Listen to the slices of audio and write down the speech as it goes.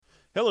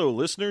Hello,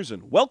 listeners,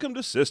 and welcome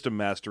to System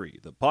Mastery,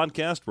 the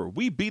podcast where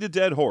we beat a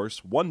dead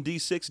horse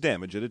 1d6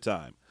 damage at a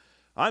time.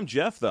 I'm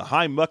Jeff, the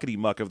high muckety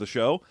muck of the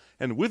show,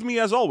 and with me,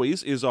 as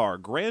always, is our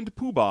grand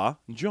poobah,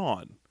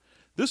 John.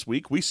 This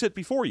week, we sit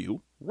before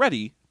you,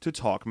 ready to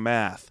talk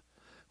math.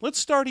 Let's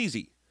start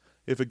easy.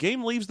 If a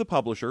game leaves the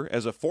publisher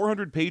as a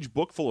 400-page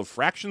book full of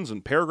fractions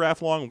and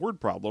paragraph-long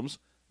word problems,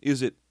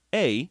 is it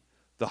A,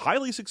 the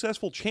highly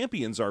successful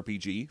Champions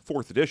RPG,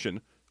 4th edition,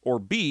 or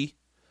B,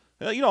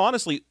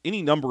 honestly,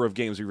 any number of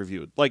games we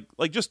reviewed, like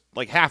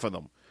half of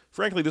them.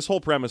 Frankly, this whole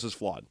premise is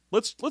flawed.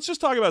 Let's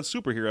just talk about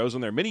superheroes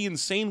and their many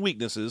insane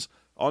weaknesses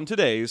on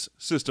today's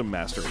System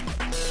Mastery.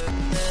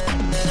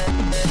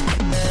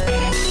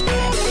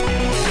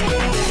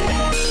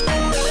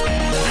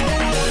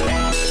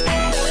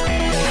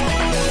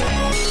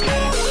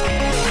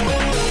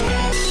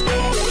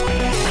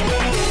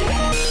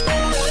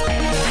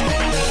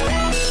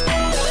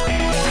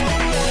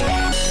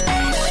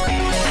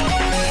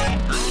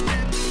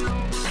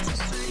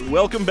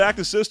 Welcome back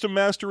to System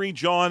Mastery,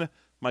 John,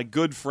 my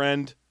good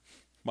friend,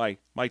 my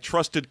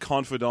trusted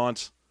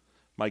confidant,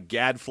 my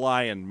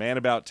gadfly and man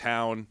about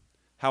town.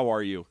 How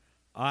are you?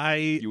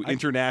 You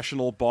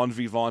international bon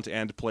vivant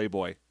and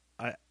playboy.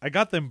 I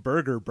got them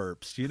burger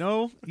burps. You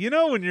know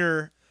when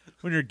you're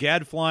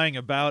gadflying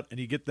about and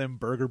you get them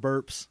burger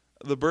burps.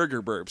 The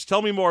burger burps.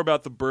 Tell me more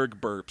about the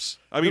burg burps.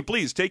 I mean,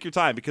 please take your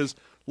time because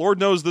Lord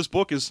knows this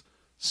book is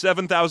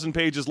 7,000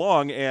 pages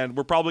long, and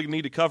we're probably going to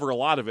need to cover a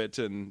lot of it,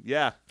 and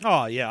yeah.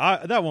 Oh,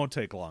 yeah, that won't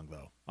take long,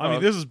 though. I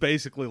mean, this is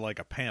basically like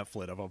a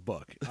pamphlet of a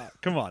book.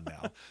 Come on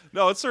now.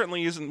 No, it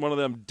certainly isn't one of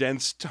them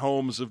dense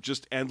tomes of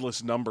just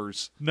endless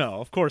numbers. No,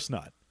 of course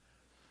not.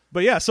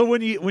 But yeah, so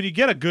when you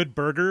get a good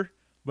burger,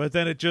 but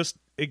then it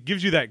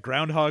gives you that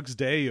Groundhog's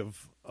Day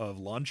of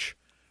lunch,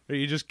 where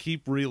you just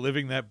keep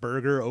reliving that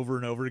burger over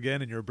and over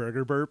again in your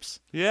burger burps.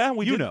 Yeah,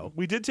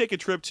 we did take a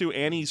trip to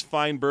Annie's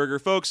Fine Burger.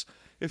 Folks,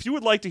 if you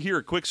would like to hear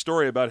a quick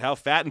story about how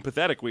fat and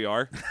pathetic we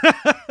are.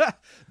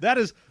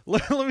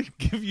 Let me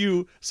give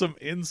you some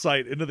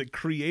insight into the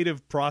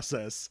creative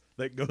process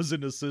that goes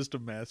into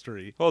System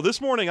Mastery. Well,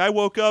 this morning I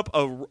woke up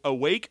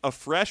awake,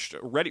 refreshed,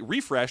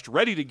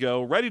 ready to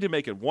go, ready to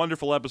make a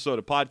wonderful episode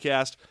of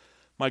podcast.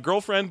 My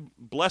girlfriend,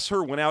 bless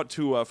her, went out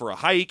for a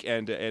hike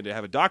and to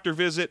have a doctor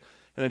visit,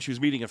 and then she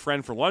was meeting a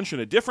friend for lunch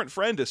and a different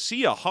friend to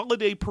see a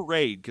holiday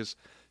parade because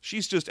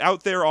she's just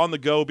out there on the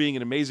go being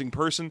an amazing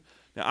person.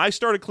 Now, I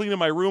started cleaning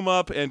my room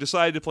up and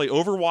decided to play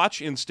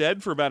Overwatch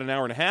instead for about an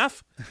hour and a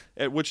half,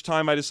 at which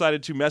time I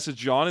decided to message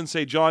John and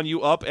say, John,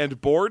 you up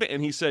and bored?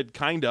 And he said,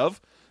 kind of.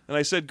 And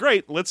I said,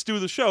 great, let's do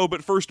the show,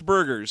 but first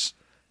burgers.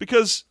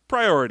 Because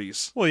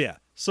priorities. Well, yeah.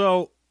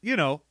 So,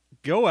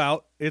 go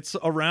out. It's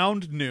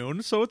around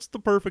noon, so it's the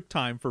perfect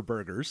time for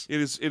burgers.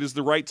 It is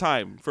the right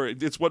time.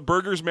 It's what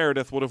Burgers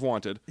Meredith would have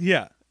wanted.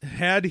 Yeah.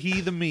 Had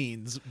he the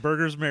means,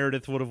 Burgers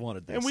Meredith would have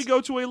wanted this. And we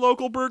go to a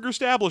local burger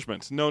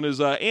establishment known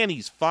as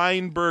Annie's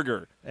Fine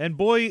Burger. And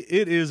boy,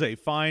 it is a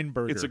fine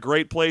burger. It's a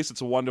great place. It's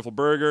a wonderful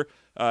burger.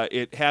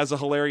 It has a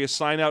hilarious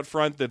sign out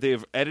front that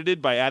they've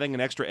edited by adding an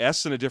extra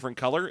S in a different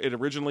color. It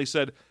originally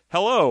said,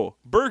 "Hello,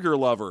 burger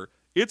lover.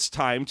 It's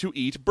time to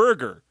eat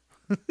burger."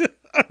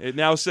 It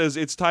now says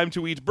it's time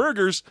to eat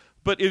burgers,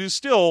 but it is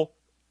still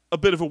a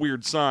bit of a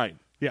weird sign.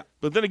 Yeah.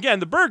 But then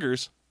again, the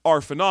burgers are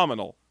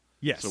phenomenal.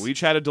 Yes. So we each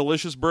had a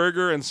delicious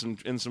burger and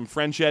some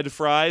French ed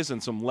fries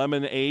and some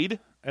lemonade.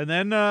 And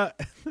then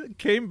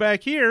came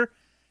back here,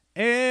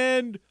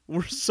 and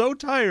we're so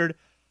tired,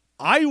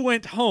 I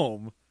went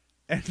home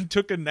and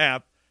took a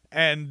nap,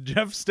 and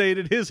Jeff stayed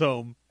at his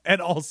home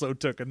and also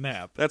took a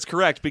nap. That's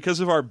correct, because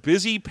of our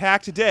busy,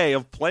 packed day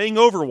of playing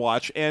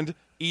Overwatch and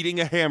eating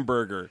a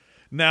hamburger.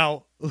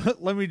 Now,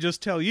 let me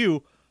just tell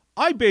you,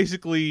 I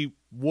basically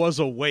was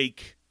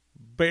awake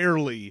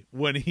barely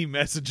when he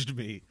messaged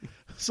me.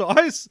 So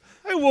I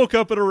woke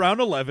up at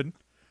around 11,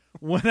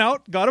 went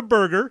out, got a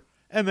burger,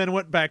 and then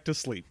went back to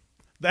sleep.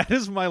 That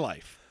is my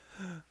life.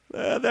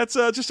 That's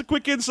just a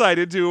quick insight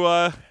into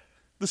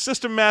the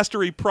System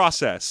Mastery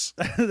process.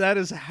 That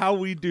is how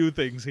we do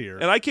things here.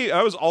 And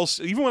I was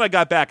also, even when I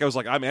got back, I was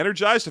like, I'm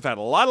energized. I've had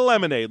a lot of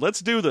lemonade.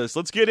 Let's do this.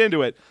 Let's get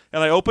into it.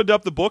 And I opened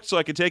up the book so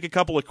I could take a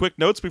couple of quick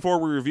notes before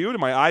we reviewed,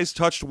 and my eyes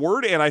touched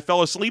Word, and I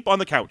fell asleep on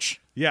the couch.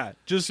 Yeah,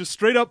 just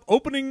straight up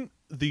opening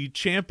the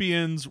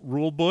Champions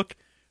rule book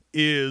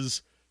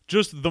is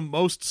just the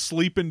most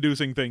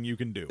sleep-inducing thing you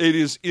can do. It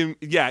is,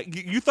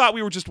 you thought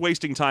we were just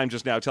wasting time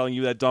just now telling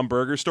you that dumb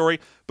burger story,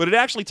 but it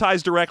actually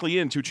ties directly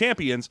into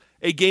Champions,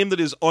 a game that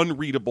is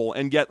unreadable,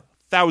 and yet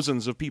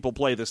thousands of people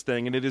play this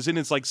thing, and it is in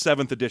its,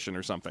 7th edition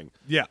or something.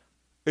 Yeah.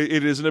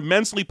 It is an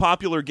immensely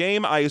popular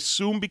game, I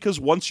assume, because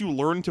once you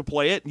learn to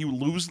play it, you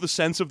lose the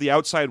sense of the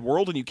outside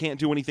world, and you can't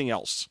do anything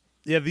else.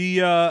 Yeah,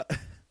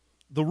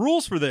 the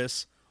rules for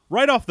this,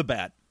 right off the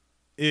bat,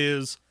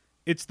 is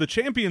it's the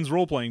Champions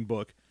role-playing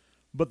book,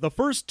 but the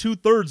first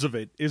 2/3 of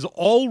it is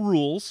all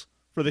rules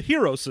for the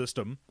hero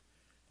system,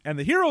 and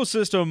the hero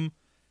system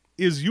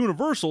is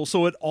universal,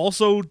 so it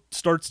also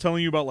starts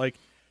telling you about,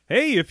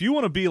 hey, if you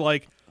want to be,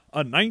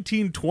 a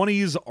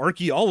 1920s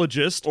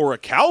archaeologist. Or a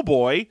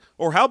cowboy.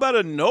 Or how about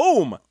a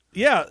gnome?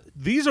 Yeah,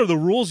 these are the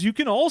rules you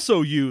can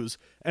also use.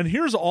 And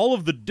here's all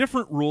of the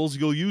different rules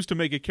you'll use to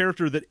make a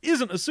character that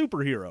isn't a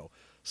superhero.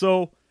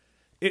 So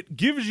it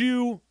gives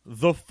you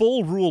the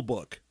full rule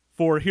book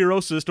for Hero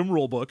System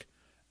rulebook,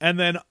 and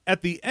then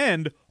at the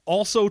end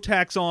also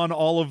tacks on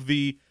all of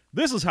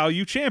this is how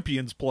you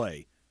champions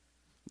play.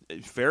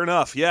 Fair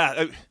enough,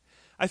 yeah.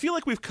 I feel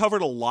like we've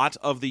covered a lot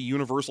of the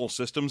universal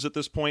systems at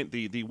this point,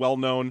 the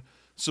well-known,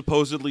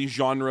 supposedly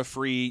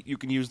genre-free, you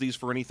can use these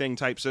for anything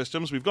type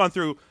systems. We've gone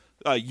through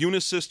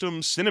Unisystem,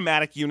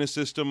 Cinematic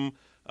Unisystem,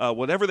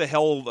 whatever the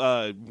hell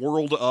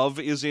World of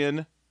is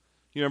in.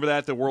 You remember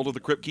that? The World of the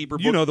Crypt Keeper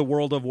book? You know the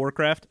World of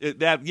Warcraft?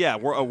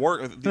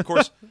 Of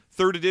course,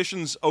 3rd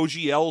edition's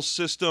OGL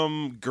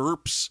system,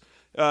 GURPS.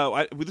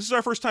 This is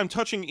our first time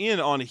touching in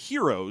on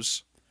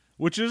Heroes.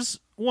 Which is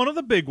one of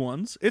the big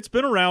ones. It's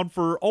been around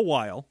for a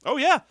while. Oh,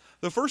 yeah.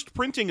 The first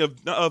printing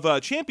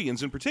of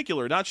Champions in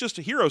particular, not just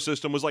a Hero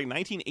System, was like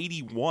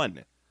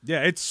 1981.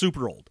 Yeah, it's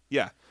super old.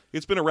 Yeah,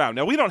 it's been around.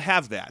 Now, we don't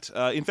have that.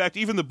 In fact,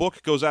 even the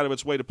book goes out of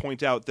its way to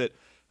point out that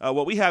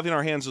what we have in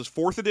our hands is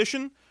 4th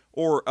edition,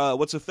 or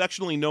what's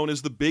affectionately known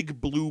as the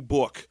Big Blue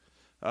Book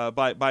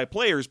by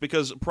players,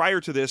 because prior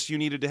to this, you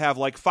needed to have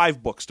like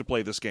 5 books to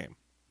play this game.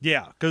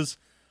 Yeah, because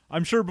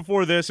I'm sure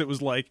before this, it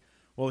was like,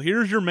 well,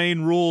 here's your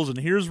main rules, and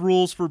here's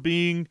rules for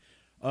being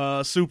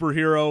a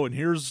superhero, and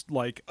here's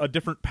like a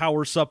different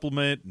power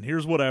supplement, and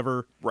here's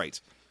whatever. Right.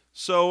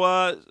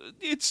 So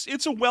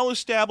it's a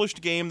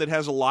well-established game that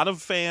has a lot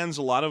of fans,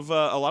 a lot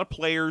of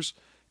players,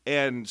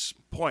 and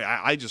boy,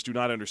 I just do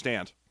not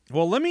understand.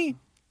 Well, let me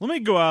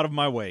go out of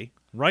my way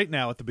right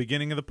now at the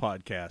beginning of the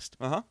podcast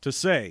to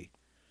say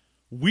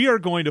we are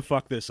going to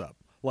fuck this up.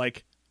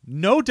 Like,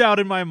 no doubt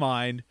in my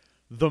mind,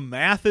 the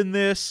math in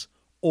this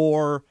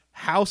or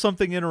how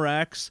something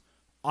interacts,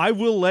 I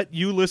will let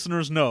you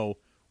listeners know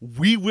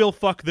we will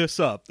fuck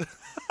this up.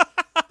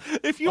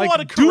 If you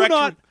want to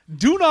correct,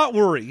 do not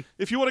worry.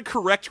 If you want a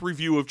correct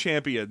review of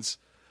Champions,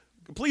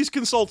 please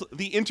consult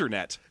the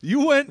internet.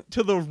 You went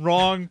to the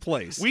wrong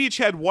place. We each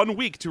had 1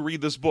 week to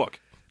read this book.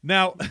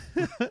 Now,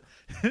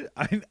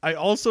 I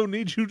also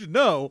need you to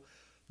know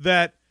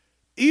that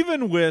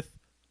even with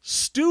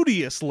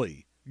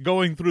studiously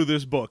going through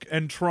this book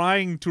and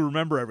trying to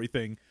remember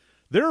everything,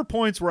 there are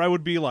points where I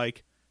would be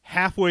like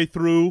halfway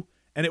through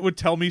and it would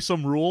tell me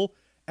some rule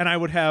and I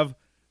would have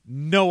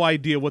no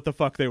idea what the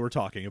fuck they were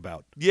talking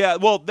about. Yeah,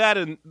 well, that,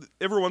 and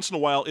every once in a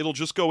while it'll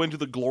just go into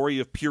the glory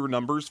of pure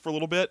numbers for a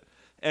little bit,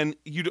 and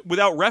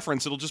without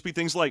reference it'll just be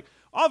things like,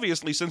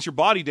 obviously since your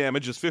body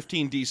damage is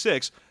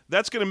 15d6,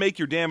 that's going to make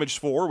your damage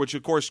 4, which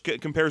of course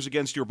compares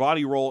against your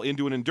body roll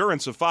into an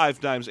endurance of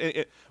 5 times,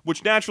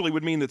 which naturally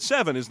would mean that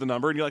 7 is the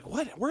number, and you're like,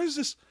 what? Where is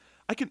this?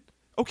 I can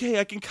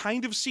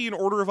kind of see an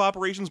order of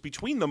operations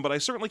between them, but I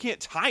certainly can't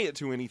tie it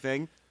to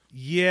anything.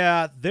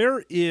 Yeah,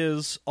 there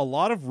is a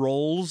lot of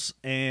rolls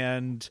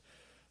and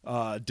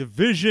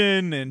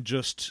division and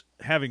just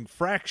having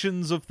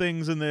fractions of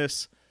things in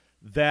this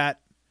that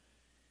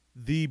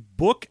the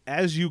book,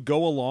 as you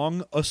go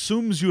along,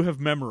 assumes you have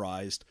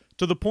memorized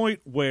to the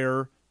point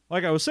where,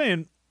 like I was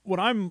saying,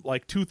 when I'm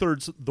like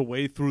 2/3 the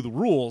way through the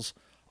rules,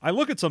 I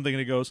look at something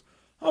and it goes,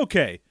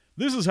 okay,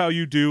 this is how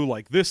you do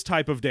like this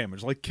type of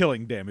damage, like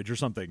killing damage or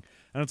something.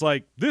 And it's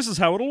like, this is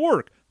how it'll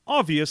work.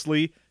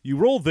 Obviously, you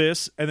roll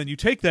this, and then you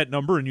take that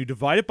number and you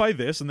divide it by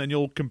this, and then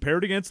you'll compare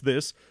it against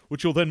this,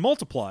 which you'll then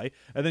multiply,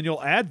 and then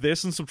you'll add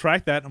this and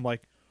subtract that, and I'm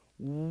like,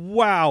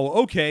 wow,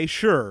 okay,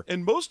 sure.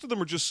 And most of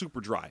them are just super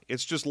dry.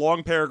 It's just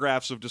long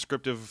paragraphs of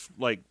descriptive,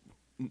 like,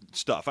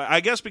 stuff. I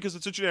guess because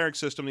it's a generic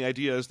system, the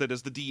idea is that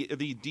as the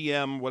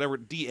DM, whatever,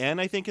 DN,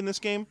 I think, in this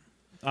game,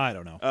 I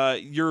don't know.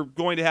 You're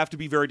going to have to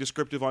be very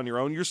descriptive on your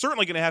own. You're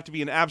certainly going to have to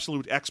be an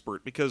absolute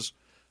expert, because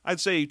I'd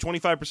say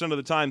 25% of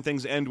the time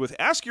things end with,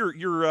 ask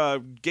your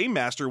game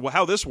master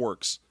how this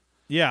works.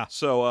 Yeah.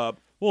 So,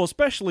 well,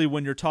 especially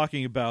when you're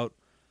talking about,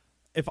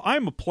 if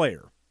I'm a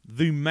player,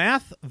 the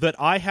math that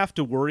I have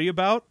to worry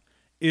about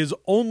is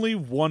only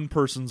one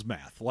person's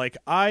math. Like,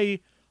 I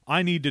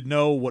need to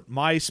know what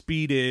my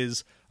speed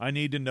is. I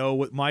need to know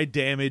what my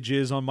damage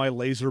is on my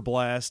laser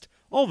blast.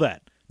 All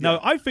that.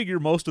 Now, I figure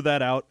most of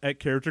that out at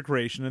character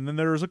creation, and then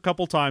there's a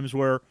couple times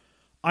where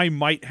I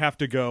might have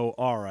to go,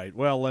 all right,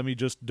 well, let me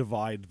just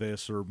divide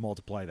this or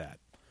multiply that.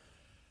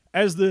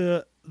 As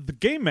the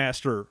game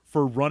master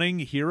for running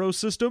Hero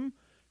System,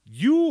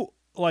 you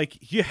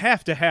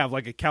have to have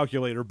like a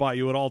calculator by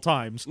you at all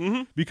times,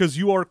 because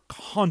you are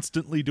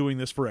constantly doing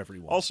this for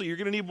everyone. Also, you're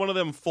going to need one of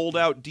them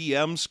fold-out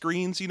DM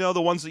screens,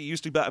 the ones that you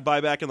used to buy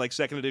back in like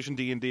 2nd edition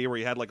D&D where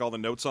you had like all the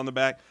notes on the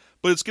back,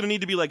 but it's going to need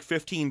to be like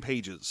 15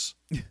 pages.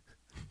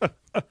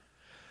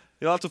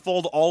 You'll have to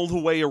fold all the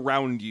way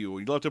around you.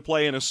 You'll have to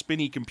play in a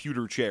spinny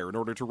computer chair in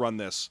order to run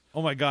this.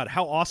 Oh my god,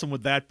 how awesome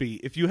would that be?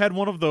 If you had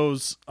one of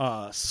those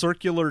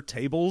circular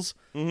tables,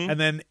 and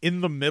then in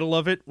the middle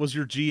of it was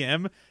your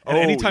GM, and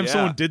anytime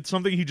someone did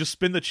something, he'd just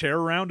spin the chair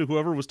around to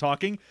whoever was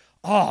talking.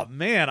 Oh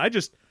man,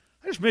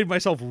 I just made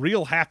myself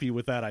real happy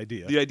with that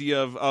idea. The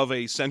idea of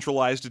a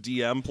centralized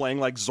DM playing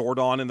like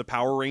Zordon and the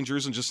Power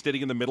Rangers and just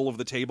sitting in the middle of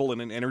the table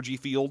in an energy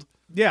field.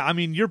 Yeah, I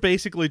mean, you're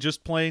basically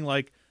just playing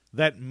like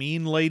that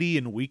mean lady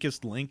in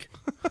Weakest Link.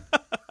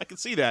 I can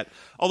see that.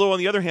 Although, on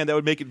the other hand, that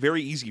would make it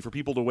very easy for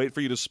people to wait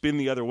for you to spin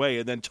the other way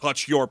and then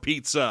touch your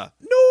pizza.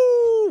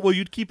 No! Well,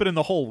 you'd keep it in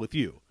the hole with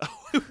you.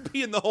 It would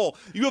be in the hole.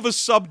 You have a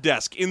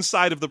sub-desk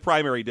inside of the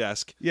primary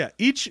desk. Yeah,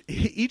 each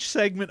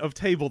segment of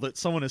table that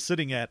someone is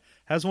sitting at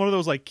has one of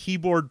those like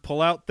keyboard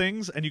pull-out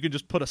things, and you can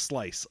just put a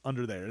slice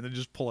under there and then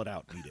just pull it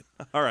out and eat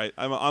it. All right,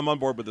 I'm on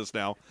board with this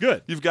now.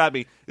 Good. You've got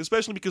me.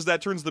 Especially because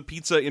that turns the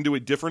pizza into a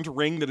different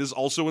ring that is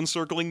also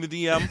encircling the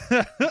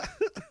DM.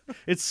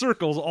 It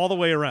circles all the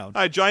way around.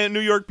 Hi, Giant New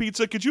York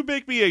Pizza. Could you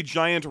make me a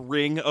giant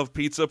ring of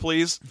pizza,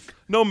 please?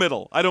 No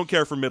middle. I don't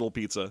care for middle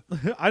pizza.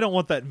 I don't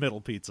want that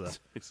middle pizza.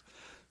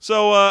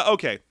 So,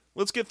 okay.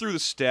 Let's get through the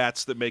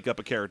stats that make up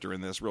a character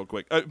in this real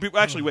quick.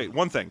 Actually, wait,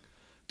 one thing.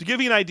 To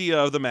give you an idea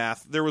of the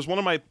math, there was one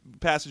of my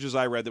passages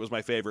I read that was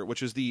my favorite,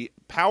 which is the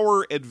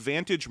Power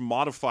Advantage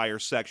Modifier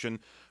section,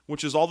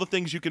 which is all the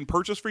things you can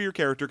purchase for your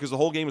character, because the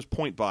whole game is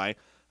point buy,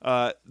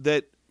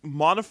 that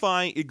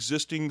modify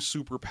existing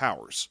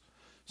superpowers.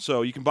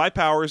 So you can buy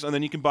powers, and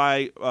then you can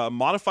buy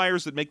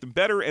modifiers that make them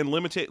better and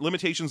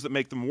limitations that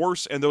make them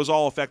worse, and those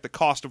all affect the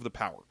cost of the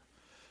power.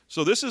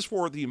 So this is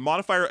for the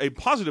modifier, a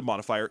positive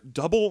modifier,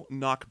 double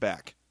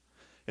knockback.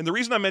 And the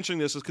reason I'm mentioning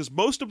this is because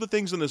most of the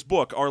things in this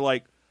book are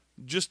like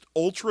just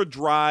ultra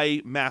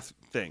dry math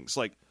things.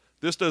 Like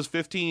this does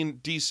 15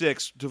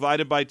 d6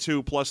 divided by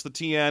 2 plus the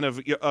TN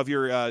of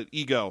your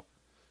ego.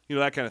 You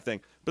know, that kind of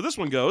thing. But this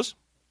one goes,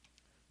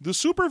 the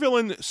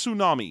supervillain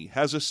Tsunami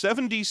has a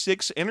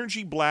 7d6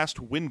 energy blast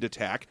wind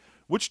attack,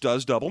 which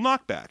does double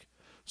knockback.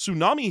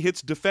 Tsunami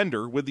hits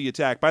Defender with the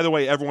attack. By the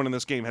way, everyone in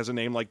this game has a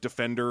name like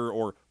Defender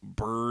or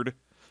Bird.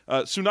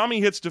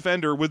 Tsunami hits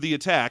Defender with the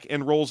attack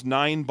and rolls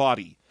 9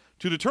 body.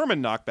 To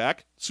determine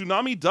knockback,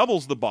 Tsunami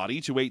doubles the body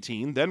to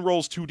 18, then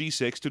rolls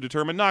 2d6 to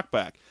determine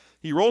knockback.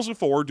 He rolls a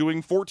 4,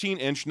 doing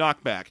 14-inch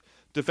knockback.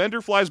 Defender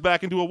flies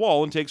back into a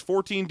wall and takes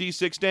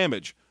 14d6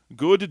 damage.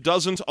 Good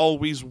doesn't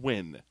always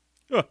win.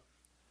 I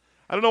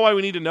don't know why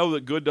we need to know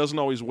that good doesn't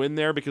always win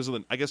there, because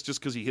of I guess just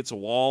because he hits a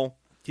wall.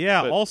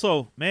 Yeah, But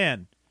also,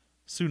 man,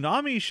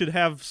 Tsunami should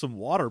have some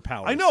water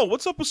powers. I know.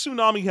 What's up with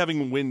Tsunami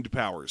having wind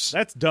powers?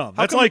 That's dumb.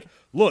 How That's come- like,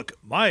 look,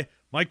 my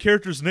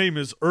character's name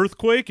is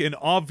Earthquake, and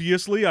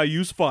obviously I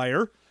use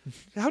fire.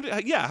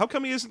 How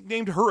come he isn't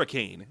named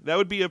Hurricane? That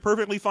would be a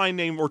perfectly fine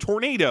name. Or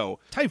Tornado.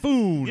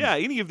 Typhoon. Yeah,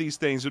 any of these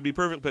things would be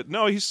perfect. But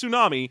no, he's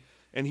Tsunami,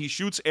 and he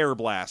shoots air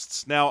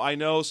blasts. Now, I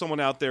know someone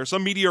out there,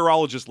 some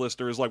meteorologist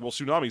listener is like, well,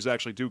 tsunamis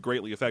actually do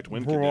greatly affect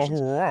wind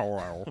conditions.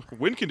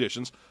 Wind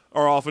conditions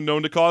are often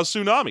known to cause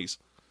tsunamis.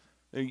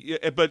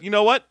 But you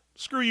know what?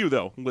 Screw you,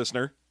 though,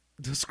 listener.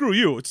 Screw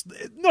you. It's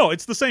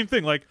the same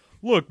thing. Like,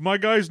 look, my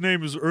guy's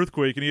name is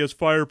Earthquake, and he has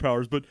fire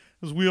powers, but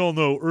as we all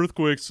know,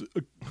 earthquakes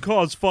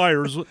cause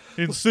fires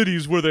in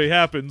cities where they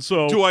happen,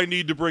 so... Do I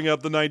need to bring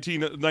up the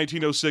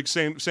 1906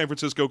 San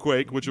Francisco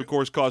quake, which of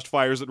course caused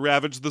fires that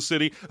ravaged the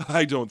city?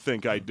 I don't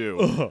think I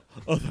do.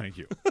 Oh, thank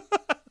you.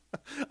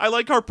 I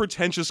like our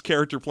pretentious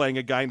character playing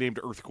a guy named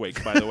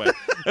Earthquake, by the way.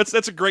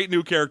 That's a great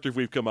new character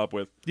we've come up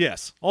with.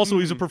 Yes. Also,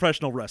 he's a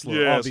professional wrestler,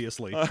 Yes.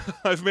 obviously.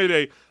 I've made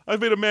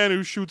a man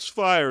who shoots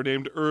fire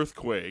named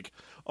Earthquake.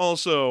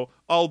 Also,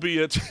 I'll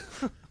be at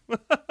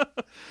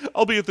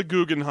the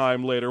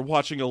Guggenheim later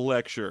watching a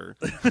lecture.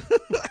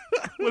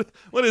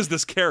 What is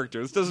this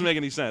character? This doesn't make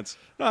any sense.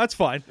 No, that's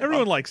fine.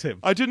 Everyone likes him.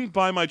 I didn't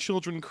buy my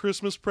children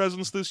Christmas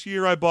presents this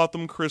year. I bought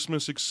them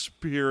Christmas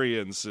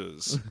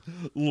experiences.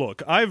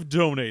 Look, I've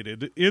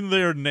donated, in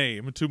their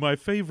name, to my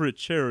favorite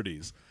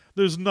charities.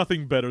 There's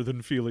nothing better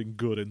than feeling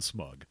good and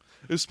smug.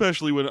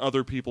 Especially when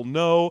other people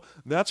know.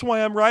 That's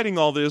why I'm writing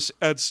all this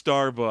at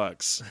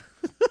Starbucks.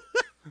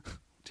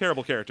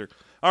 Terrible character.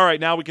 All right,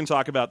 now we can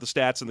talk about the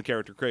stats and the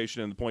character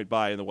creation and the point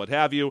buy and the what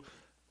have you.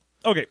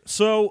 Okay,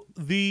 so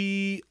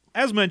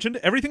as mentioned,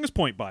 everything is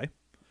point buy.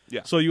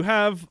 Yeah. So you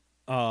have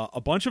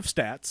a bunch of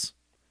stats,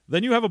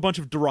 then you have a bunch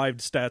of derived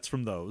stats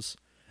from those,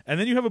 and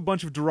then you have a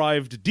bunch of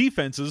derived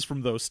defenses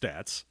from those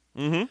stats.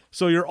 Mm-hmm.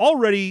 So you're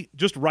already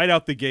just right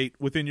out the gate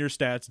within your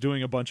stats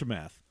doing a bunch of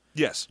math.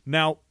 Yes.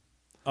 Now, Is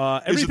it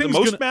the everything's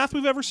most gonna... math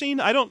we've ever seen?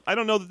 I don't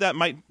know that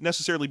might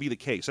necessarily be the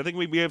case. I think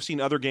we have seen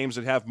other games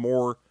that have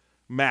more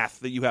math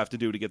that you have to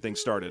do to get things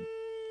started.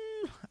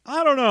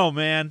 I don't know,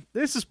 man.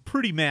 This is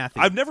pretty mathy.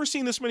 I've never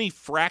seen this many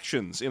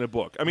fractions in a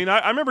book. I mean,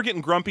 I remember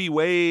getting grumpy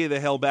way the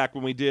hell back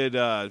when we did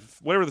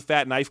whatever the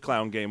Fat Knife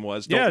Clown game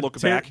was. Don't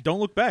look back. Don't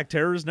look back.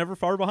 Terror is never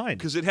far behind.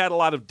 Because it had a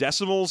lot of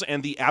decimals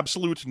and the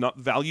absolute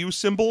value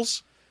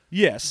symbols.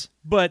 Yes,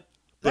 but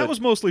that But-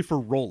 was mostly for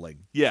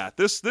rolling. Yeah,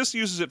 this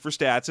uses it for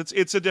stats.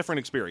 It's a different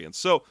experience.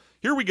 So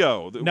here we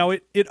go. Now,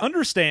 it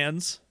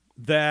understands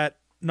that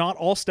not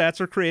all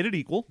stats are created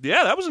equal.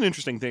 Yeah, that was an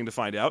interesting thing to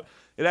find out.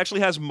 It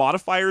actually has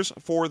modifiers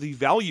for the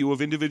value of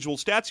individual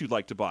stats you'd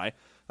like to buy.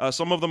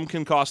 Some of them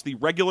can cost the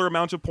regular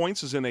amount of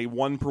points, as in a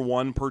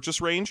 1-per-1 purchase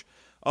range.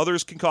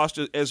 Others can cost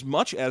as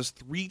much as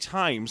 3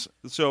 times.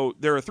 So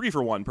they're a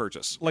 3-for-1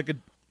 purchase. Like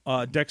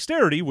a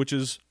dexterity, which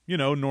is,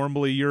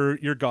 normally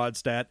your god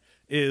stat,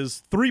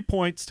 is 3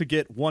 points to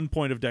get 1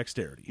 point of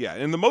dexterity. Yeah,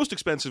 and the most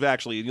expensive,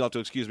 actually, and you'll have to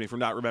excuse me for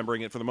not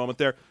remembering it for the moment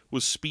there,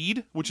 was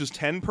speed, which is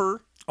 10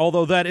 per.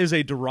 Although that is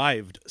a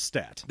derived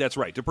stat. That's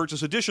right. To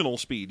purchase additional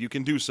speed, you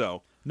can do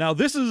so. Now,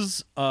 this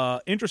is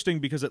interesting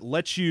because it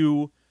lets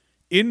you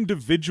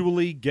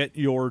individually get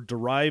your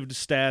derived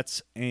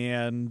stats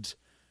and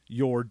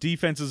your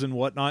defenses and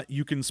whatnot.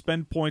 You can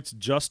spend points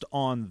just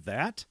on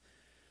that.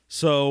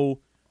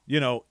 So,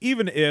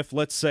 even if,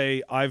 let's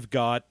say, I've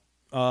got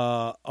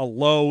a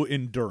low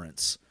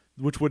endurance,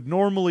 which would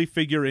normally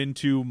figure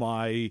into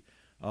my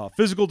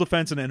physical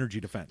defense and energy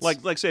defense.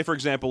 Like say, for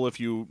example, if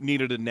you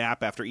needed a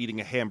nap after eating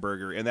a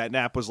hamburger, and that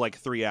nap was like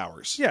 3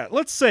 hours. Yeah,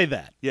 let's say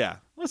that. Yeah.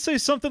 Let's say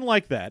something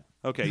like that.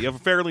 Okay, you have a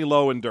fairly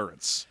low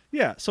endurance.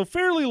 Yeah, so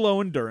fairly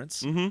low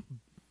endurance. Mm-hmm.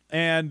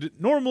 And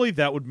normally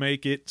that would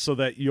make it so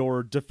that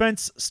your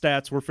defense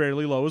stats were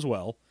fairly low as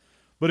well.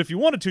 But if you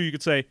wanted to, you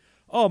could say,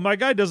 oh, my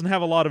guy doesn't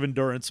have a lot of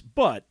endurance,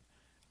 but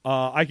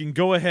I can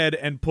go ahead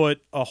and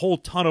put a whole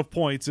ton of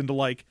points into,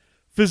 like,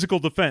 physical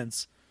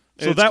defense.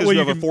 So it's that way you you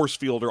have can, a force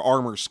field or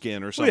armor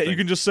skin or something. Yeah, you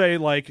can just say,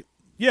 like,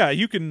 yeah,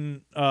 you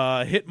can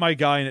hit my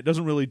guy and it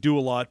doesn't really do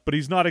a lot, but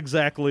he's not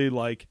exactly,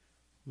 like,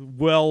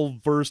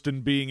 well-versed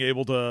in being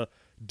able to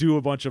do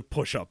a bunch of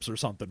push-ups or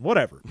something.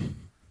 Whatever.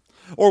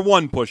 Or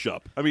one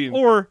push-up. I mean,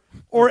 or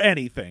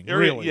anything,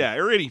 really. Yeah,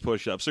 or any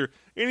push-ups, or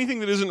anything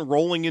that isn't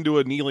rolling into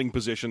a kneeling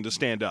position to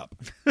stand up.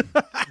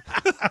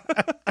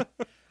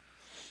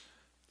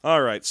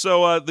 All right,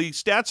 so the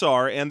stats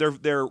are, and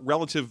their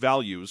relative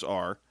values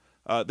are,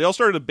 they all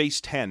start at a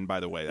base 10, by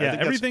the way. Yeah,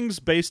 everything's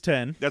base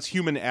 10. That's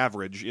human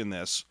average in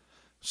this.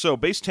 So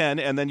base 10,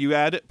 and then you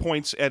add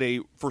points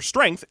for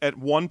strength at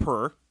 1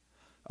 per,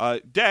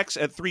 dex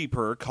at 3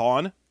 per,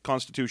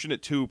 constitution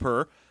at 2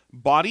 per,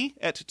 body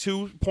at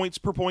 2 points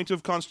per point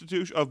of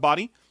constitution of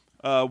body,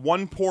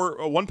 1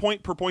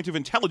 point per point of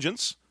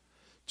intelligence,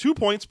 2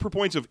 points per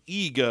point of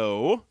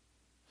ego,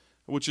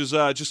 which is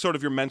just sort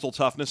of your mental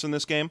toughness in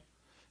this game,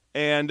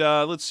 and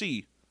let's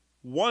see,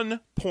 1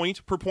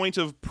 point per point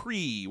of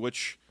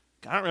which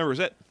I don't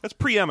remember. That's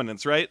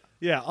preeminence, right?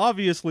 Yeah,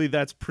 obviously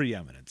that's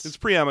preeminence. It's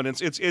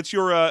preeminence. It's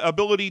your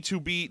ability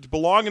to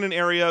belong in an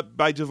area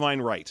by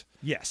divine right.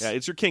 Yes. Yeah,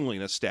 it's your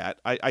kingliness stat.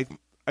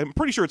 I'm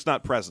pretty sure it's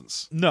not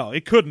presence. No,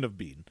 it couldn't have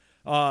been.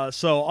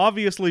 So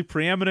obviously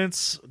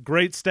preeminence,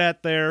 great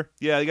stat there.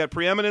 Yeah, you got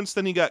preeminence,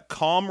 then you got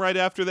calm right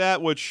after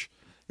that, which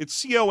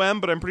it's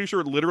COM, but I'm pretty sure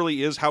it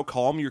literally is how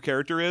calm your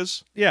character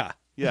is. Yeah.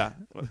 Yeah.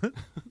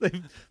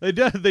 they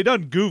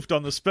done goofed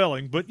on the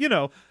spelling, but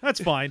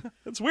that's fine.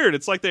 It's weird.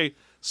 It's like they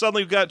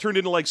suddenly got turned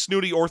into like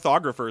snooty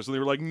orthographers, and they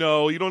were like,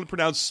 no, you don't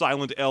pronounce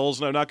silent L's,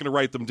 and I'm not going to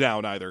write them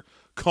down either.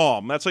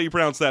 Calm. That's how you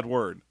pronounce that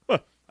word.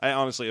 I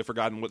honestly have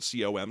forgotten what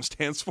COM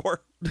stands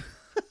for.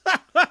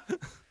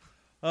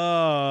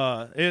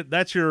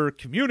 That's your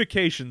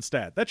communication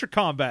stat. That's your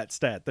combat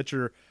stat. That's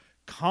your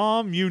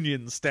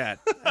communion stat.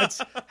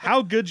 That's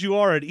how good you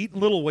are at eating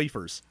little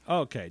wafers.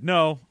 Okay,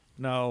 no,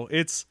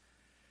 it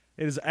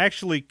is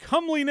actually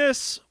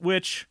comeliness,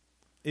 which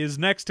is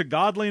next to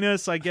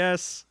godliness, I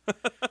guess.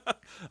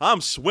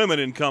 I'm swimming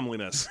in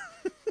comeliness.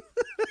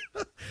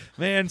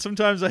 Man,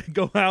 sometimes I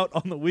go out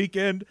on the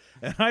weekend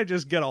and I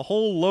just get a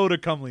whole load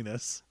of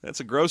comeliness. That's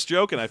a gross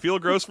joke, and I feel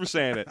gross for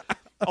saying it.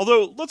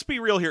 Although, let's be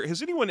real here.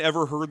 Has anyone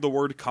ever heard the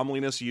word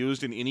comeliness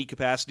used in any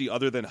capacity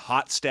other than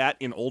hot stat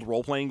in old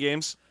role-playing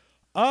games?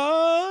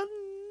 No.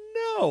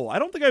 I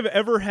don't think I've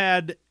ever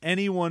had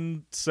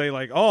anyone say,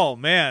 like, oh,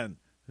 man,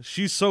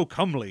 she's so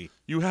comely.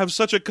 You have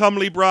such a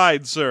comely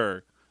bride,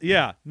 sir.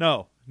 Yeah,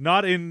 no.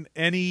 Not in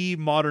any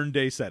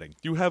modern-day setting.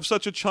 You have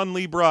such a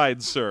Chun-Li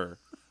bride, sir.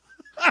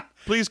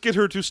 Please get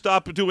her to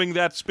stop doing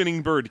that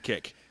spinning bird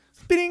kick.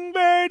 Spinning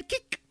bird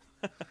kick!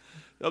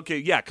 Okay,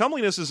 yeah,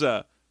 comeliness is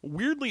a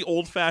weirdly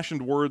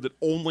old-fashioned word that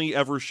only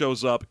ever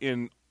shows up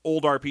in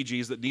old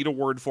RPGs that need a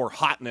word for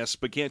hotness,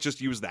 but can't just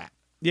use that.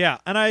 Yeah,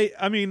 and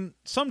I mean,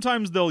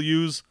 sometimes they'll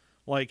use,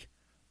 like,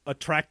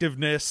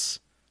 attractiveness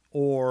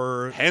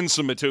or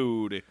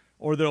handsomeitude.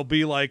 Or they'll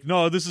be like,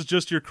 no, this is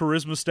just your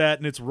charisma stat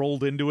and it's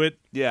rolled into it.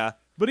 Yeah.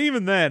 But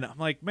even then, I'm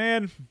like,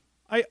 man,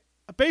 I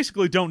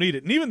basically don't need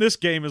it. And even this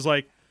game is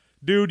like,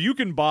 dude, you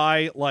can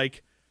buy,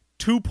 like,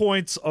 2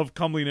 points of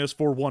comeliness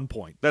for 1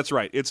 point. That's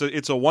right. It's a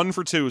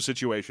 1-for-2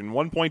 situation.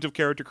 1 point of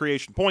character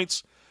creation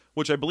points,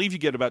 which I believe you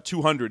get about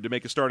 200 to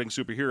make a starting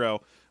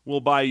superhero,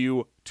 will buy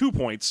you 2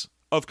 points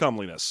of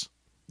comeliness.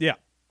 Yeah.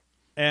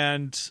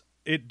 And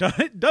it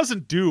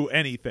doesn't do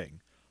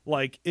anything.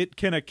 Like, it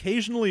can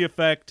occasionally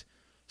affect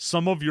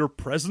some of your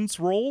presence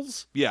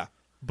rolls. Yeah.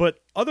 But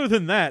other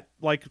than that,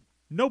 like,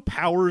 no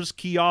powers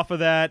key off of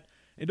that.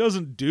 It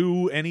doesn't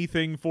do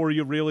anything for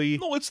you, really.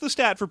 No, it's the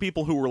stat for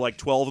people who were like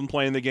 12 and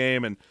playing the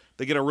game, and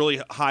they get a really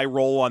high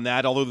roll on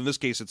that, although in this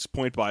case it's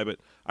point buy. But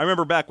I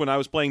remember back when I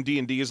was playing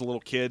D&D as a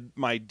little kid,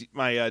 my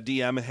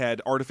DM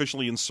had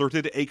artificially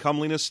inserted a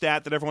comeliness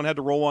stat that everyone had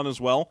to roll on as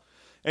well.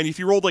 And if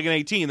you rolled like an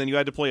 18, then you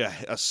had to play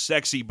a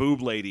sexy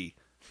boob lady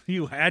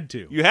You had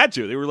to. You had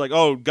to. They were like,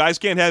 oh, guys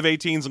can't have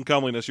 18s and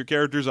comeliness. Your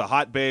character's a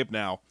hot babe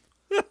now.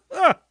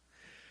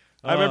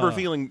 I remember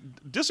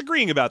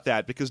disagreeing about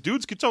that because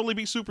dudes could totally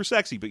be super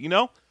sexy, but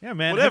Yeah,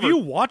 man. whatever. Have you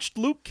watched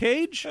Luke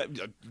Cage?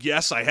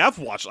 Yes, I have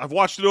watched. I've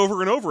watched it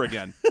over and over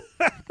again.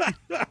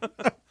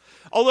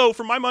 Although,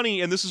 for my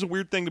money, and this is a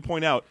weird thing to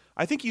point out,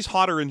 I think he's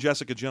hotter than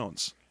Jessica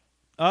Jones.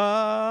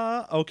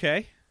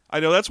 Okay. I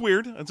know that's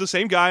weird. It's the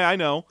same guy, I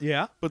know.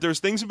 Yeah. But there's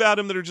things about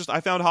him that are just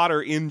I found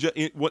hotter in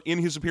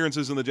his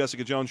appearances in the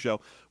Jessica Jones show,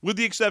 with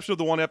the exception of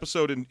the one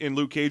episode in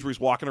Luke Cage where he's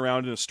walking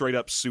around in a straight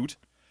up suit.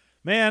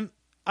 Man,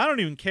 I don't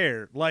even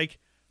care. Like,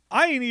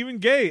 I ain't even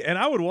gay, and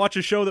I would watch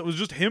a show that was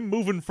just him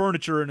moving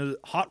furniture in a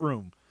hot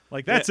room.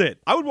 Like, that's it.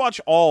 I would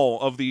watch all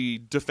of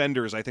the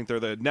Defenders. I think they're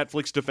the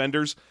Netflix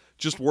Defenders,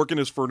 just working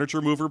as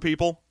furniture mover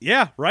people.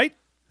 Yeah, right?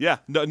 Yeah,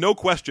 no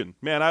question.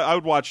 Man, I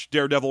would watch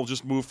Daredevil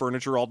just move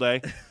furniture all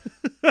day.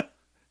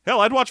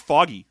 Hell, I'd watch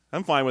Foggy.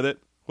 I'm fine with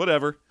it.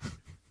 Whatever.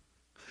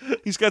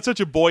 He's got such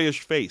a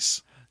boyish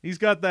face. He's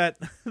got that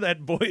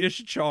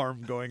boyish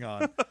charm going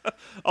on.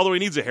 Although he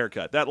needs a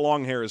haircut. That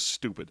long hair is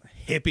stupid.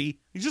 Hippie.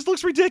 He just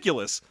looks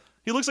ridiculous.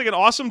 He looks like an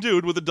awesome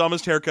dude with the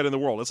dumbest haircut in the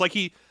world. It's like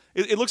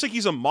it looks like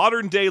he's a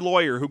modern-day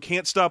lawyer who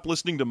can't stop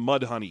listening to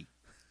Mudhoney.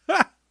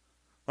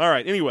 All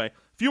right, anyway,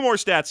 a few more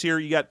stats here.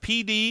 You got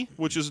PD,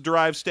 which is a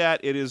derived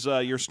stat. It is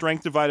your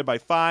strength divided by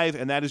 5,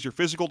 and that is your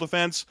physical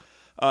defense.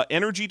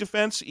 Energy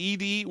defense,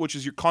 ED, which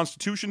is your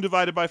constitution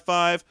divided by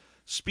 5.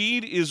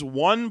 Speed is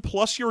 1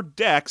 plus your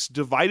dex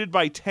divided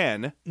by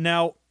 10.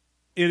 Now,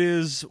 it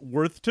is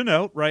worth to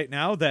note right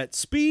now that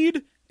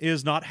speed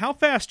is not how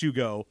fast you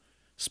go.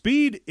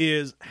 Speed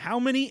is how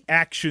many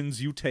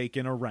actions you take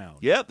in a round.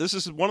 Yeah, this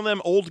is one of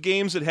them old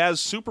games that has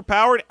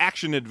super-powered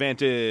action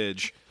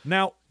advantage.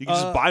 Now, You can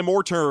just buy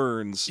more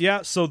turns.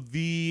 yeah, so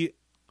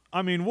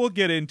we'll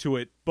get into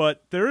it,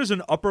 but there is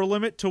an upper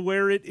limit to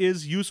where it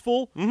is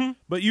useful,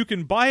 but you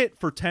can buy it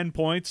for 10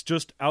 points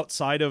just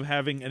outside of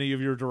having any of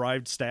your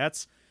derived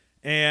stats.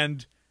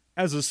 And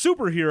as a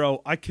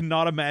superhero, I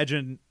cannot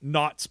imagine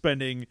not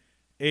spending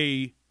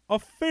a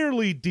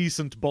fairly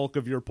decent bulk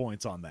of your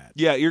points on that.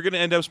 Yeah, you're going to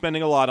end up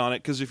spending a lot on it,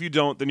 because if you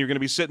don't, then you're going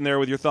to be sitting there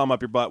with your thumb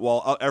up your butt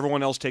while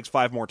everyone else takes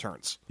 5 more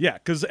turns. Yeah,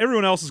 because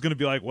everyone else is going to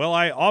be like, well,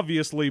 I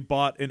obviously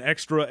bought an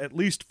extra at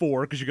least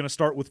 4, because you're going to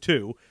start with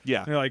 2. Yeah.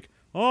 And you're like,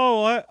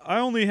 oh, I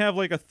only have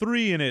like a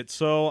 3 in it,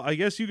 so I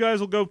guess you guys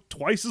will go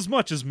twice as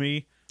much as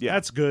me. Yeah.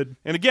 That's good.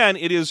 And again,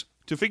 it is,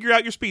 to figure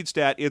out your speed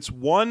stat, it's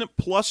 1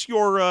 plus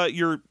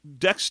your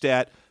dex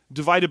stat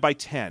divided by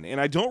 10.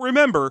 And I don't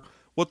remember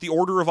what the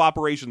order of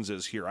operations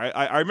is here.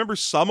 I remember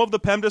some of the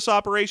PEMDAS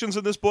operations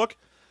in this book.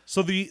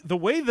 So the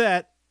way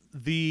that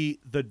the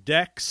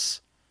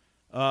dex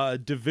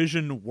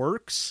division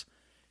works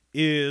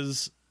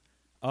is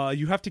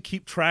you have to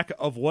keep track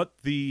of what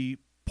the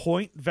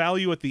point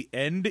value at the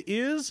end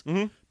is,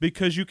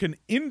 because you can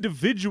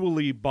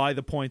individually buy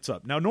the points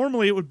up. Now,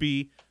 normally it would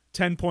be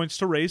 10 points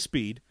to raise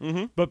speed,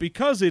 but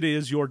because it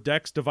is your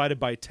dex divided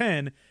by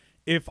 10,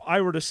 if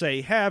I were to say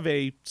have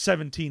a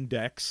 17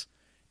 dex,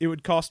 it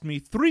would cost me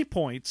 3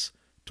 points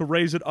to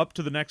raise it up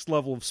to the next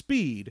level of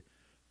speed,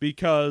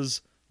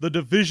 because the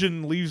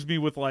division leaves me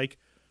with like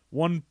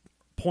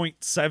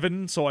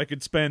 1.7, so I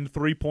could spend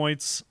 3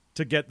 points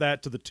to get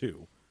that to the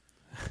 2.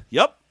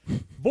 Yep.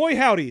 Boy,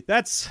 howdy,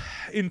 that's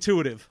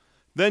intuitive.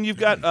 Then you've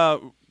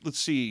got, let's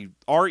see,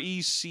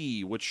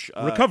 REC, which...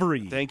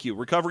 Recovery. Thank you.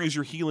 Recovery is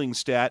your healing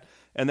stat,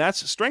 and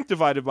that's strength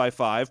divided by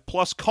 5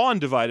 plus con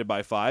divided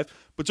by 5.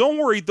 But don't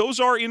worry,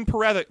 those are in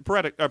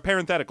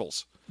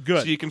parentheticals.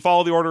 Good. So you can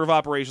follow the order of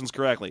operations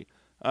correctly.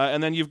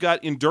 And then you've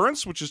got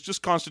endurance, which is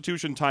just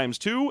constitution times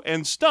 2,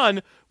 and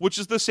stun, which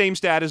is the same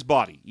stat as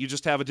body. You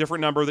just have a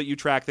different number that you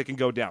track that can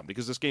go down,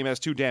 because this game has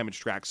 2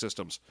 damage track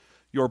systems.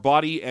 Your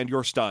body and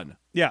your stun.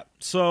 Yeah,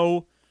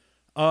 so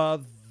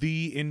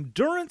the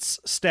endurance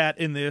stat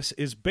in this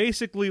is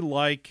basically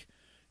like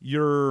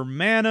your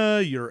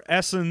mana, your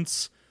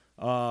essence,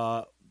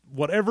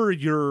 whatever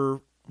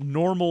your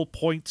normal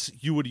points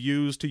you would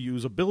use to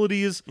use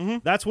abilities.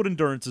 That's what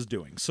endurance is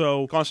doing.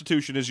 So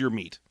Constitution is your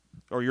meat,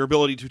 or your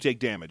ability to take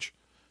damage.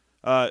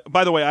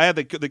 By the way, I had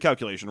the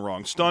calculation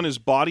wrong. Stun is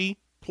body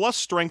plus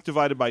strength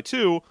divided by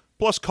 2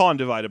 plus con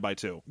divided by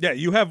 2. yeah,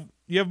 you have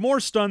more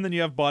stun than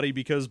you have body,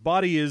 because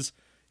body is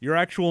your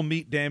actual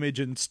meat damage,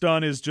 and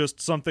stun is just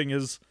something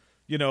as,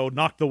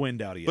 knock the wind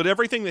out of you. But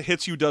everything that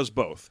hits you does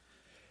both.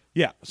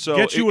 yeah, So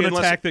get you an unless-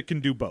 attack that can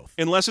do both.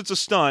 Unless it's a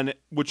stun,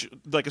 which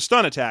like a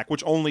stun attack,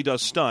 which only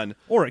does stun.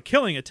 Or a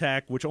killing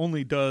attack, which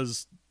only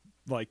does,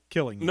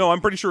 killing you. No, I'm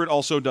pretty sure it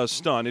also does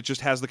stun. It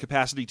just has the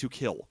capacity to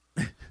kill.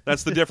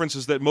 That's the difference,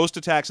 is that most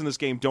attacks in this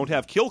game don't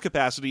have kill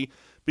capacity,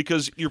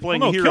 because you're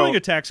playing a hero. Killing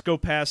attacks go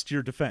past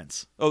your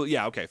defense. Oh,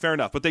 yeah, okay, fair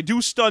enough. But they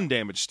do stun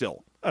damage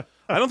still. I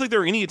don't think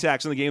there are any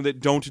attacks in the game that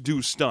don't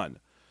do stun.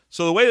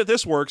 So the way that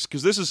this works,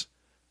 because this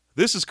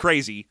is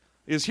crazy,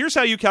 is here's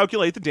how you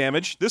calculate the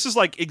damage. This is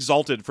like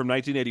Exalted from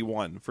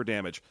 1981 for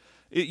damage.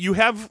 You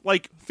have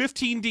like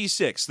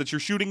 15d6 that you're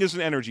shooting as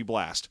an energy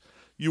blast.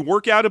 You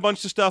work out a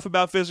bunch of stuff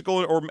about physical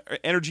or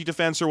energy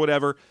defense or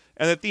whatever,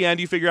 and at the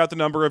end you figure out the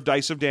number of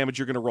dice of damage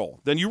you're going to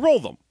roll. Then you roll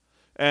them.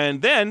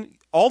 And then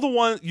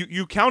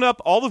you count up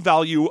all the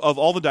value of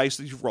all the dice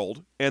that you've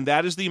rolled, and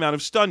that is the amount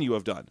of stun you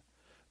have done.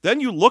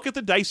 Then you look at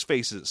the dice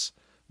faces.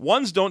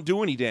 1s don't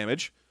do any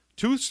damage,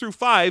 2s through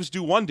 5s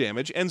do 1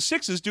 damage, and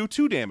 6s do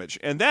 2 damage.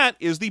 And that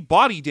is the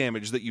body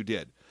damage that you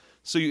did.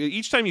 So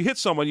each time you hit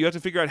someone, you have to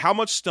figure out how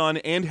much stun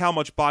and how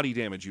much body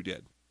damage you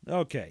did.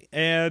 Okay,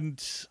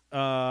 and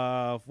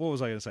what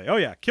was I going to say? Oh,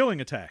 yeah, killing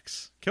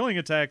attacks. Killing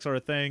attacks are a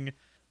thing.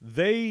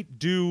 They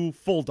do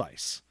full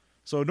dice.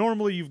 So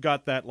normally you've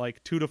got that,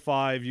 like, 2 to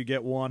 5, you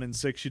get 1, and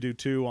 6, you do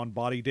 2 on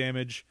body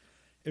damage.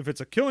 If it's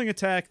a killing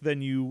attack,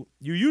 then you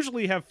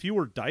usually have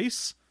fewer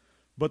dice,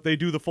 but they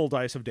do the full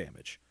dice of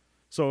damage.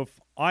 So if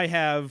I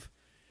have,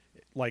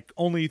 like,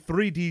 only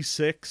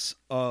 3d6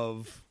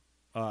 of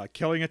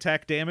killing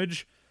attack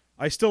damage,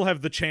 I still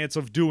have the chance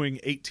of doing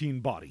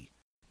 18 body.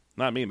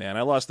 Not me, man.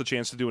 I lost the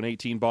chance to do an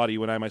 18 body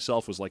when I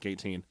myself was like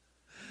 18.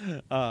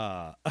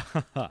 How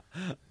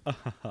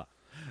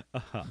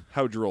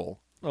droll.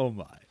 Oh,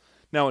 my.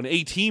 Now, an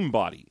 18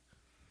 body.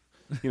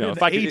 You know, An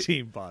if I can,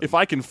 18 body. if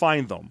I can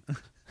find them.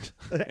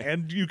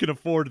 And you can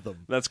afford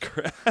them. That's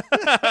correct.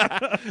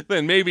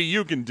 Then maybe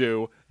you can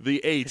do the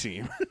A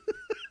team.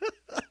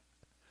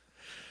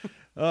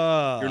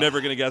 You're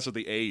never going to guess what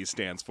the A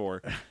stands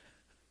for.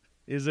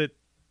 Is it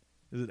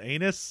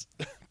anus?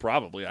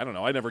 Probably. I don't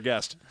know. I never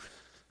guessed.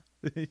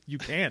 You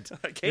can't.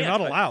 I can't. You're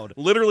not allowed.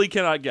 I literally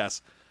cannot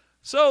guess.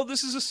 So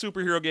this is a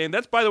superhero game.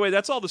 That's, by the way,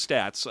 that's all the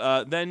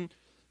stats. Then,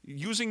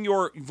 using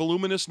your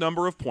voluminous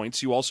number of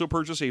points, you also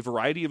purchase a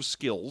variety of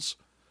skills.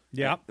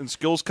 Yeah. And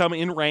skills come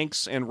in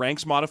ranks, and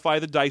ranks modify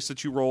the dice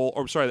that you roll.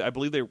 Or, sorry, I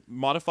believe they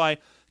modify...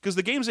 Because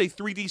the game's a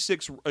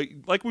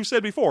 3d6... like we've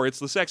said before, it's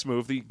the sex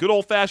move. The good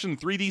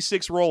old-fashioned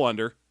 3d6 roll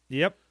under.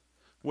 Yep.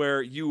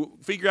 Where you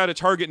figure out a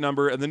target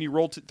number, and then you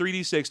roll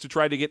 3d6 to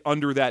try to get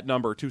under that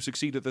number to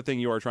succeed at the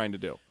thing you are trying to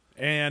do.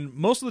 And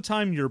most of the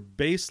time, your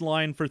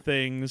baseline for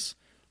things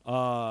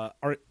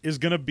is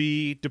going to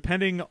be,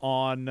 depending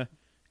on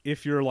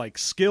if you're, like,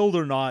 skilled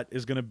or not,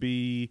 is going to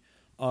be...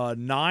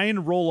 9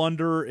 roll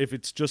under if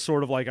it's just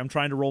sort of like I'm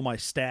trying to roll my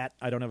stat.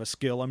 I don't have a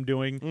skill I'm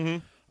doing.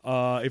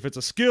 Mm-hmm. If it's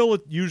a skill,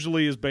 it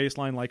usually is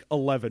baseline like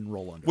 11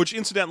 roll under. Which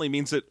incidentally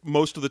means that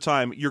most of the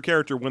time, your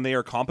character, when they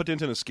are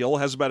competent in a skill,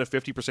 has about a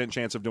 50%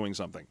 chance of doing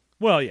something.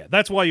 Well, yeah,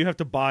 that's why you have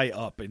to buy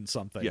up in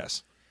something.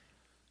 Yes.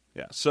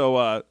 Yeah.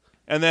 So,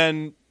 and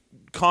then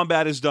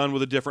combat is done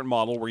with a different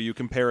model where you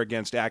compare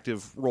against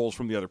active rolls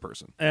from the other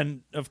person.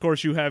 And, of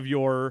course, you have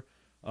your...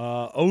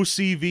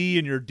 OCV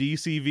and your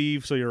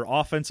DCV, so your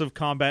offensive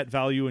combat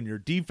value and your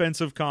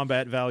defensive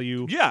combat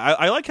value. Yeah,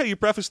 I like how you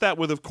preface that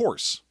with, of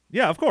course.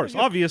 Yeah, of course.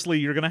 Yeah. Obviously,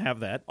 you're going to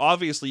have that.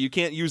 Obviously, you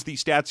can't use the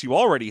stats you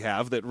already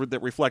have that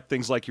reflect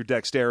things like your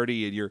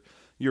dexterity and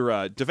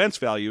your defense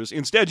values.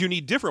 Instead, you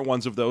need different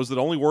ones of those that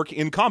only work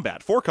in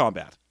combat, for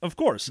combat. Of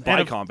course.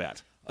 By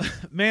combat.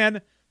 Man,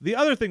 the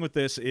other thing with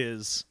this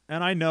is,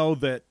 and I know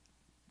that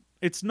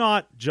it's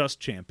not just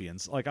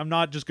Champions. Like, I'm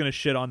not just going to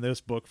shit on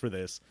this book for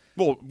this.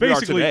 Well,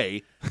 basically, we are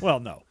today. Well,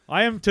 no,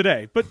 I am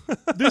today. But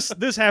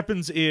this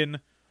happens in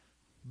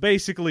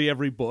basically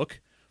every book.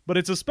 But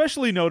it's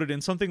especially noted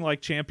in something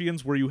like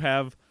Champions, where you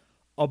have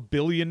a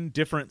billion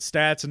different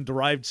stats and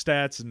derived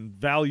stats and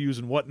values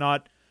and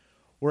whatnot,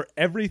 where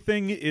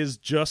everything is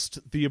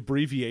just the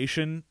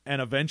abbreviation,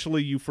 and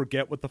eventually you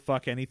forget what the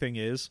fuck anything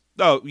is.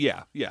 Oh,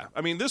 yeah.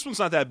 I mean, this one's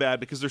not that bad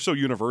because they're so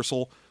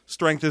universal.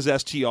 Strength is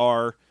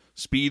STR.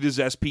 Speed is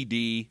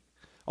SPD.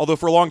 Although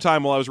for a long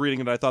time while I was reading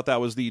it, I thought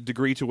that was the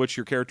degree to which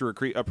your character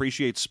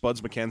appreciates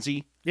Spuds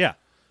MacKenzie. Yeah.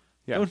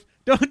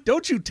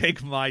 Don't you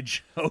take my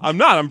joke. I'm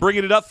not. I'm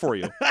bringing it up for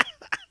you.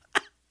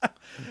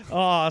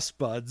 Aw,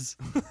 Spuds.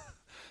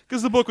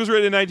 Because the book was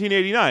written in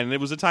 1989, and it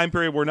was a time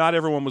period where not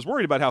everyone was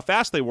worried about how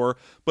fast they were,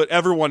 but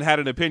everyone had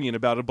an opinion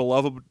about a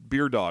beloved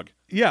beer dog.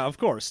 Yeah, of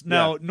course.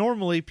 Now,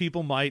 normally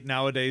people might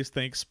nowadays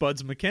think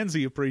Spuds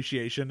MacKenzie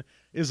appreciation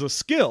is a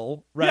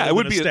skill rather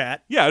than a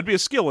stat. It'd be a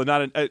skill and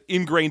not an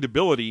ingrained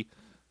ability.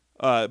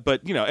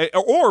 But, you know,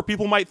 or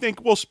people might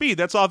think, well, speed,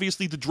 that's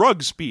obviously the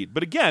drug speed.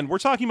 But again, we're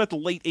talking about the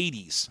late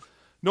 80s.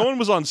 No one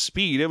was on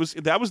speed.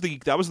 That was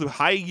the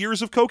high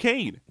years of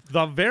cocaine.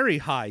 The very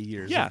high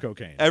years of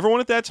cocaine. Everyone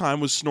at that time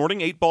was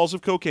snorting 8 balls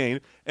of cocaine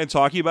and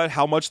talking about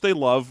how much they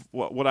love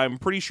what I'm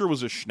pretty sure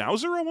was a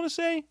Schnauzer, I want to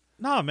say.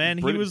 Nah, man,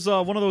 he was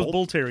one of those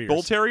bull terriers.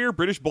 Bull terrier?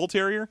 British bull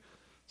terrier?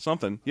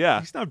 Something, yeah.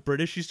 He's not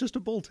British, he's just a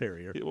bull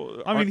terrier.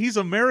 I mean, he's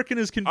American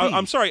as can be.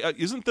 I'm sorry,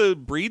 isn't the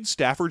breed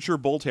Staffordshire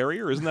Bull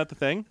Terrier? Isn't that the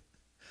thing?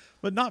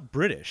 But not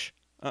British.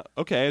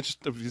 Okay,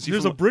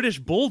 there's a British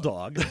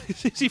bulldog.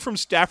 Is he from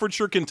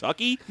Staffordshire,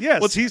 Kentucky?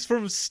 Yes, he's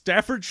from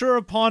Staffordshire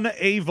upon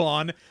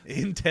Avon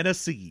in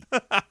Tennessee.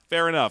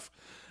 Fair enough.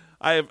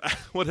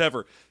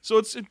 Whatever. So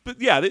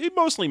it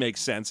mostly makes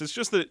sense. It's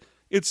just that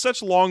it's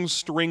such long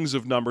strings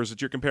of numbers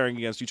that you're comparing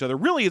against each other.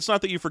 Really, it's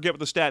not that you forget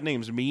what the stat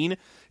names mean.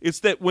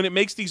 It's that when it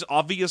makes these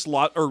obvious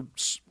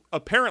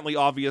apparently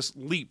obvious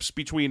leaps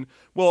between,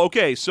 well,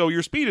 okay, so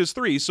your speed is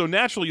 3, so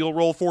naturally you'll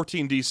roll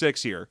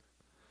 14d6 here.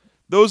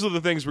 those are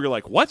the things where you're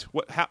like, what?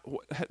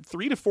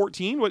 3 to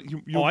 14? What?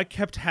 I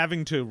kept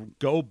having to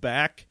go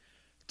back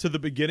to the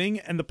beginning,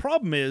 and the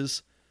problem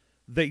is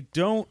they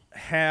don't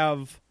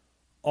have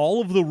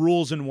all of the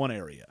rules in one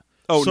area.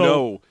 Oh,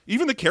 no.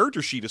 Even the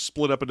character sheet is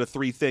split up into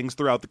 3 things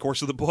throughout the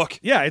course of the book.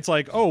 Yeah, it's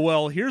like, oh,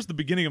 well, here's the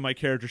beginning of my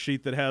character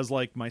sheet that has,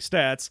 like, my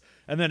stats,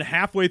 and then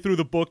halfway through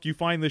the book, you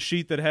find the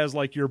sheet that has,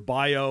 like, your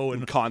bio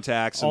and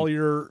contacts. All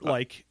your,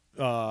 like,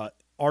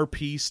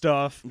 RP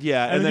stuff.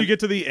 Yeah. And then you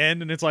get to the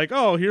end, and it's like,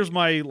 oh, here's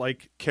my,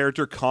 like...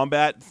 character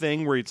combat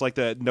thing where it's like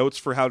the notes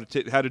for how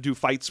to do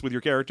fights with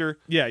your character.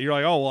 Yeah, you're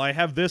like, oh, well, I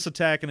have this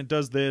attack, and it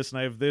does this, and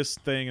I have this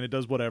thing, and it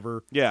does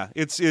whatever. Yeah,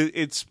 it's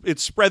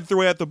spread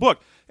throughout the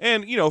book.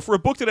 And, for a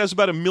book that has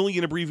about 1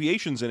 million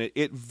abbreviations in it,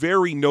 it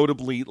very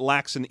notably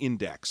lacks an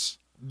index.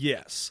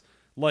 Yes.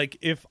 Like,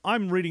 if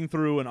I'm reading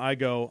through and I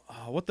go,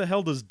 oh, what the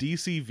hell does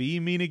DCV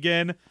mean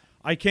again?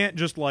 I can't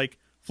just, like,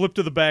 flip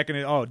to the back and,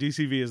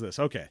 DCV is this.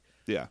 Okay.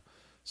 Yeah.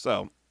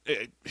 So,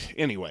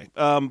 anyway.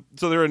 So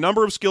there are a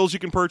number of skills you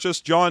can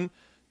purchase. John,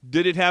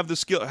 did it have the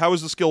skill? How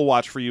was the skill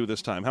watch for you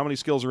this time? How many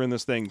skills are in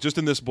this thing, just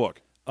in this book?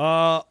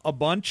 A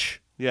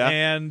bunch. Yeah.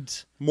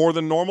 And... more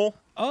than normal?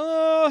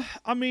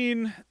 I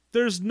mean...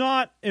 there's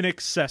not an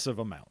excessive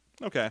amount.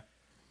 Okay.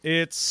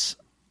 It's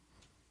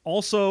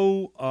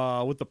also,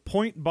 with the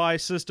point buy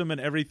system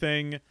and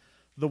everything,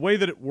 the way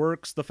that it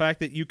works, the fact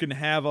that you can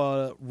have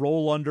a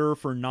roll under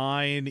for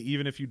 9,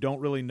 even if you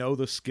don't really know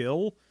the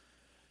skill,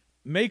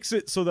 makes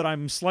it so that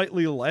I'm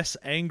slightly less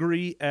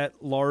angry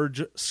at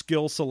large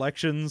skill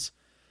selections,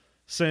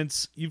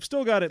 since you've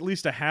still got at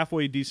least a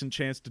halfway decent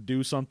chance to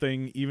do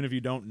something, even if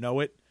you don't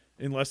know it,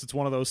 unless it's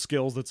one of those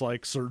skills that's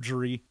like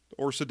surgery.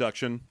 Or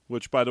seduction,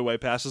 which, by the way,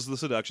 passes the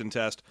seduction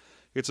test.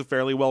 It's a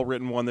fairly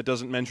well-written one that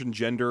doesn't mention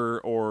gender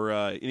or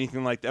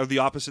anything like that, or the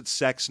opposite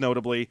sex,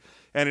 notably.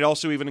 And it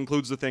also even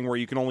includes the thing where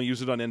you can only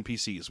use it on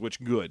NPCs,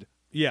 which, good.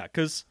 Yeah,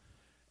 because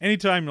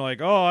anytime you're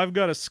like, oh, I've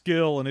got a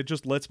skill, and it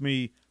just lets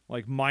me,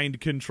 like,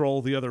 mind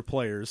control the other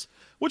players.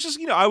 Which is,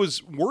 I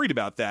was worried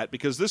about that,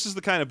 because this is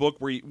the kind of book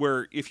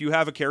where if you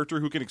have a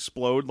character who can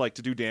explode, like,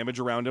 to do damage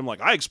around him,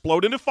 like, I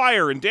explode into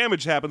fire and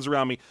damage happens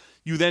around me,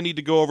 you then need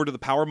to go over to the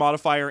power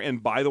modifier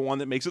and buy the one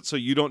that makes it so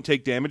you don't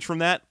take damage from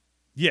that.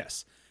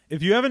 Yes.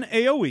 If you have an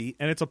AoE,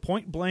 and it's a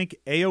point-blank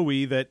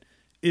AoE that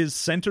is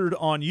centered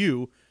on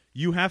you,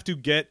 you have to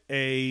get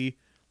a,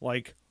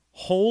 like,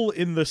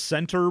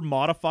 hole-in-the-center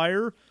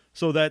modifier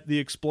so that the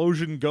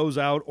explosion goes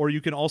out, or you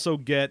can also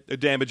get... a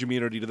damage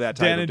immunity to that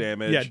type of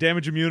damage. Yeah,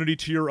 damage immunity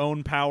to your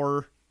own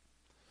power.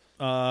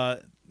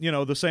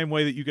 The same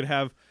way that you could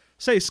have,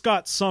 say,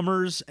 Scott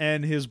Summers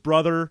and his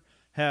brother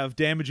have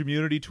damage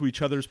immunity to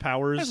each other's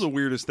powers. That's the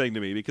weirdest thing to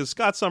me, because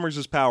Scott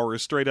Summers' power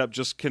is straight up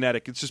just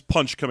kinetic. It's just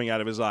punch coming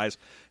out of his eyes.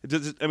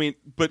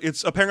 But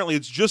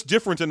it's just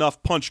different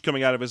enough punch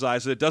coming out of his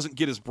eyes that it doesn't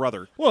get his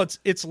brother. Well,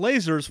 it's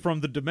lasers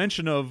from the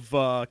dimension of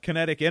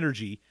kinetic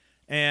energy,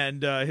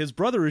 and his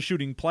brother is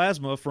shooting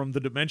plasma from the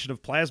dimension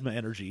of plasma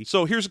energy.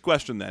 So here's a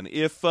question then.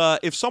 If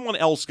someone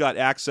else got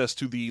access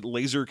to the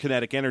laser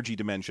kinetic energy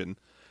dimension,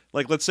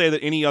 like, let's say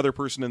that any other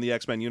person in the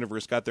X-Men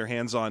universe got their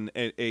hands on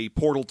a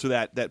portal to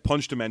that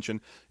punch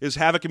dimension, is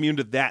Havoc immune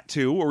to that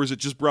too, or is it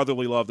just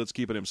brotherly love that's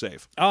keeping him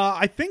safe?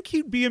 I think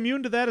he'd be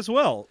immune to that as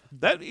well.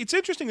 It's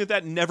interesting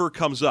that never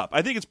comes up.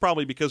 I think it's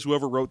probably because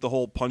whoever wrote the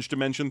whole punch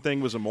dimension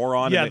thing was a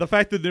moron. Yeah, the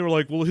fact that they were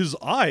like, well, his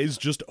eyes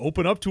just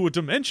open up to a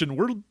dimension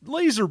where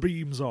laser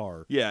beams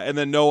are. Yeah, and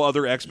then no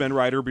other X-Men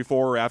writer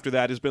before or after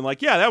that has been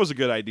like, yeah, that was a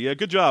good idea.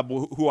 Good job,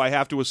 who I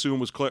have to assume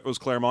was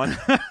Claremont.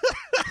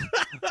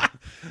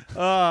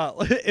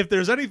 If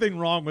there's anything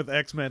wrong with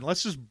X-Men,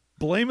 let's just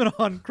blame it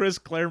on Chris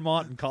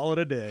Claremont and call it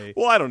a day.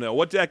 Well, I don't know.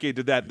 What decade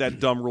did that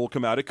dumb rule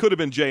come out? It could have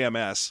been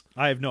JMS.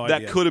 I have no idea.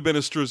 That could have been a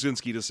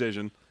Straczynski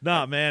decision.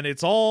 Nah, man,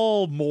 it's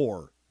all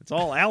Moore. It's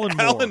all Alan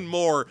Moore. Alan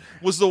Moore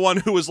was the one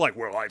who was like,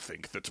 well, I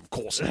think that, of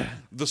course,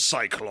 the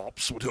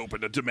Cyclops would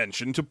open a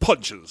dimension to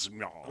punches.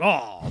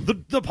 Oh,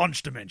 the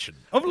punch dimension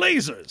of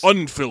lasers.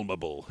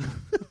 Unfilmable.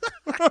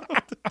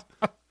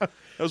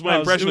 That was my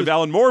impression of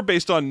Alan Moore,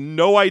 based on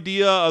no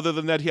idea other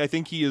than that I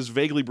think he is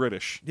vaguely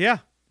British. Yeah.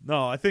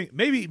 No, I think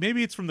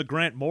maybe it's from the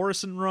Grant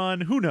Morrison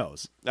run. Who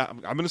knows? I'm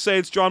going to say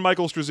it's John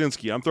Michael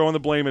Straczynski. I'm throwing the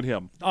blame at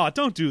him. Oh,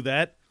 don't do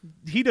that.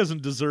 He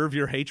doesn't deserve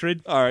your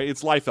hatred. All right,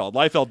 it's Liefeld.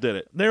 Liefeld did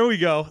it. There we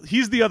go.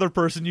 He's the other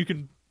person you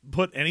can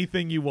put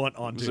anything you want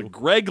onto. It's a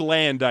Greg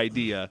Land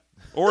idea.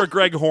 Or a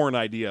Greg Horn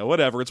idea.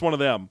 Whatever. It's one of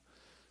them.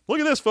 Look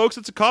at this, folks.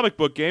 It's a comic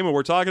book game, and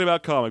we're talking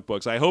about comic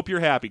books. I hope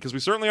you're happy, because we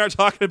certainly aren't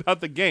talking about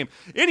the game.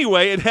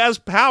 Anyway, it has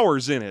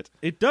powers in it.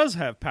 It does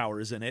have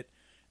powers in it.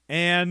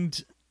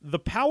 And the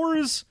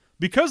powers,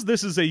 because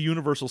this is a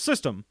universal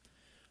system,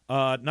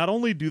 not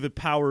only do the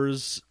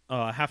powers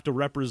have to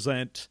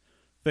represent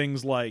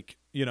things like,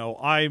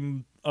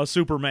 I'm a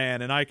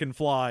Superman, and I can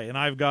fly, and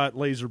I've got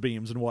laser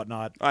beams and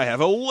whatnot. I have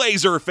a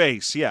laser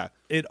face, yeah.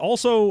 It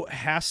also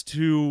has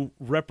to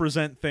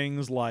represent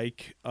things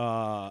like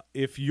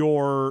if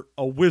you're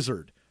a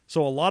wizard.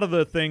 So a lot of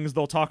the things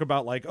they'll talk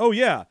about, like, oh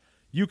yeah,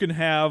 you can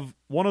have,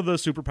 one of the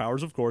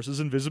superpowers, of course, is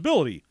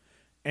invisibility.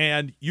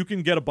 and you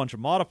can get a bunch of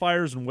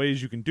modifiers and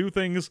ways you can do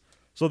things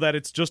so that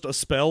it's just a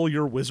spell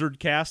your wizard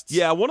casts.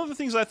 Yeah, one of the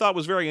things I thought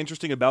was very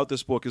interesting about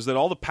this book is that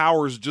all the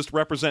powers just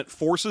represent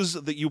forces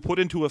that you put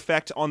into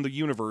effect on the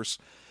universe,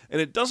 and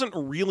it doesn't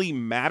really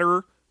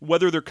matter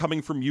whether they're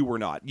coming from you or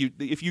not.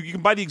 If you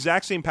can buy the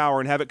exact same power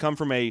and have it come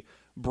from a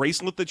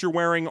bracelet that you're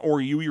wearing or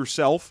you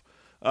yourself,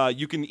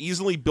 you can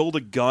easily build a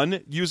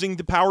gun using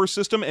the power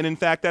system, and in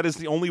fact, that is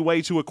the only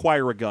way to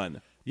acquire a gun.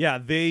 Yeah,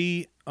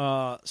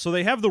 so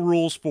they have the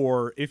rules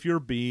for if you're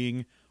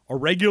being a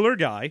regular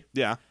guy,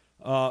 Yeah.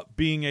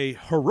 being a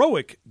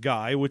heroic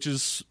guy, which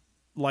is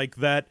like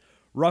that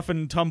rough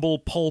and tumble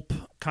pulp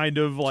kind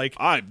of like...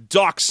 I'm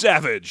Doc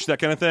Savage, that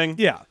kind of thing.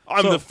 Yeah.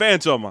 I'm the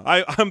Phantom.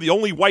 I'm the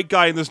only white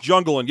guy in this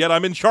jungle, and yet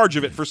I'm in charge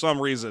of it for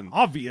some reason.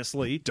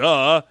 Obviously.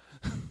 Duh.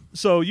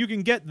 So you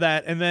can get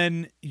that, and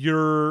then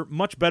you're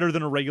much better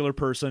than a regular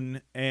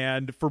person.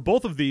 And for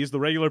both of these, the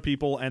regular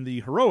people and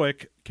the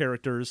heroic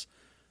characters,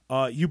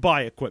 you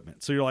buy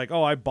equipment. So you're like,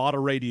 oh, I bought a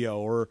radio,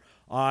 or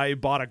I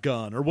bought a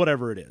gun, or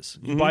whatever it is.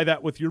 You buy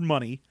that with your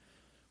money.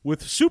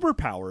 With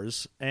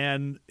superpowers,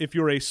 and if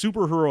you're a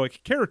super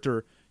heroic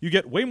character, you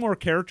get way more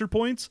character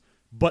points,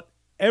 but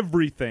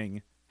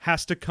everything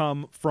has to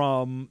come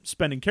from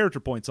spending character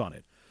points on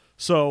it.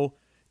 So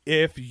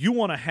if you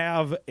want to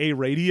have a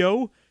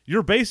radio,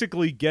 you're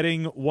basically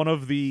getting one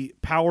of the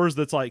powers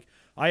that's like,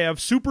 I have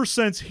super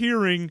sense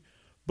hearing,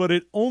 but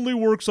it only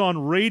works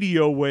on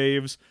radio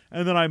waves,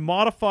 and then I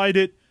modified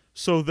it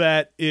so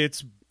that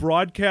it's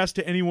broadcast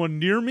to anyone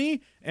near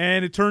me,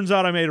 and it turns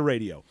out I made a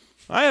radio.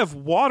 I have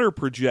water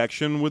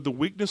projection with the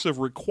weakness of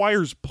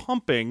requires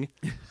pumping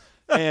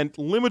and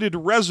limited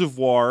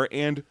reservoir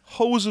and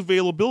hose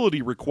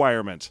availability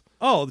requirement.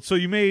 Oh, so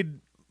you made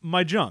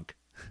my junk.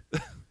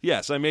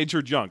 Yes, I made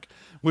your junk,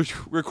 which,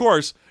 of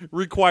course,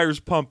 requires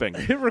pumping.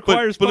 It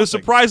requires but pumping. a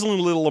surprisingly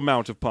little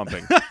amount of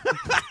pumping.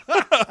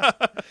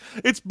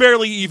 It's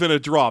barely even a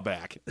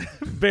drawback.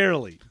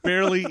 Barely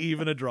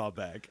even a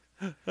drawback.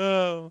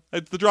 The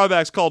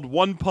drawback's called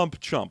One Pump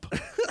Chump.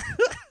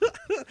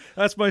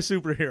 That's my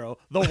superhero.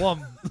 The one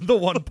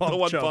pump The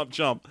one chump. pump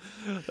chump.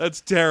 That's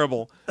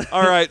terrible.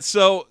 All right,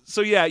 so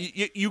yeah,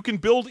 you can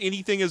build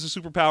anything as a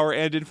superpower,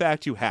 and in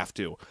fact, you have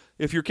to.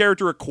 If your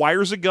character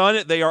acquires a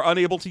gun, they are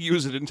unable to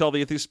use it until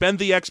they spend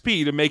the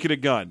XP to make it a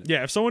gun.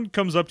 Yeah, if someone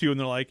comes up to you and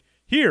they're like,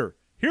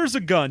 here's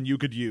a gun you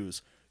could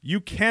use. You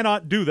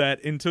cannot do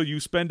that until you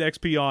spend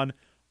XP on,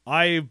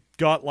 I've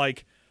got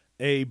like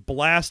a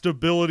blast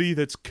ability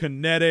that's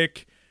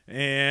kinetic,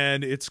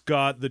 and it's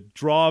got the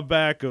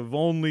drawback of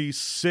only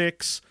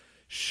 6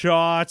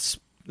 shots,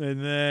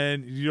 and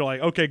then you're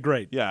like, okay,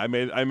 great. Yeah, I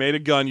made a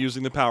gun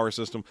using the power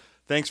system.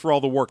 Thanks for all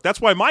the work. That's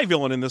why my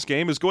villain in this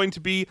game is going to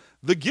be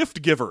the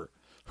gift giver,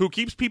 who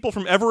keeps people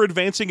from ever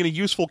advancing in a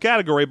useful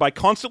category by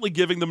constantly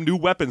giving them new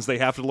weapons they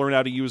have to learn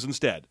how to use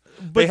instead.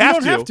 But they you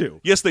don't have to.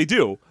 Yes, they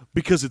do,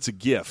 because it's a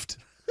gift.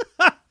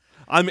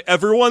 I'm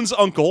everyone's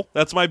uncle.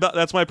 That's my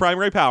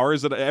primary power,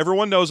 is that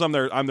everyone knows I'm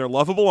their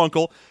lovable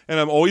uncle, and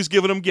I'm always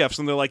giving them gifts.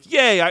 And they're like,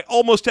 "Yay! I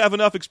almost have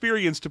enough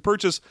experience to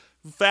purchase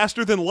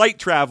faster than light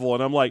travel."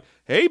 And I'm like,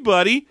 "Hey,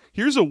 buddy,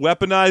 here's a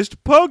weaponized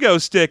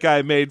pogo stick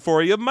I made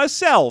for you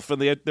myself."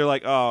 And they're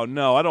like, "Oh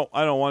no, I don't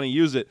want to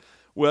use it."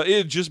 Well,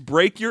 it'd just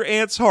break your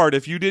aunt's heart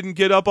if you didn't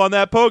get up on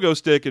that pogo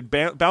stick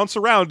and bounce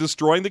around,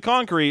 destroying the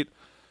concrete.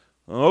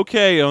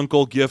 Okay,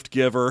 Uncle Gift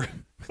Giver.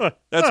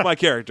 That's my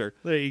character.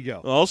 There you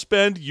go. I'll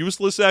spend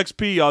useless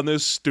XP on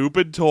this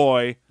stupid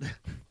toy.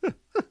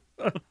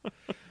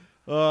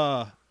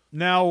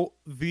 Now,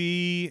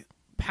 the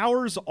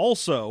powers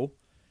also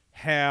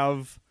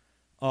have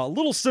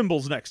little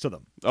symbols next to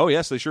them. Oh,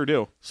 yes, they sure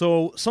do.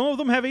 So some of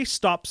them have a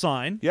stop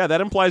sign. Yeah, that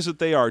implies that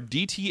they are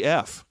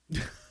DTF.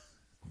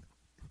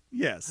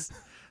 Yes,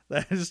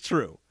 that is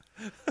true.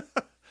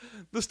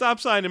 The stop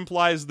sign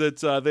implies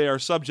that they are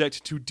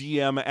subject to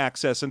DM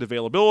access and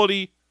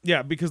availability.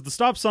 Yeah, because the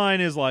stop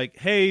sign is like,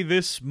 hey,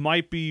 this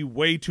might be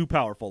way too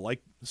powerful. Like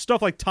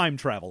stuff like time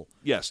travel.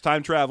 Yes,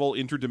 time travel,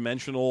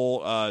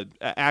 interdimensional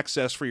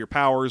access for your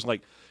powers.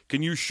 Like,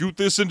 can you shoot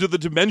this into the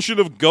dimension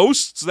of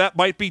ghosts? That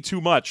might be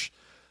too much.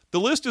 The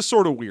list is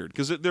sort of weird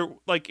because they're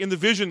like in the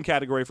vision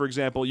category, for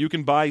example, you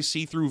can buy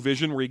see-through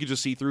vision where you can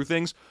just see through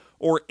things,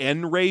 or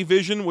N-ray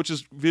vision, which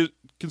is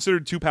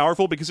considered too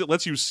powerful because it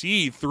lets you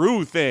see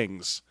through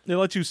things. It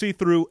lets you see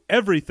through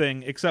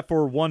everything except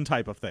for one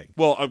type of thing.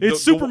 Well,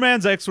 it's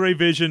Superman's X-ray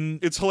vision.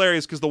 It's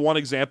hilarious because the one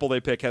example they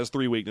pick has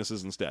 3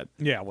 weaknesses instead.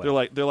 Yeah,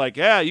 well. They're like,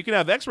 yeah, you can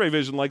have X-ray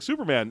vision like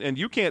Superman, and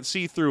you can't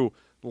see through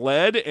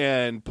lead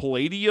and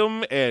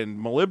palladium and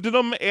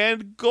molybdenum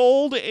and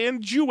gold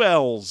and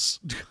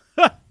jewels.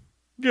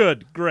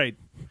 Good, great.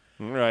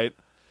 All right.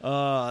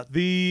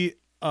 The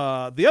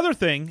other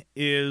thing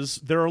is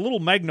there are little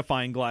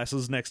magnifying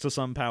glasses next to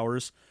some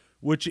powers,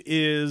 which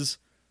is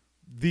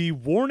the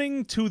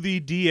warning to the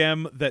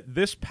DM that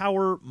this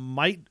power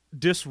might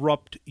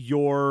disrupt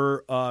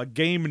your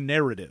game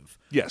narrative.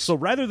 Yes. So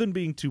rather than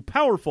being too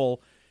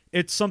powerful,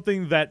 it's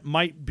something that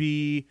might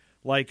be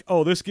like,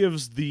 oh, this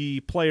gives the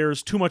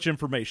players too much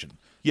information.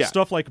 Yeah.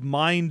 Stuff like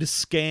mind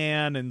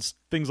scan and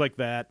things like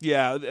that.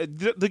 Yeah,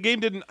 the game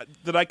didn't,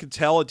 that I could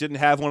tell, it didn't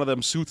have one of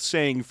them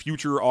soothsaying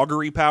future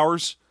augury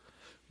powers.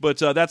 But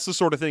that's the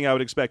sort of thing I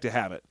would expect to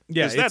have it.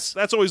 Yeah, 'Cause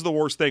that's always the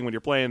worst thing when you're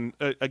playing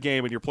a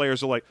game and your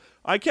players are like,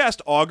 I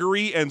cast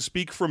augury and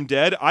speak from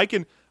dead. I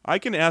can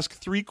ask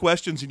 3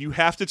 questions and you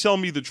have to tell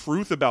me the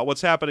truth about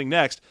what's happening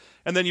next.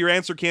 And then your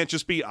answer can't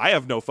just be, I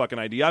have no fucking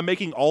idea. I'm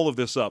making all of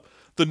this up.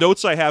 The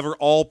notes I have are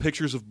all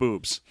pictures of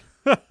boobs.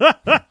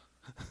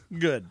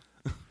 Good.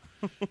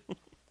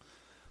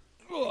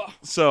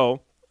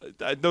 So,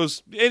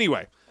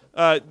 anyway,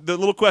 the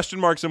little question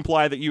marks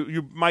imply that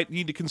you might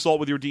need to consult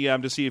with your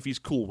DM to see if he's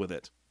cool with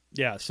it.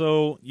 Yeah,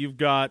 so you've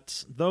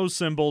got those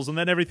symbols, and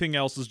then everything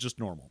else is just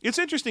normal. It's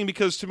interesting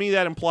because to me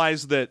that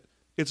implies that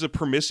it's a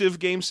permissive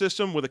game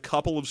system with a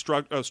couple of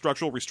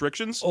structural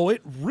restrictions. Oh,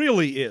 it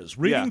really is.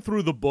 Reading Yeah.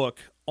 through the book,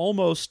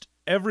 almost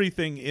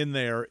everything in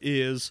there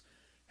is,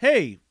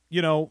 hey,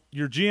 your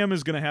GM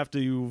is going to have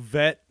to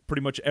vet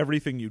pretty much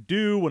everything you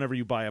do whenever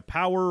you buy a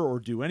power or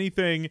do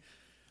anything.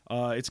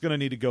 It's going to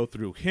need to go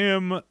through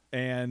him,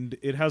 and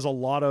it has a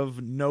lot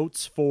of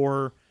notes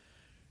for,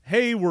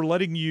 hey, we're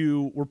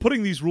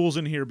putting these rules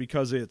in here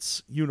because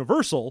it's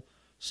universal.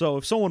 So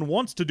if someone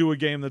wants to do a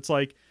game that's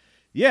like,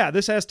 yeah,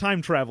 this has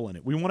time travel in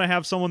it, we want to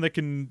have someone that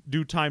can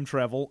do time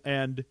travel,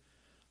 and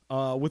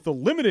with the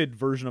limited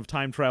version of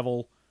time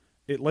travel,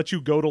 it lets you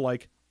go to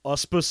like a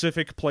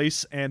specific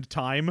place and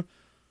time.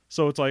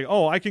 So it's like,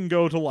 oh, I can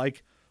go to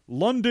like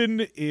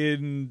London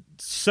in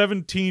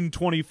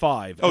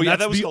 1725. Oh, yeah, that's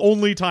that was the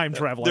only time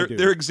travel I do.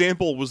 Their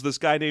example was this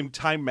guy named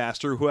Time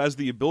Master who has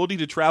the ability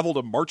to travel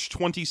to March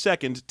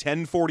 22nd,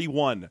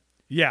 1041.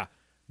 Yeah,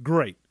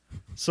 great.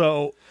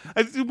 So,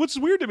 What's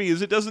weird to me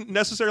is it doesn't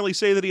necessarily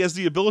say that he has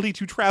the ability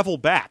to travel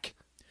back.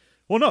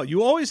 well, no,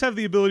 you always have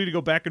the ability to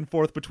go back and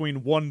forth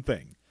between one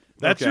thing.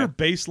 That's Okay. your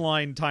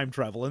baseline time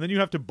travel. And then you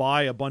have to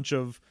buy a bunch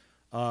of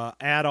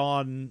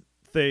add-on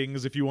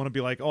things if you want to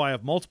be like, oh, I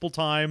have multiple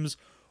times.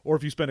 Or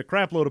if you spend a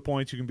crap load of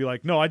points, you can be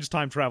like, no, I just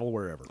time travel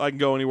wherever. I can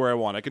go anywhere I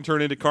want. I can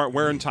turn into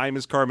where in time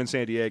is Carmen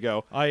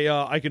Sandiego.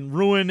 I can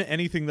ruin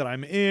anything that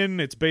I'm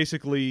in. It's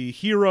basically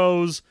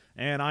heroes,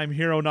 and I'm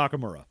Hiro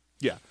Nakamura.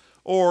 Yeah.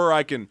 Or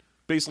I can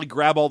basically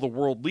grab all the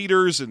world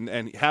leaders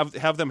and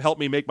have them help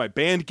me make my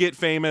band get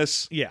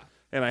famous. Yeah.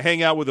 And I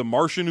hang out with a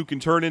Martian who can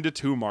turn into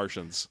 2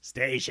 Martians.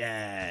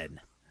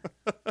 Station.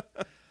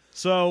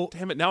 So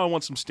Damn it, now I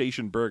want some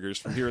station burgers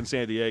from here in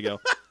San Diego.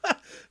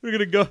 we're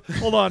going to go.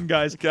 Hold on,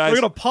 guys. Guys. We're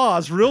going to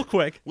pause real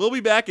quick. We'll be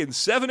back in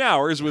 7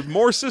 hours with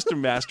more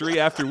System Mastery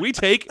after we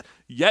take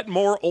yet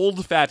more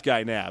old fat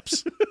guy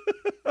naps.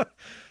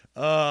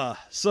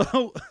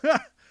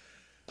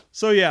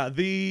 So yeah,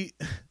 the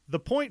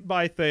point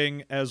buy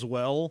thing as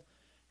well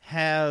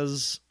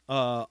has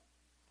a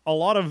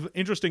lot of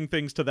interesting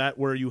things to that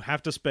where you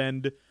have to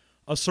spend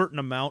a certain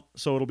amount.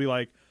 So it'll be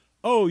like,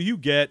 oh, you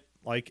get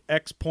like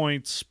X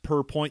points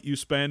per point you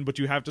spend, but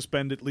you have to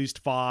spend at least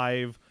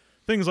 5,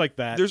 things like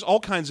that. There's all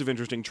kinds of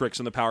interesting tricks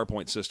in the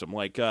PowerPoint system.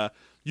 Like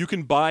you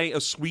can buy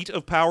a suite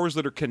of powers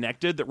that are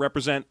connected that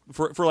represent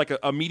for like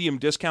a medium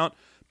discount,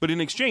 but in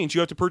exchange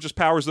you have to purchase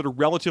powers that are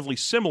relatively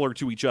similar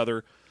to each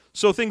other.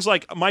 So things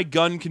like my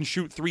gun can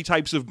shoot 3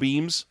 types of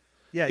beams.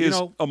 Yeah,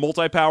 is a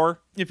multi-power.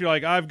 If you're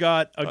like, I've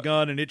got a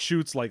gun and it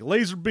shoots like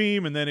laser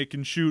beam, and then it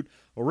can shoot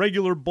a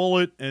regular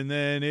bullet, and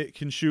then it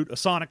can shoot a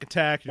sonic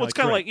attack. Well, it's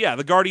kind of like,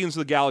 the Guardians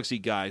of the Galaxy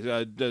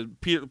guy.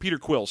 Peter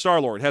Quill,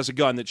 Star-Lord, has a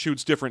gun that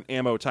shoots different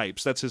ammo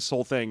types. That's his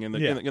whole thing.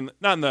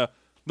 Not in the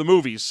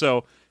movies.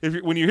 So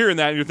when you're hearing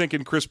that, you're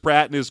thinking Chris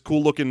Pratt and his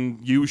cool-looking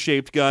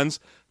U-shaped guns.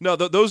 No,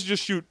 those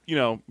just shoot,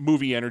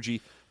 movie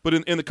energy. But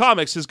in the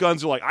comics, his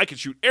guns are like, I can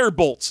shoot air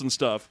bolts and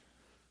stuff.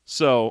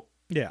 So,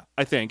 yeah.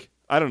 I think.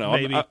 I don't know.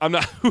 Maybe. I'm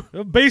not...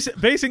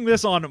 Basing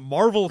this on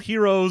Marvel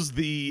Heroes,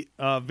 the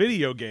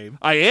video game.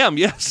 I am,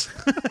 yes.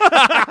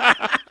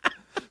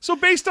 So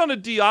based on a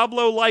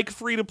Diablo-like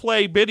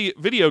free-to-play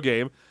video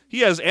game,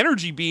 he has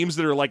energy beams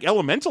that are like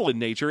elemental in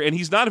nature, and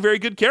he's not a very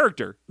good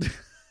character.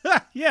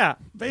 Yeah,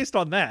 based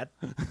on that.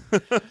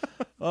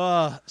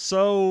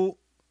 So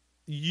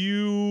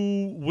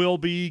you will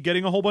be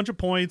getting a whole bunch of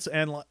points,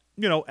 and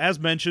as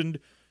mentioned,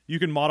 you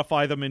can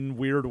modify them in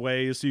weird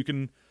ways. So you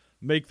can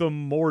make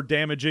them more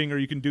damaging, or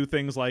you can do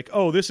things like,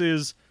 oh, this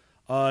is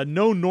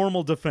no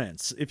normal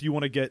defense if you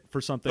want to get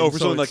for something. Oh, for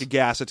something like a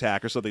gas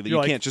attack or something that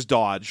you can't just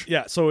dodge.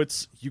 Yeah, so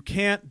you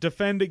can't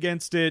defend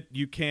against it.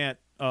 You can't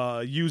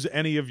use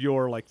any of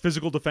your like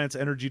physical defense,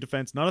 energy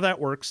defense. None of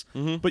that works.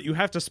 Mm-hmm. But you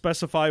have to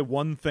specify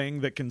one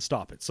thing that can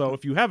stop it. So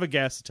if you have a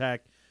gas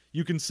attack,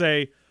 you can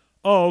say,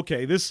 oh,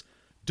 okay, this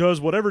does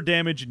whatever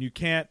damage, and you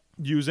can't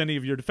use any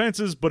of your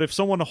defenses, but if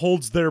someone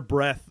holds their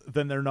breath,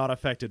 then they're not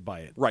affected by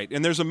it. Right,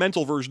 and there's a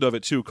mental version of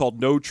it, too, called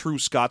No True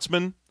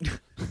Scotsman.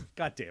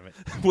 God damn it.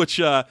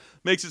 Which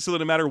makes it so that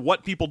no matter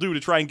what people do to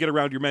try and get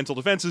around your mental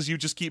defenses, you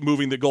just keep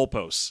moving the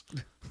goalposts.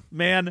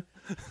 Man,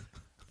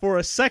 for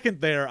a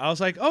second there, I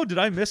was like, oh, did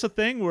I miss a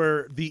thing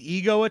where the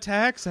ego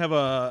attacks have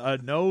a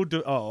no...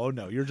 oh,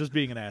 no, you're just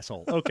being an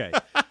asshole. Okay.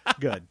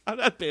 Good. I'm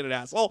not being an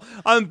asshole.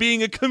 I'm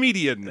being a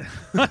comedian.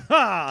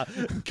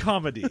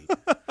 Comedy.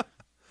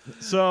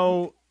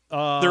 So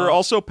There are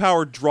also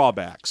power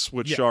drawbacks,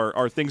 which Yeah.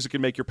 are things that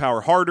can make your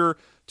power harder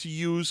to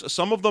use.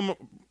 Some of them,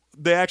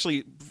 they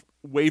actually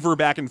waver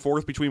back and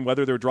forth between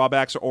whether they're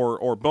drawbacks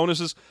or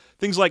bonuses.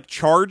 Things like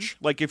charge,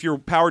 like if your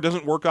power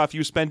doesn't work off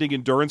you spending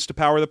endurance to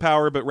power the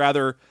power, but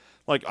rather,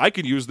 like, I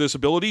can use this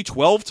ability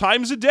 12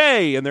 times a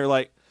day. And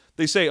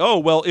they say, oh,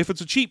 well, if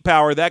it's a cheap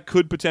power, that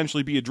could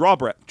potentially be a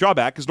drawback,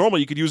 because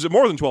normally you could use it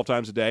more than 12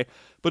 times a day.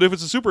 But if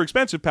it's a super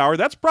expensive power,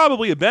 that's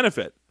probably a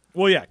benefit.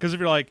 Well, yeah, because if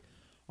you're like,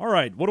 all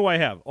right, what do I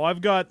have? Oh,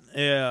 I've got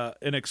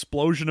an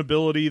explosion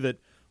ability that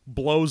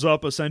blows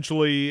up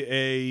essentially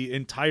a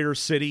entire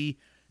city,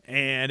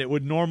 and it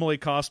would normally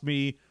cost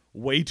me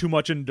way too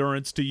much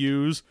endurance to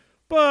use,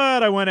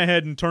 but I went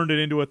ahead and turned it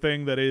into a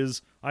thing that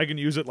is, I can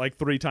use it like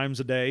 3 times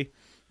a day.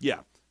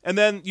 Yeah. And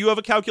then you have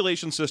a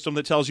calculation system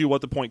that tells you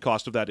what the point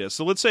cost of that is.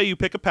 So let's say you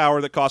pick a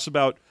power that costs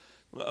about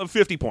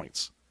 50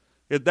 points.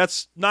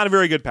 That's not a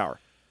very good power.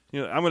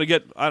 I'm going to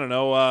get,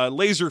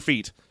 laser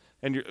feet.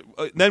 And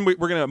then we're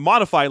going to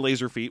modify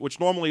laser feet, which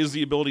normally is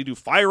the ability to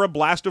fire a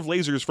blast of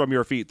lasers from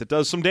your feet that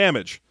does some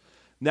damage.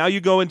 Now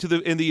you go into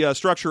the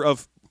structure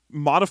of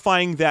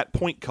modifying that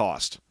point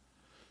cost.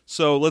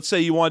 So let's say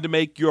you wanted to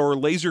make your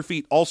laser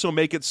feet also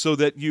make it so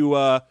that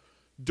you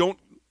don't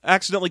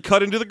accidentally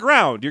cut into the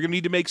ground. You're going to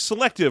need to make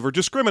selective or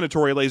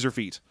discriminatory laser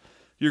feet.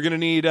 You're going to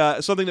need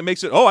something that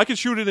makes it, I can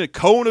shoot it in a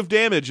cone of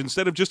damage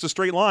instead of just a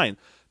straight line.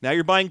 Now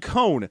you're buying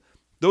cone.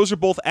 Those are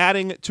both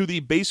adding to the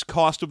base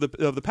cost of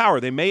the power.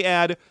 They may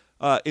add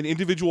an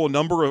individual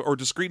number or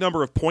discrete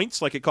number of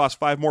points, like it costs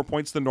 5 more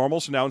points than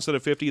normal, so now instead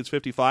of 50, it's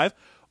 55.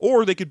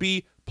 Or they could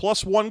be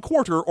plus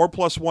 1/4 or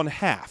plus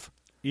 1/2.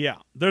 Yeah,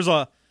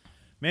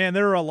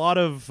 there are a lot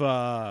of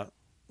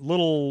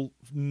little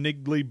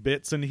niggly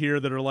bits in here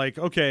that are like,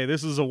 okay,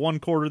 this is a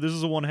 1/4, this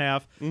is a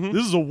 1/2,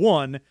 this is a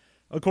 1.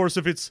 Of course,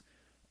 if it's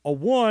a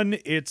 1,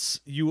 it's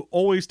you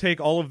always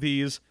take all of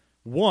these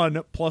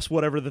 1 plus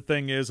whatever the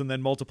thing is and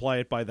then multiply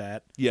it by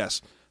that.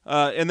 Yes.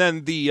 And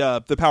then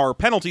the power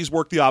penalties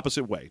work the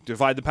opposite way.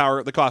 Divide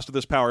the cost of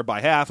this power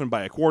by half and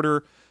by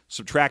 1/4,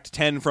 subtract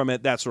 10 from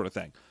it, that sort of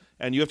thing.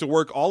 And you have to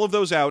work all of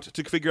those out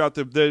to figure out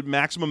the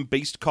maximum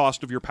base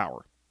cost of your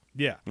power.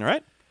 Yeah. All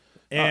right?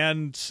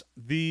 And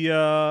the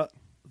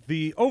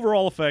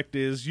overall effect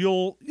is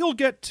you'll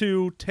get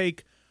to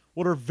take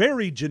what are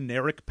very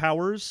generic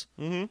powers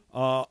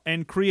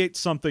and create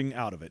something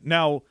out of it.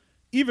 Now,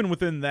 even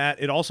within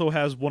that, it also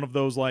has one of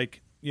those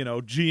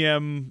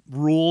GM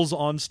rules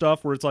on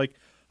stuff where it's like,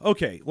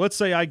 okay, let's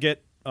say I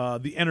get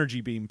the energy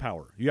beam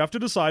power. You have to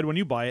decide when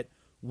you buy it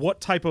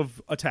what type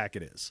of attack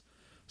it is.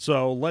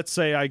 So let's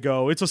say I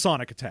go, it's a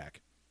sonic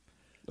attack.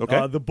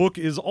 Okay. The book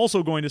is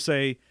also going to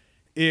say,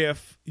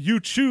 if you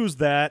choose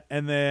that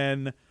and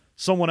then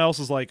someone else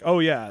is like, oh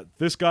yeah,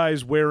 this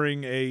guy's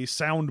wearing a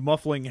sound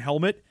muffling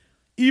helmet,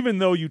 even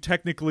though you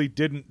technically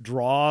didn't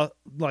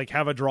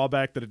have a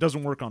drawback that it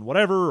doesn't work on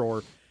whatever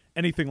or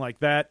anything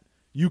like that,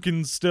 you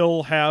can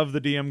still have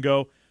the DM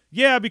go,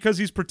 yeah, because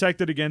he's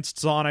protected against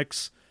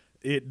sonics,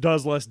 it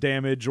does less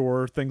damage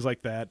or things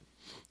like that.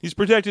 He's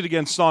protected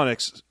against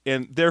sonics,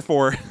 and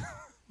therefore...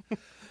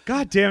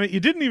 God damn it,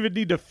 you didn't even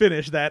need to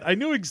finish that. I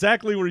knew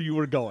exactly where you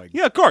were going.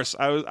 Yeah, of course.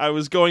 I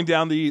was going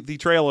down the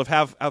trail of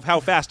how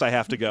fast I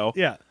have to go.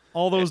 Yeah,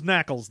 all those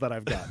knackles that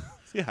I've got.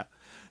 Yeah.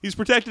 He's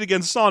protected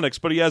against sonics,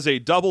 but he has a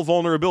double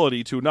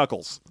vulnerability to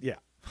knuckles. Yeah.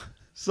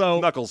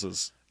 So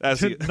Knuckleses.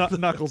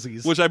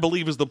 Knucklesies. Which I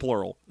believe is the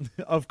plural.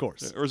 Of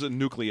course. Or is it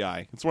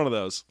nuclei? It's one of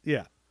those.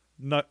 Yeah.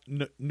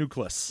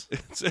 Nucleus.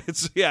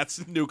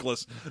 It's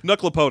nucleus.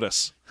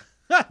 Knucklepotus.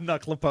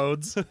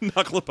 Knucklepodes.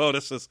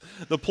 Knucklepotus is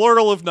the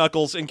plural of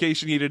knuckles, in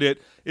case you needed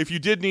it. If you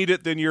did need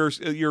it, then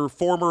your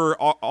former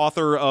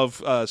author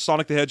of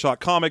Sonic the Hedgehog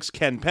comics,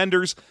 Ken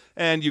Penders,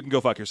 and you can go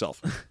fuck yourself.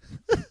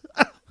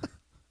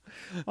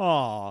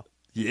 Aw.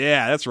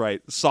 Yeah, that's right.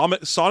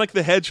 Sonic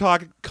the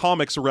Hedgehog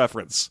comics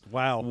reference.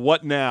 Wow.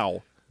 What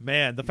now?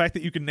 Man, the fact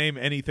that you can name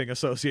anything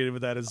associated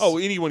with that is... Oh,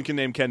 anyone can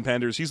name Ken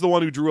Penders. He's the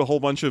one who drew a whole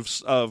bunch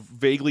of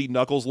vaguely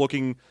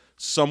Knuckles-looking,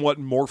 somewhat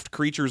morphed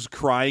creatures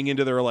crying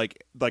into their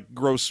like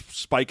gross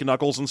spike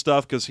knuckles and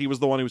stuff, because he was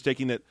the one who was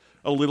taking it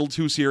a little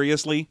too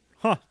seriously.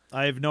 Huh.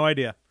 I have no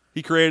idea.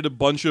 He created a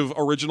bunch of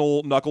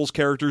original Knuckles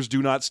characters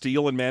do not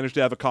steal and managed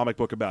to have a comic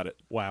book about it.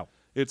 Wow.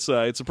 It's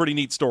a pretty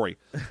neat story.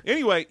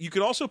 Anyway, you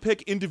can also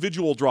pick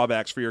individual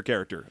drawbacks for your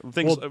character.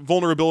 Things,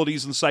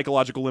 vulnerabilities and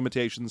psychological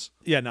limitations.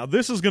 Yeah, now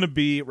this is going to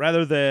be,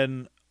 rather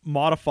than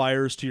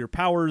modifiers to your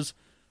powers,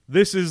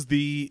 this is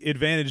the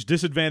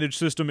advantage-disadvantage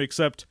system,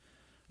 except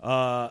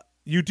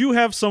you do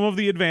have some of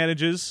the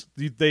advantages.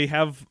 They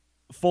have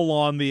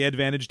full-on the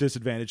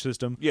advantage-disadvantage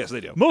system. Yes,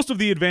 they do. Most of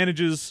the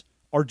advantages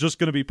are just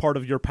going to be part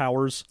of your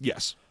powers.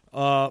 Yes.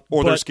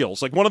 Or their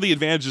skills. Like, one of the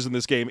advantages in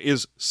this game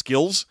is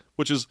skills,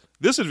 which is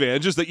this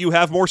advantage is that you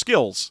have more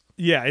skills.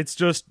 Yeah, it's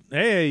just,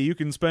 hey, you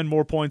can spend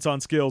more points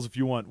on skills if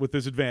you want with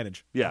this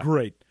advantage. Yeah.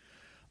 Great.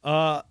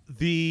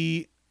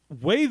 The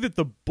way that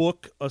the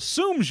book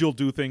assumes you'll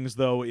do things,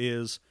 though,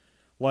 is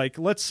Like,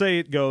 let's say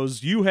it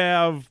goes, you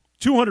have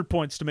 200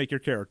 points to make your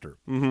character.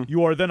 Mm-hmm.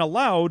 You are then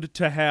allowed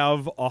to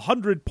have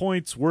 100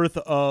 points worth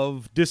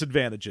of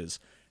disadvantages.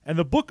 And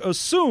the book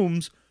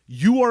assumes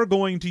you are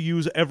going to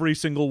use every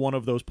single one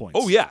of those points.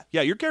 Oh, yeah.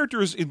 Yeah, your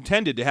character is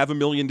intended to have a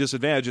million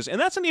disadvantages,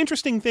 and that's an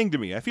interesting thing to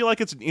me. I feel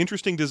like it's an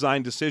interesting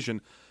design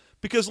decision,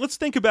 because let's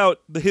think about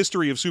the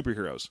history of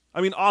superheroes.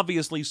 I mean,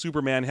 obviously,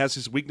 Superman has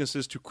his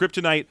weaknesses to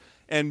kryptonite,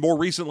 and more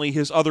recently,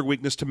 his other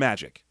weakness to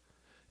magic.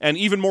 And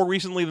even more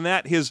recently than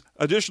that, his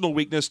additional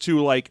weakness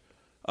to, like,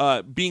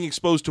 being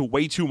exposed to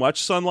way too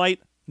much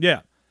sunlight.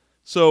 Yeah.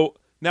 So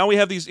now we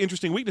have these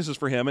interesting weaknesses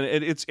for him, and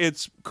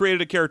it's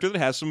created a character that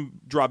has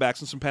some drawbacks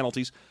and some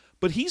penalties,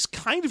 but he's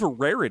kind of a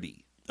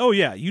rarity. Oh,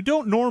 yeah. You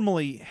don't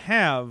normally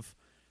have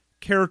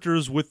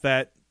characters with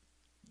that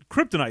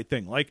kryptonite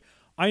thing. Like,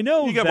 I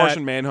know You got that,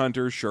 Martian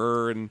Manhunter,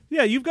 sure, and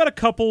yeah, you've got a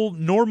couple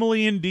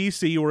normally in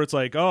DC where it's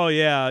like, oh,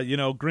 yeah,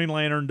 Green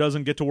Lantern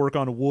doesn't get to work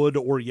on wood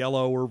or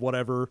yellow or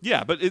whatever.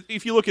 yeah, but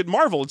if you look at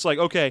Marvel, it's like,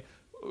 okay,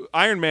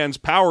 Iron Man's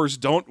powers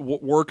don't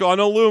work on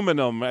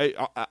aluminum.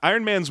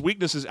 Iron Man's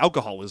weakness is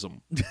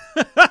alcoholism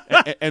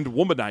and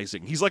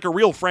womanizing. He's like a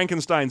real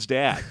Frankenstein's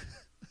dad.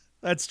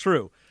 That's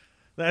true.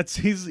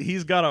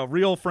 He's got a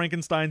real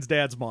Frankenstein's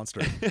dad's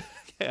monster.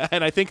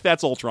 And I think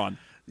that's Ultron.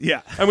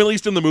 Yeah. I mean, at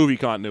least in the movie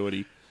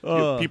continuity.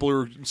 People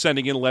are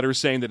sending in letters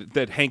saying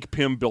that Hank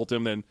Pym built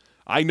him, then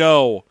I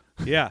know.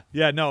 Yeah,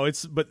 no,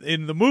 but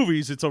in the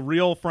movies, it's a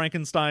real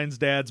Frankenstein's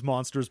dad's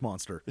monster's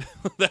monster.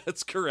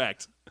 That's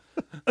correct.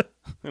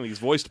 And he's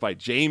voiced by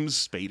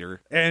James Spader.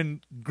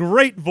 And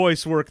great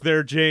voice work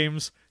there,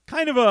 James.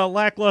 Kind of a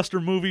lackluster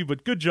movie,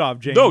 but good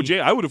job, Jamie. No,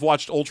 I would have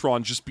watched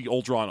Ultron just be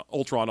Ultron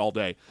all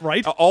day.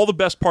 Right? All the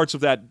best parts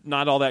of that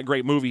not all that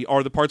great movie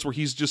are the parts where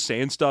he's just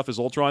saying stuff as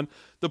Ultron.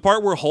 The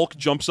part where Hulk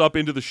jumps up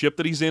into the ship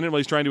that he's in and while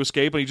he's trying to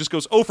escape and he just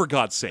goes, "Oh, for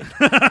God's sake,"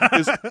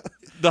 is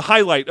the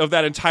highlight of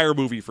that entire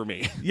movie for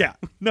me. Yeah.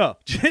 No.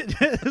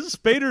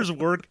 Spader's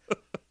work,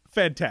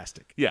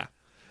 fantastic. Yeah.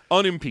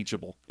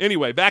 Unimpeachable.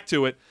 Anyway, back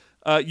to it.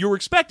 You were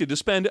expected to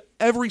spend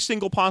every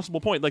single possible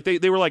point. Like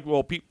they were like,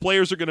 well,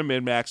 players are going to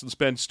min-max and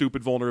spend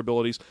stupid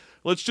vulnerabilities.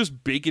 Let's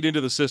just bake it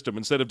into the system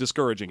instead of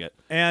discouraging it.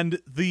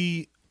 And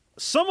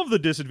some of the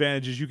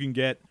disadvantages you can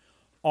get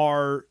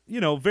are,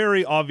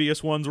 very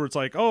obvious ones where it's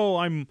like, oh,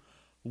 I'm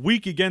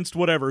weak against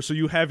whatever, so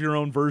you have your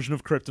own version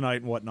of kryptonite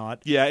and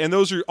whatnot. Yeah, and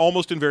those are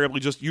almost invariably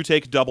just you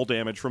take double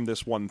damage from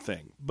this one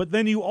thing. But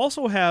then you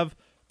also have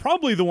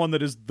probably the one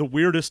that is the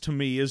weirdest to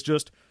me is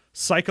just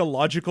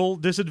psychological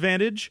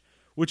disadvantage,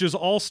 which is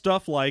all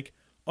stuff like,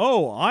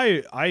 oh,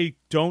 I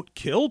don't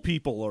kill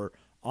people, or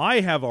I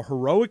have a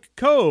heroic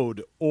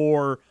code,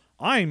 or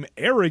I'm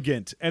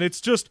arrogant. And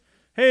it's just,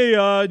 hey,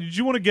 did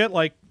you want to get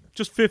like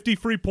just 50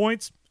 free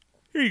points?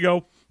 Here you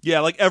go.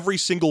 Yeah, like every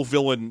single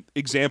villain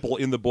example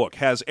in the book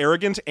has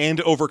arrogant and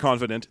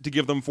overconfident to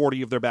give them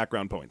 40 of their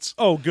background points.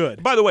 Oh,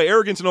 good. By the way,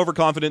 arrogance and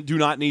overconfident do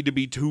not need to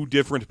be two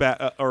different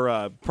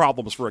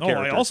problems for a character.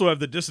 I also have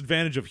the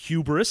disadvantage of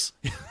hubris.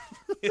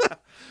 Yeah.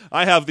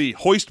 I have the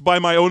hoist by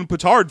my own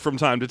petard from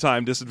time to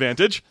time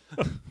disadvantage.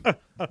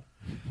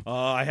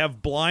 I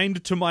have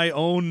blind to my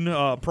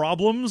own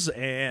problems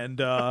and...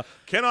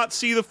 cannot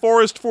see the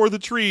forest for the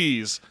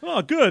trees.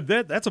 Oh, good.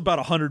 That's about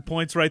 100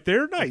 points right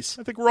there. Nice.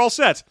 I think we're all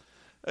set.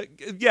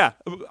 Yeah,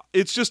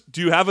 it's just, do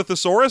you have a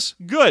thesaurus?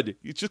 Good.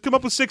 You just come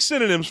up with 6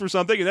 synonyms for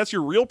something, and that's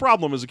your real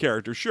problem as a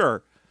character,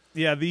 sure.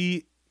 Yeah,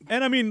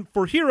 and I mean,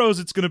 for heroes,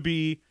 it's going to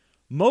be,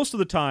 most of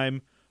the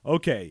time,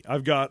 okay,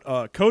 I've got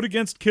a code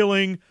against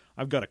killing,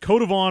 I've got a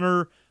code of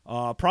honor,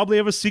 probably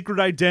have a secret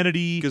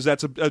identity. Because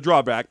that's a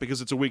drawback,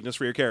 because it's a weakness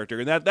for your character.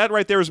 And that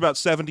right there is about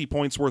 70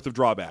 points worth of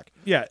drawback.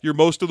 Yeah. You're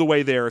most of the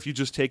way there if you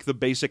just take the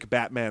basic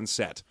Batman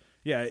set.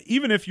 Yeah,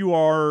 even if you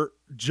are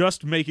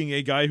just making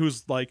a guy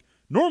who's like,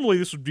 normally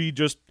this would be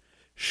just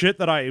shit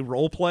that I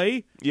role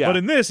play. Yeah. But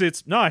in this,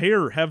 it's,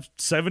 here, have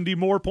 70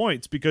 more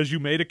points because you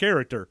made a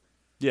character.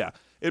 Yeah.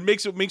 It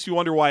makes you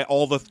wonder why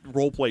all the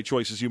roleplay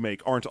choices you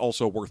make aren't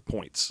also worth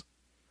points.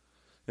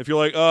 If you're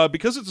like,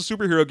 because it's a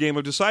superhero game,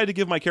 I've decided to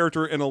give my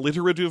character an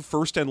alliterative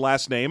first and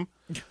last name,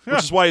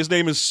 which is why his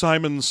name is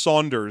Simon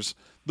Saunders,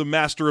 the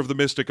master of the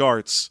mystic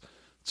arts.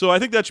 So I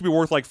think that should be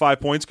worth like 5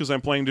 points because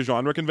I'm playing to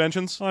genre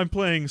conventions. I'm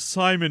playing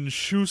Simon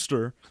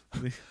Schuster.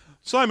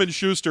 Simon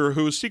Schuster,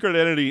 whose secret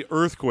identity,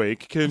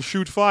 Earthquake, can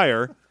shoot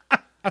fire.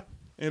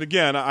 And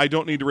again, I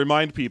don't need to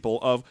remind people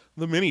of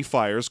the many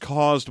fires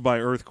caused by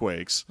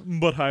earthquakes.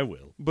 But I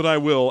will. But I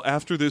will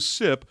after this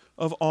sip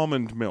of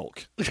almond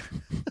milk.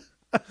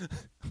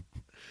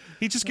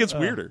 He just gets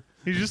weirder.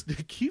 He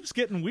just keeps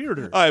getting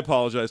weirder. I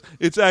apologize.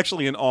 It's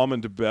actually an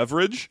almond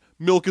beverage.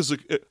 Milk is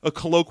a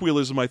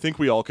colloquialism I think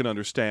we all can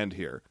understand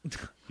here.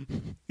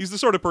 He's the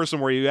sort of person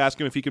where you ask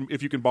him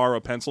if you can borrow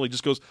a pencil. He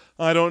just goes,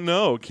 I don't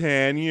know.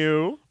 Can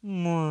you?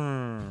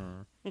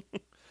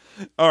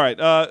 All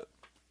right.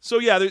 So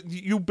yeah,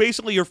 you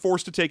basically are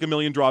forced to take a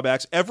million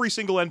drawbacks. Every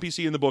single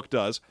NPC in the book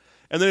does.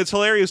 And then it's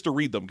hilarious to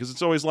read them because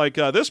it's always like,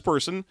 this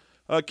person,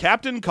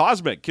 Captain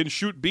Cosmic, can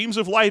shoot beams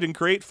of light and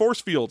create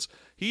force fields.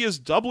 He is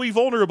doubly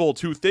vulnerable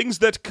to things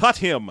that cut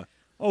him.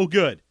 Oh,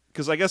 good.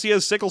 Because I guess he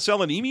has sickle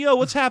cell anemia?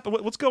 What's happened?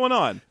 What's going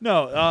on?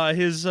 No,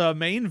 his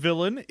main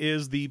villain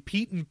is the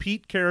Pete and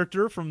Pete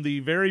character from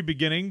the very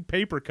beginning,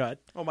 Papercut.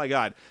 Oh my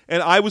god.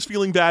 And I was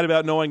feeling bad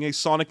about knowing a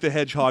Sonic the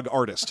Hedgehog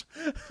artist.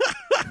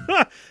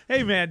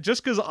 Hey man,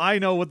 just because I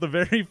know what the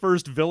very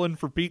first villain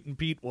for Pete and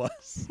Pete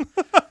was.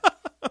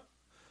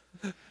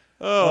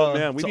 Oh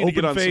man, we need to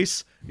get on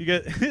Face. You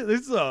get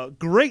this is a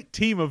great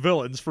team of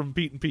villains from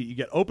Pete and Pete. You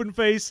get Open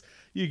Face,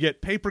 you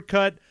get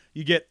Papercut,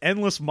 you get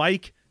Endless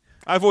Mike.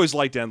 I've always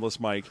liked Endless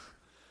Mike.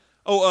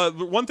 Oh,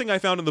 one thing I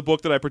found in the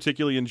book that I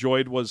particularly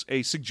enjoyed was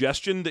a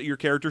suggestion that your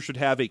character should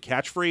have a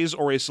catchphrase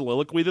or a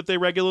soliloquy that they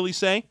regularly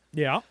say.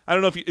 Yeah. I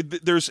don't know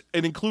if there's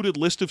an included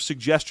list of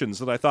suggestions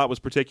that I thought was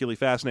particularly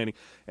fascinating,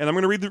 and I'm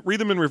going to read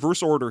them in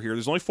reverse order here.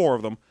 There's only 4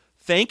 of them.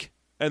 Thank,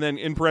 and then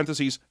in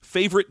parentheses,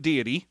 favorite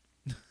deity.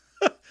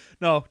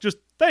 No, just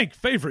thank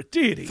favorite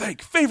deity.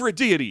 Thank favorite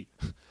deity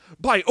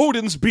by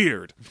Odin's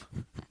beard.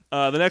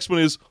 The next one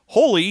is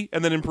holy,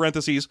 and then in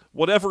parentheses,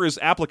 whatever is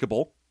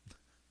applicable.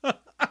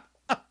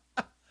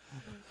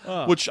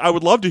 Which I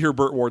would love to hear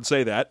Burt Ward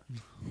say that.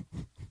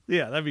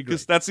 Yeah, that'd be great.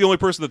 Because that's the only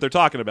person that they're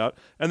talking about.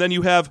 And then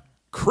you have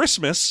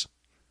Christmas.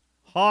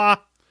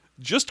 Ha!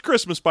 Just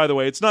Christmas, by the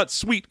way. It's not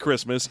sweet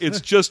Christmas.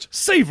 It's just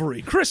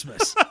Savory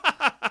Christmas.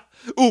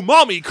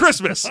 umami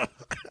Christmas.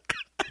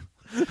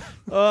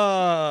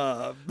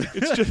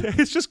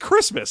 It's just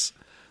Christmas.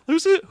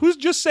 Who's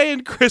just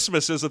saying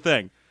Christmas is a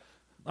thing?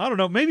 I don't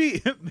know.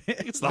 Maybe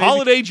It's the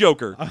holiday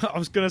joker. I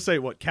was gonna say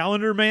what?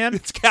 Calendar Man.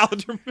 It's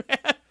Calendar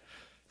Man.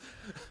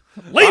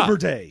 Labor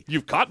Day.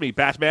 You've caught me,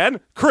 Batman.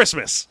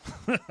 Christmas.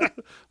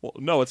 Well,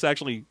 no, it's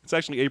actually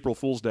April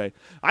Fool's Day.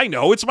 I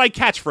know, it's my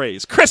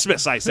catchphrase.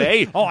 Christmas, I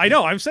say. Oh, I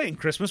know. I'm saying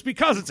Christmas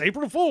because it's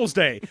April Fool's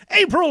Day.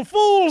 April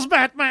Fool's,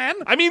 Batman.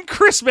 I mean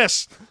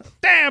Christmas.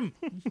 Damn.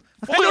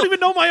 I don't even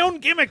know my own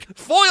gimmick.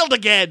 Foiled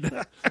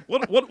again.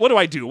 What do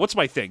I do? What's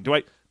my thing? Do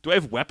I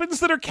have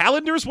weapons that are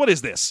calendars? What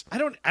is this? I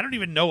don't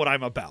even know what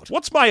I'm about.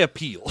 What's my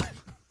appeal?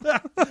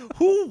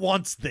 Who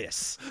wants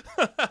this?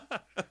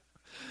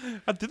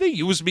 Do they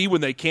use me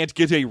when they can't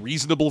get a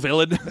reasonable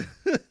villain?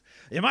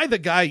 Am I the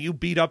guy you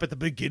beat up at the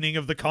beginning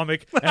of the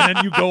comic and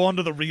then you go on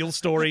to the real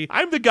story?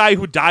 I'm the guy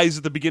who dies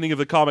at the beginning of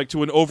the comic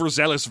to an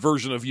overzealous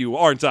version of you,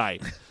 aren't I?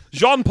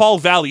 Jean-Paul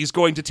Valley's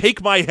going to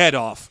take my head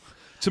off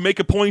to make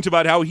a point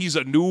about how he's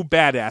a new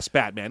badass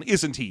Batman,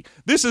 isn't he?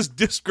 This is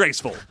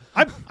disgraceful.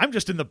 I'm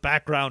just in the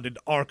background in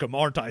Arkham,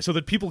 aren't I? So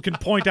that people can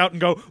point out and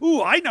go,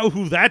 ooh, I know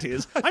who that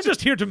is. I'm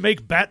just here to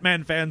make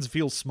Batman fans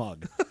feel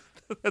smug.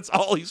 That's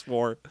all he's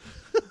for.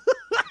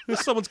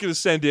 Someone's going to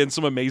send in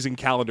some amazing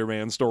Calendar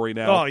Man story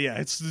now. Oh, yeah.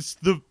 It's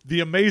the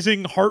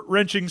amazing,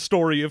 heart-wrenching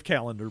story of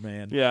Calendar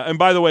Man. Yeah, and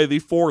by the way, the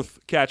 4th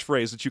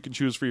catchphrase that you can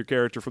choose for your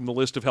character from the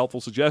list of helpful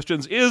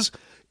suggestions is,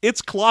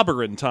 it's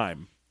clobberin'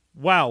 time.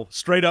 Wow.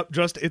 Straight up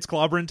just, it's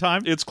clobberin'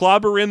 time? It's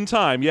clobberin'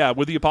 time, yeah,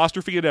 with the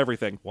apostrophe and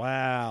everything.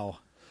 Wow.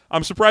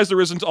 I'm surprised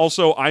there isn't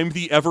also, I'm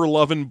the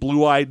ever-lovin'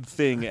 blue-eyed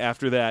thing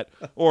after that.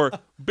 Or,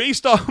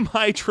 based on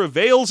my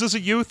travails as a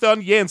youth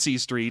on Yancey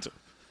Street.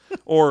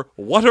 Or,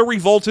 what a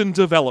revolting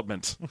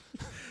development.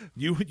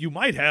 You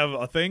might have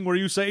a thing where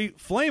you say,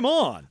 flame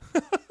on.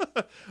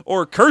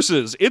 Or,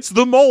 curses, it's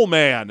the Mole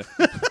Man.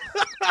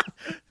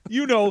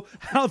 You know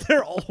how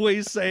they're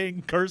always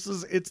saying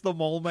curses, it's the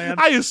Mole Man?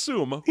 I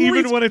assume.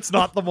 Even when it's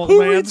not the Mole who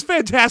Man. reads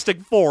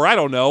Fantastic Four? I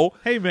don't know.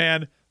 Hey,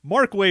 man,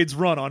 Mark Waid's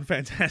run on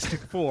Fantastic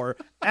Four,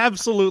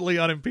 absolutely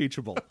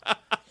unimpeachable. A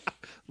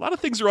lot of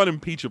things are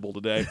unimpeachable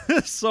today.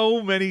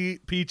 So many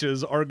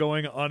peaches are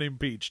going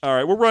unimpeached. All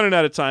right, we're running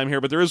out of time here,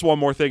 but there is one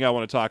more thing I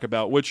want to talk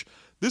about, which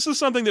this is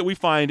something that we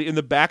find in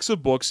the backs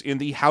of books in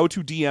the How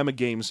to DM a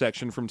Game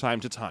section from time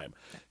to time.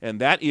 And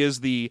that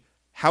is the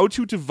how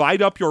to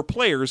divide up your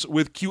players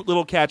with cute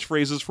little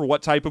catchphrases for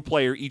what type of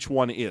player each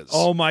one is.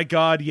 Oh my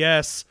god,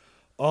 yes.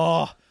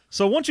 Oh,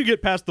 so once you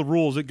get past the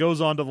rules, it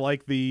goes on to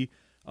like the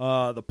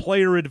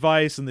player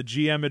advice and the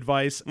GM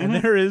advice, and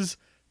there is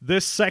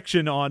this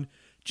section on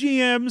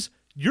GMs.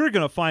 You're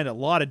going to find a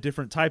lot of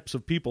different types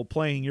of people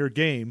playing your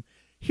game.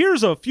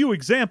 Here's a few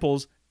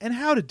examples and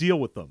how to deal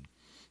with them.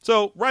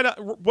 So,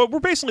 what we're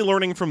basically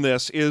learning from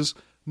this is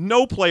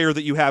no player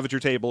that you have at your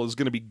table is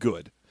going to be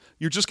good.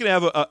 You're just going to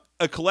have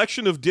a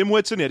collection of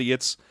dimwits and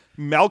idiots,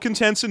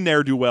 malcontents and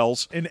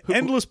ne'er-do-wells. An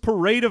endless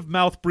parade of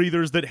mouth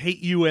breathers that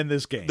hate you in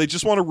this game. They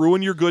just want to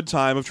ruin your good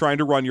time of trying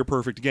to run your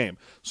perfect game.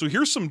 So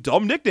here's some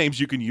dumb nicknames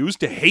you can use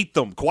to hate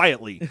them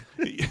quietly.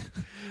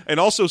 And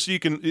also so you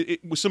can,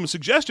 with some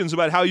suggestions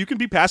about how you can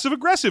be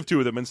passive-aggressive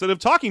to them instead of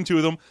talking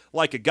to them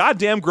like a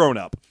goddamn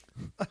grown-up.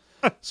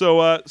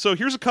 So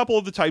here's a couple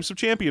of the types of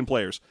champion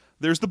players.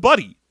 There's the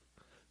buddy.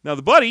 Now,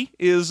 the buddy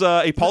is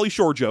a Pauly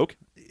Shore joke.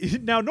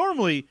 Now,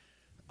 normally,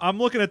 I'm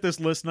looking at this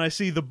list and I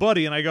see the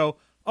buddy and I go,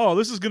 oh,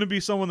 this is going to be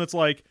someone that's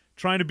like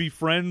trying to be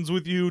friends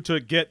with you to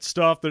get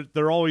stuff.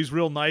 They're always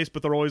real nice,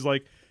 but they're always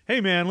like,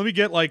 hey, man, let me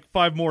get like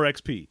 5 more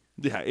XP.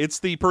 Yeah, it's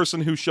the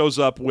person who shows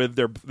up with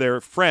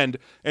their friend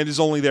and is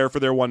only there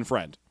for their one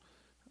friend.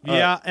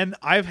 Yeah, and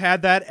I've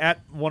had that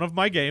at one of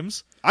my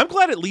games. I'm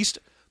glad at least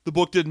the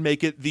book didn't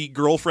make it the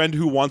girlfriend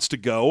who wants to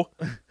go.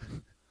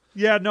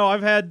 Yeah, no,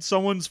 I've had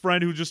someone's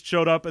friend who just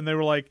showed up and they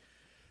were like,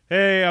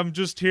 hey, I'm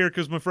just here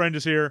because my friend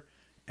is here.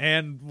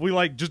 And we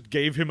just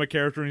gave him a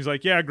character and he's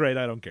like, yeah, great,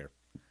 I don't care.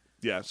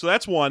 Yeah, so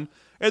that's one.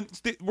 And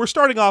we're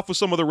starting off with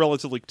some of the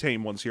relatively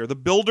tame ones here. The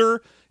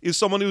builder is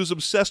someone who's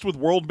obsessed with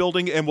world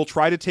building and will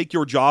try to take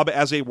your job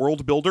as a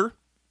world builder.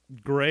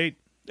 Great.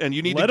 And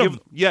you need Let to give 'em.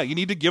 Yeah, you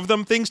need to give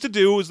them things to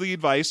do is the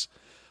advice,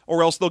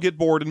 or else they'll get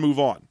bored and move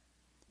on.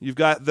 You've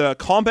got the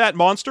combat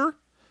monster,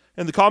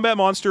 and the combat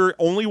monster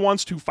only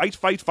wants to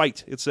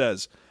fight, it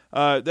says.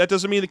 That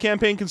doesn't mean the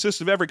campaign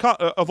consists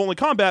of only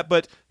combat,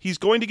 but he's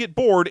going to get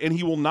bored and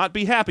he will not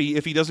be happy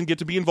if he doesn't get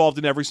to be involved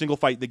in every single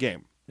fight in the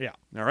game. Yeah.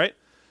 All right?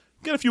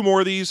 Got a few more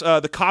of these.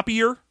 The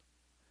copier.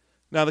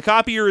 Now, the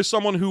copier is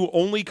someone who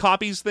only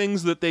copies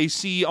things that they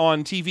see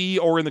on TV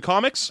or in the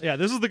comics. Yeah,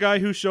 this is the guy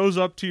who shows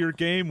up to your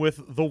game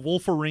with the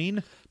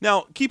Wolverine.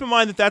 Now, keep in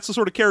mind that that's the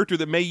sort of character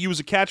that may use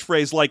a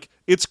catchphrase like,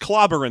 it's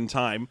clobberin'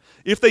 time.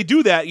 If they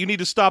do that, you need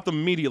to stop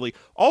them immediately.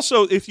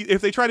 Also, if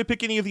they try to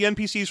pick any of the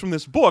NPCs from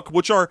this book,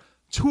 which are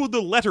to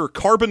the letter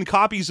carbon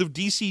copies of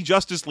DC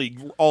Justice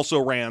League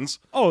also-rans.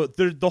 Oh,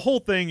 the whole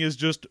thing is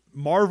just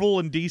Marvel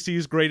and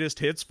DC's greatest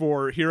hits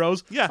for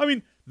heroes. Yeah. I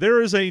mean,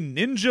 there is a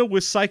ninja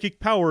with psychic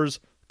powers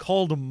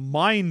called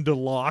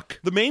Mindlock.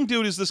 The main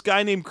dude is this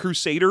guy named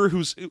Crusader,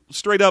 who's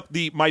straight up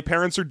the my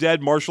parents are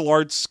dead martial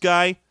arts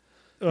guy.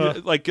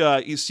 He's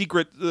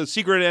the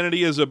secret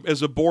entity as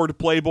a bored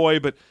playboy,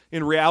 but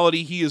in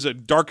reality he is a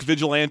dark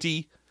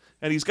vigilante,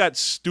 and he's got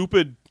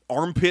stupid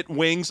armpit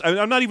wings.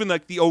 I'm not even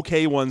like the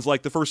okay ones,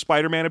 like the first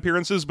Spider-Man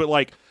appearances, but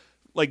like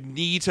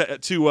knee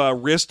to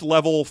wrist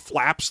level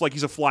flaps, like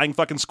he's a flying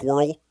fucking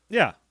squirrel.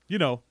 Yeah,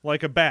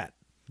 like a bat,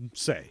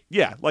 say.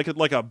 Yeah, like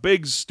a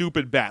big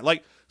stupid bat,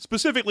 like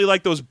specifically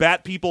like those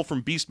bat people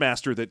from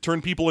Beastmaster that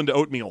turn people into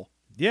oatmeal.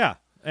 Yeah,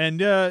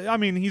 and I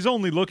mean he's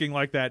only looking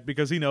like that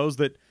because he knows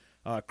that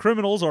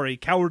criminals are a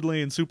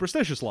cowardly and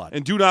superstitious lot,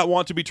 and do not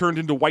want to be turned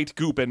into white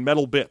goop and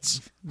metal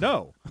bits.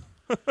 No.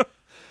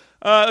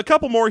 A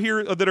couple more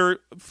here that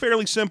are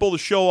fairly simple to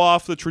show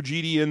off the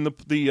tragedian,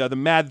 the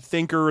mad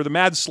thinker, or the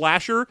mad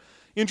slasher.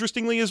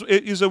 Interestingly,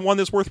 is a one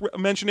that's worth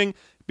mentioning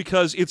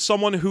because it's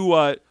someone who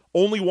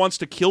only wants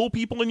to kill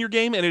people in your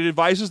game, and it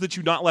advises that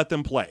you not let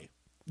them play.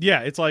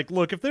 Yeah, it's like,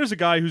 look, if there's a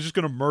guy who's just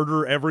going to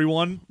murder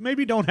everyone,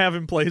 maybe don't have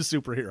him play a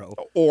superhero.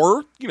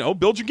 Or,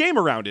 build your game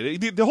around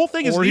it. The whole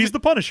thing is... Or he's the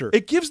Punisher.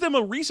 It gives them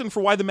a reason for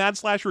why the Mad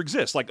Slasher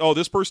exists. Like, oh,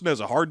 this person has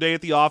a hard day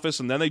at the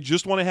office, and then they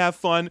just want to have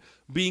fun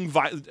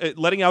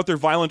letting out their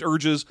violent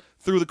urges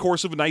through the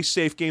course of a nice,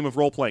 safe game of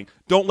role-playing.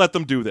 Don't let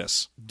them do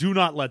this. Do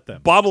not let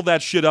them. Bottle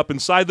that shit up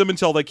inside them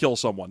until they kill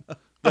someone.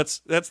 That's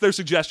their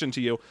suggestion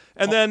to you.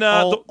 And then...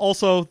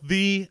 also,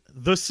 the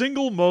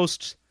single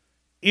most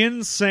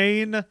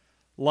insane...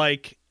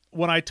 Like,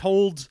 when I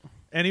told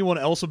anyone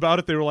else about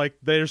it, they were like,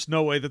 there's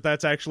no way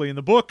that's actually in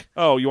the book.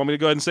 Oh, you want me to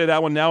go ahead and say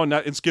that one now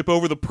and skip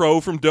over the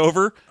pro from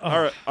Dover?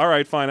 All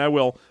right, fine, I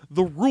will.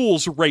 The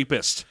rules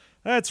rapist.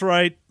 That's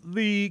right.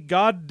 The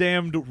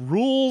goddamned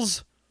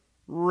rules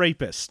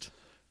rapist.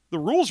 The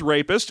rules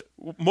rapist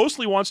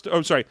mostly wants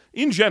to...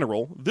 in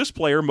general, this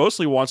player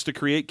mostly wants to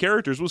create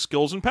characters with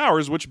skills and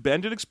powers which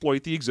bend and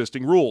exploit the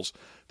existing rules.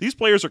 These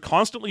players are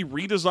constantly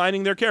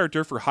redesigning their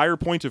character for higher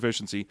point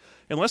efficiency.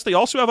 Unless they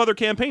also have other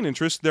campaign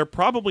interests, they're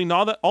probably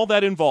not all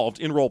that involved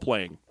in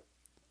role-playing.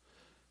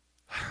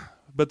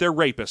 But they're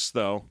rapists,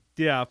 though.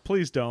 Yeah,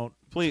 please don't.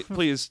 Please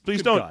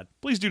don't. God.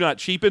 Please do not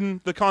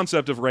cheapen the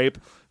concept of rape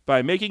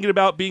by making it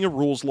about being a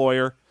rules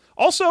lawyer.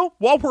 Also,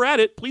 while we're at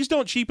it, please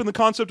don't cheapen the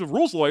concept of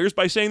rules lawyers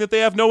by saying that they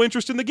have no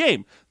interest in the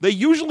game. They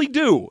usually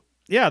do.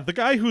 Yeah, the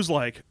guy who's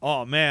like,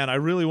 oh man, I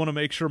really want to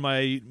make sure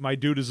my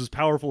dude is as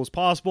powerful as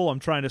possible. I'm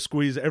trying to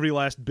squeeze every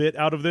last bit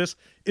out of this.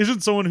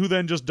 Isn't someone who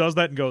then just does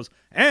that and goes,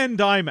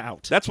 and I'm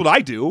out. That's what I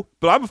do,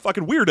 but I'm a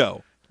fucking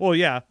weirdo. Well,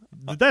 yeah,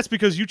 that's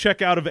because you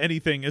check out of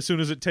anything as soon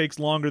as it takes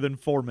longer than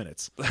 4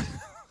 minutes.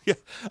 Yeah,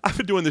 I've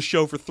been doing this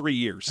show for 3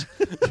 years.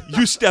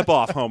 You step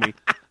off, homie.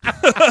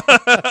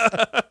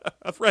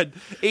 I've read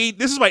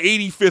this is my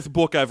 85th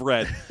book I've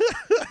read.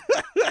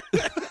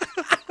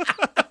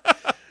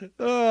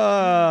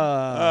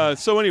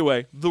 So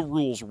anyway, the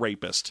rules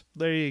rapist.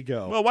 There you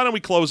go. Well, why don't we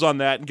close on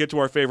that and get to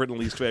our favorite and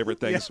least favorite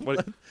things? Yeah.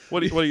 What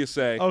do you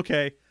say?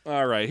 Okay.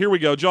 All right, here we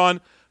go. John,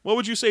 what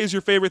would you say is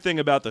your favorite thing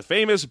about the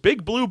famous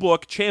Big Blue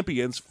Book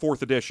Champions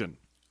 4th edition?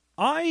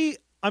 I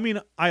mean,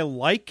 I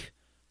like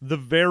the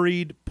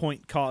varied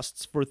point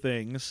costs for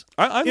things.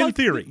 I in like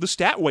theory. The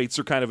stat weights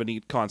are kind of a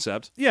neat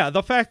concept. Yeah,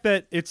 the fact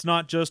that it's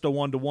not just a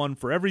 1-to-1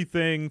 for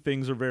everything,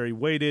 things are very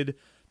weighted.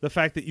 The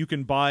fact that you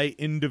can buy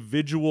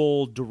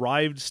individual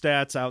derived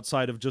stats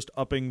outside of just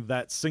upping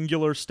that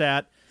singular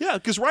stat. Yeah,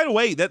 because right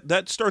away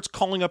that starts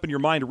calling up in your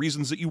mind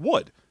reasons that you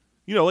would.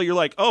 You're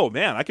like, oh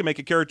man, I can make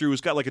a character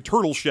who's got like a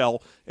turtle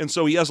shell, and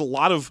so he has a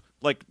lot of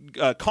like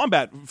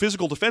combat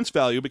physical defense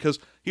value because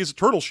he has a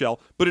turtle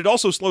shell, but it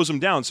also slows him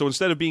down. So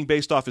instead of being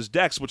based off his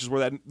dex, which is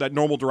where that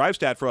normal derived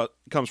stat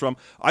comes from,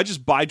 I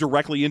just buy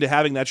directly into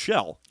having that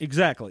shell.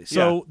 Exactly.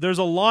 So there's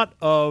a lot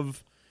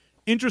of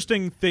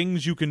interesting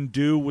things you can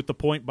do with the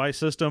point buy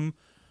system.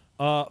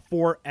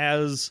 for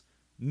as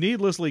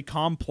needlessly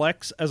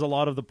complex as a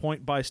lot of the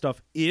point buy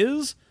stuff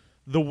is,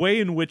 the way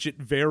in which it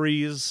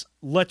varies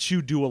lets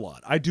you do a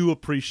lot. I do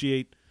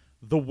appreciate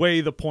the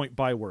way the point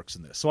buy works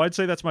in this. So I'd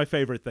say that's my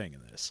favorite thing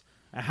in this.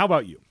 How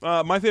about you?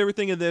 My favorite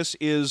thing in this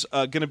is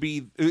going to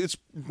be, it's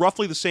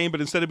roughly the same,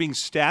 but instead of being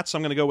stats,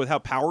 I'm going to go with how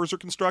powers are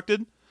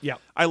constructed. Yeah.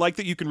 I like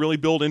that you can really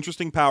build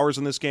interesting powers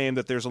in this game,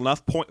 that there's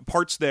enough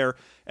parts there,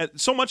 and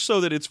so much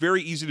so that it's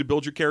very easy to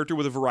build your character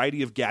with a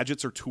variety of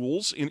gadgets or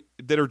tools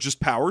that are just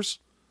powers.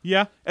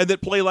 Yeah. And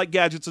that play like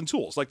gadgets and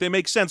tools. Like, they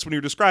make sense when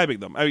you're describing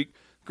them. I mean,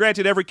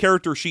 granted, every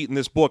character sheet in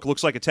this book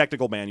looks like a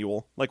technical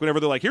manual. Like, whenever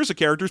they're like, here's a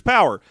character's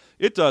power.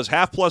 It does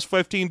half plus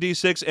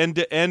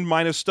 15d6 and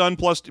minus stun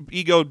plus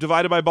ego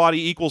divided by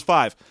body equals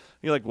 5. And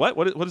you're like, what?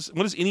 What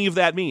does any of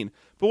that mean?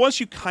 But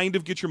once you kind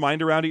of get your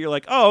mind around it, you're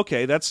like, oh,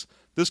 okay, this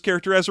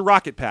character has a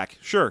rocket pack.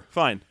 Sure,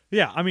 fine.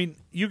 Yeah, I mean,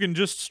 you can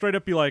just straight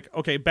up be like,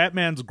 okay,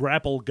 Batman's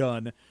grapple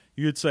gun.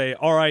 You'd say,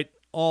 all right,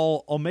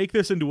 I'll make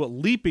this into a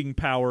leaping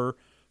power,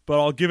 but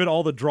I'll give it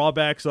all the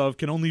drawbacks of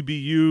can only be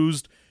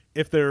used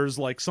if there's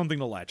like something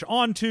to latch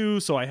onto,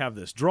 so I have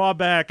this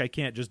drawback. I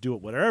can't just do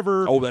it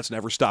whatever. Oh, that's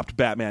never stopped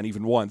Batman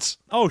even once.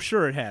 Oh,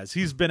 sure it has.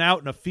 He's been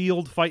out in a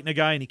field fighting a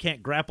guy and he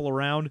can't grapple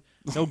around.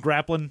 No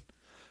grappling.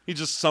 He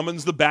just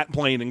summons the bat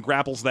plane and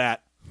grapples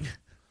that.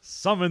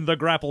 Summon the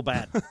grapple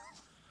bat.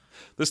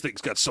 This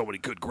thing's got so many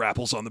good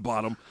grapples on the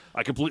bottom.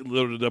 I completely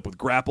loaded it up with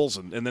grapples,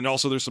 and then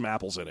also there's some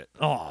apples in it.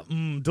 Oh,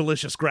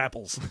 delicious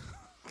grapples.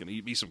 Gonna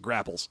eat me some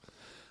grapples.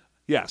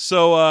 Yeah,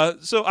 so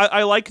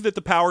I like that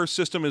the power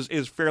system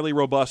is fairly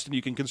robust, and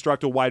you can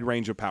construct a wide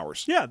range of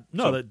powers. Yeah,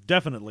 no,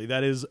 definitely.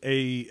 That is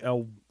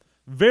a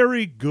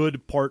very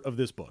good part of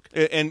this book.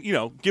 And, you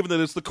know, given that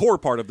it's the core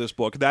part of this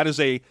book, that is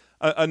a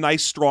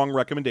nice, strong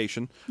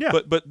recommendation. Yeah.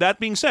 But that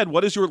being said,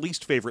 what is your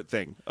least favorite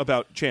thing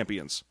about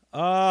Champions?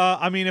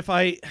 I mean, if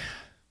I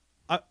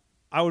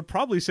would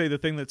probably say the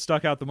thing that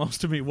stuck out the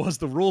most to me was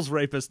the rules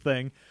rapist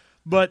thing,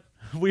 but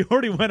we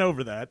already went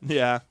over that.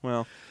 Yeah,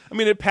 well, I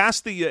mean, it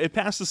passed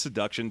the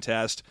seduction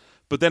test,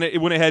 but then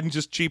it went ahead and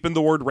just cheapened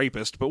the word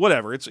rapist. But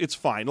whatever, it's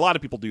fine. A lot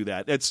of people do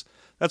that.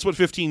 That's what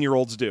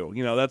 15-year-olds do.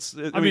 You know,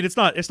 I mean, it's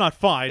not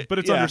fine, but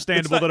it's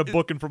understandable it's not, that a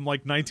book from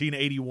like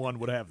 1981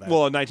 would have that.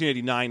 Well,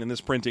 1989 in this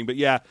printing, but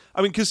yeah,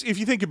 I mean, because if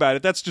you think about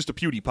it, that's just a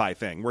PewDiePie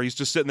thing where he's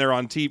just sitting there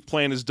on TV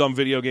playing his dumb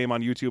video game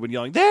on YouTube and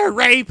yelling, "They're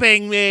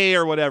raping me"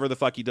 or whatever the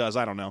fuck he does.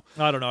 I don't know.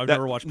 I've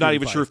never watched. Not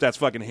even sure if that's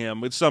fucking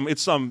him. It's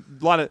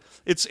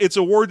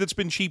a word that's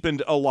been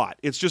cheapened a lot.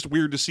 It's just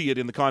weird to see it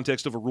in the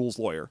context of a rules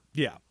lawyer.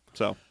 Yeah.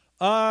 So.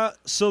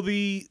 So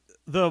the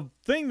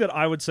thing that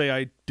I would say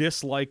I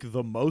dislike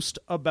the most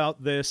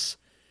about this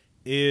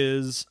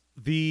is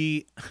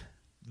the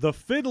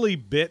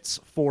fiddly bits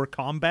for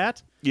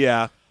combat.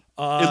 Yeah.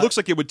 It looks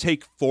like it would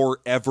take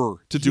forever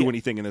to do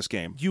anything in this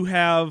game. You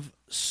have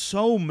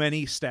so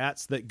many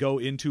stats that go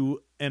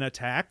into an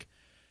attack,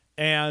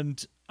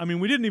 and I mean,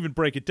 we didn't even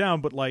break it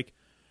down, but like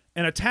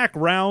an attack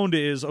round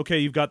is, okay,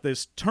 you've got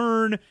this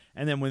turn,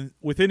 and then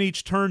within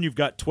each turn you've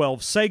got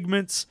 12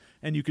 segments,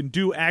 and you can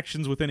do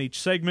actions within each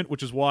segment,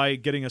 which is why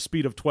getting a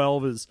speed of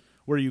 12 is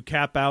where you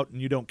cap out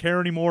and you don't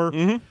care anymore.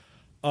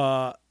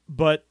 Mm-hmm.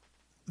 But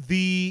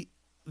the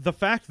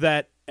fact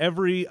that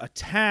every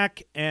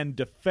attack and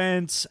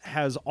defense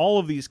has all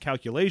of these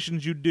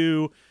calculations you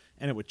do,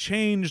 and it would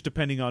change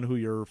depending on who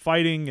you're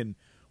fighting and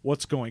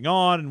what's going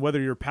on, and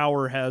whether your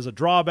power has a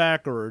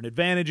drawback or an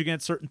advantage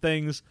against certain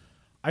things.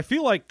 I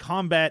feel like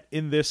combat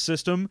in this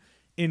system,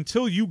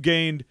 until you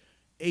gained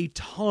a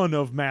ton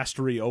of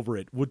mastery over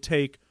it, would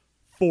take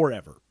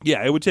forever.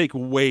 Yeah, it would take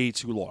way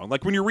too long.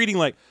 Like when you're reading,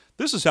 like,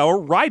 this is how a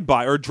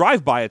ride-by or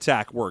drive-by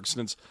attack works.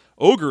 And it's,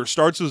 Ogre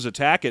starts his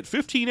attack at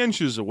 15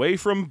 inches away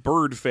from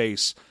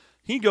Birdface.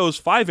 He goes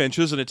 5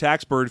 inches and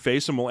attacks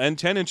Birdface and will end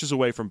 10 inches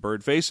away from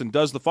Birdface and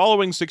does the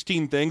following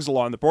 16 things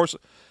along the course.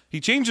 He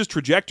changes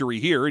trajectory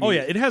here. And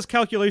yeah, it has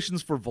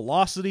calculations for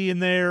velocity in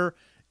there.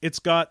 It's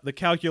got the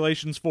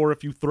calculations for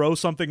if you throw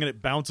something and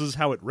it bounces,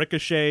 how it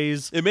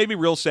ricochets. It made me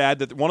real sad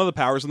that one of the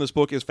powers in this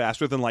book is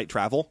faster than light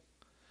travel.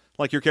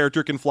 Like, your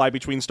character can fly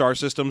between star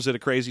systems at a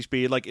crazy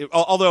speed. Like,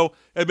 although,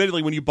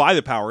 admittedly, when you buy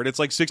the power, it's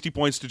like 60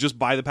 points to just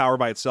buy the power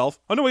by itself.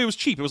 Oh, no, it was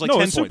cheap. It was like 10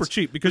 points. No, it's super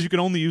cheap because you can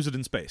only use it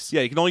in space.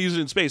 Yeah, you can only use it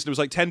in space. And it was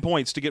like 10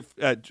 points to get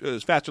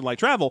faster than light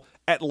travel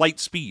at light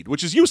speed,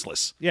 which is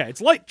useless. Yeah,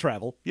 it's light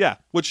travel. Yeah,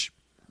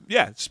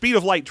 speed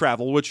of light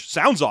travel, which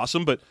sounds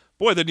awesome, but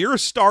boy, the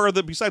nearest star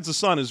besides the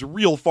sun is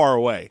real far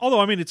away.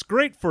 Although, I mean, it's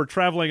great for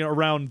traveling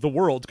around the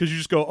world because you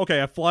just go,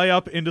 okay, I fly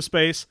up into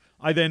space,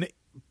 I then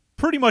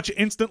pretty much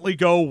instantly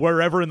go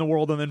wherever in the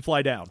world and then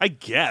fly down. I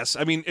guess.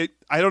 I mean,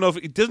 I don't know if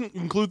it doesn't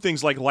include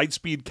things like light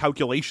speed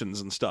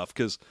calculations and stuff,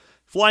 because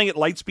flying at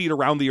light speed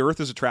around the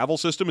Earth as a travel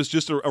system is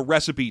just a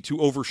recipe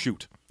to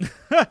overshoot.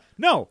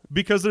 No,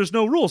 because there's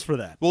no rules for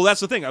that. Well,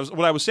 that's the thing.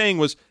 What I was saying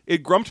was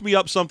it grumped me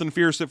up something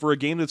fierce that for a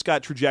game that's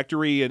got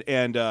trajectory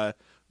and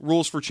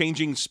rules for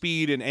changing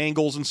speed and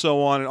angles and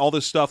so on and all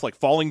this stuff, like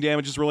falling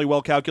damage is really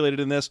well calculated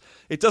in this.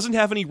 It doesn't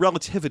have any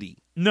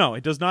relativity. No,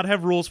 it does not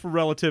have rules for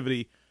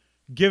relativity.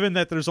 given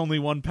that there's only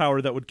one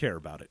power that would care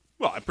about it.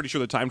 Well, I'm pretty sure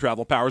the time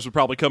travel powers would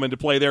probably come into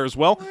play there as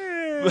well.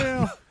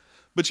 Well,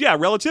 But yeah,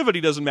 relativity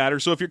doesn't matter.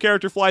 So if your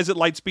character flies at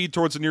light speed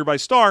towards a nearby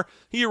star,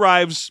 he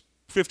arrives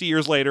 50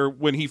 years later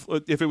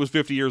if it was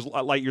 50 years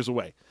light years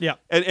away. yeah.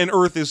 And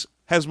Earth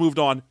has moved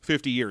on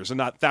 50 years and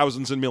not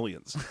thousands and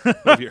millions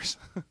of years.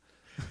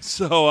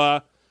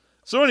 So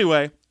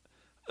anyway,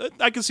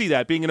 I can see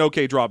that being an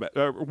okay drawback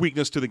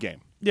weakness to the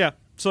game. Yeah.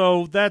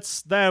 So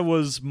that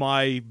was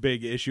my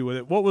big issue with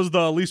it. What was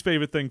the least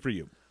favorite thing for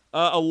you?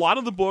 A lot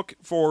of the book,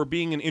 for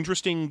being an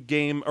interesting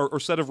game or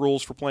set of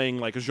rules for playing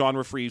like a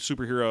genre-free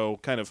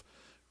superhero kind of,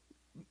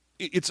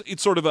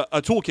 it's sort of a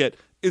toolkit,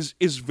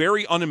 is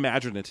very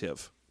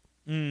unimaginative.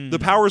 The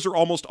powers are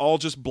almost all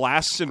just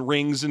blasts and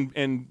rings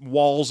and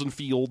walls and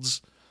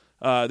fields.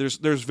 There's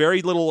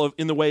very little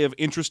in the way of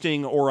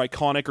interesting or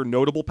iconic or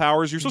notable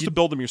powers. You're supposed to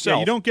build them yourself. Yeah,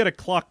 you don't get a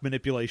clock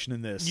manipulation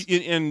in this.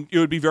 And it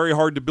would be very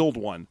hard to build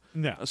one.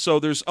 No. So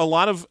there's a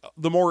lot of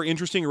the more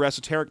interesting or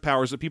esoteric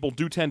powers that people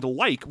do tend to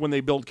like when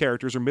they build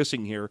characters are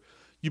missing here.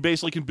 You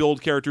basically can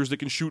build characters that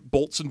can shoot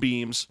bolts and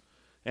beams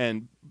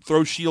and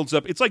throw shields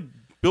up. It's like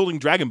building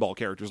Dragon Ball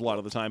characters a lot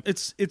of the time.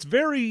 It's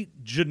very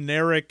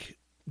generic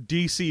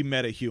DC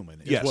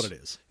metahuman is what it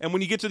is. And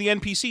when you get to the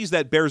NPCs,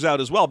 that bears out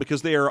as well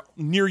because they are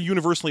near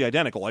universally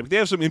identical. Like, they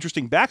have some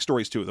interesting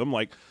backstories to them,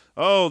 like,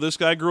 oh, this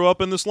guy grew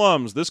up in the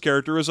slums. This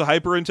character is a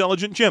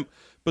hyper-intelligent chimp.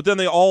 But then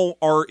they all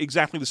are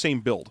exactly the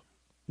same build.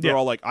 They're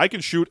all like, I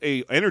can shoot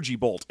a energy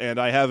bolt, and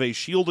I have a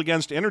shield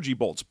against energy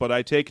bolts, but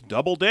I take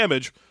double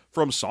damage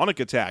from sonic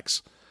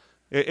attacks.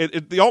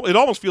 It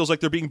almost feels like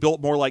they're being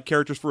built more like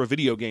characters for a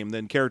video game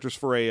than characters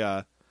for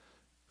a...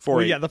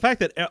 the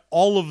fact that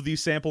all of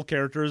these sample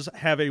characters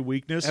have a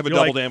weakness. Have a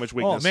double damage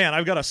weakness. Oh, man,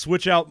 I've got to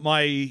switch out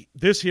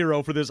this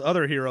hero for this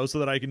other hero so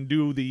that I can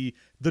do the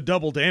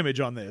double damage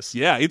on this.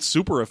 Yeah, it's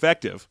super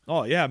effective.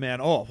 Oh, yeah,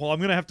 man. Oh, well, I'm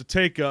going to have to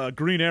take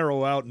Green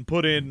Arrow out and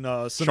put in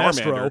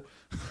Sinestro.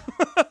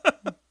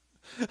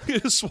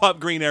 Swap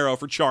Green Arrow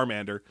for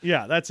Charmander.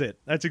 Yeah, that's it.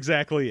 That's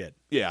exactly it.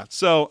 Yeah,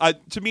 so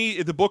to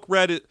me, the book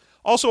read it.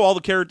 Also, all the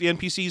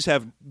NPCs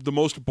have the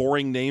most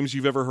boring names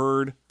you've ever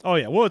heard. Oh,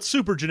 yeah. Well, it's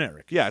super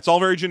generic. Yeah, it's all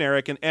very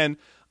generic, and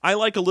I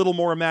like a little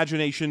more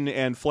imagination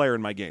and flair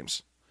in my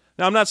games.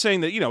 Now, I'm not saying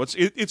that,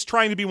 it's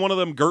trying to be one of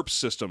them GURPS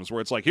systems where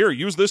it's like, here,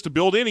 use this to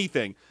build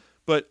anything.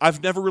 But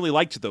I've never really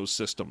liked those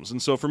systems, and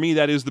so for me,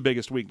 that is the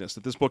biggest weakness,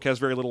 that this book has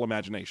very little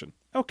imagination.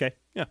 Okay.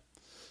 Yeah.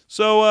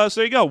 So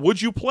there you go.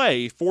 Would you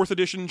play 4th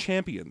edition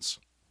Champions?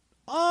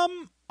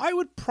 I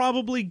would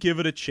probably give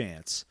it a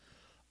chance.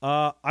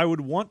 I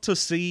would want to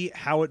see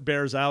how it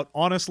bears out.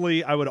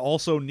 Honestly, I would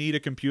also need a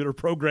computer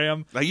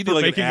program for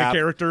making a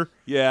character.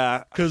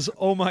 Yeah. Because,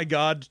 oh my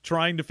god,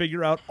 trying to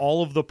figure out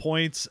all of the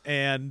points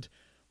and,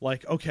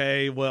 like,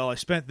 okay, well, I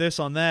spent this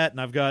on that, and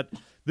I've got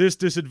this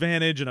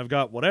disadvantage, and I've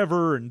got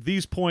whatever, and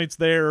these points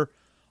there.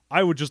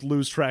 I would just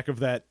lose track of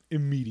that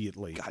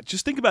immediately. God,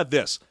 just think about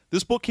this.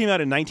 This book came out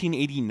in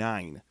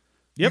 1989.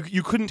 Yep.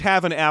 You couldn't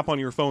have an app on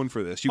your phone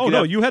for this.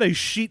 You had a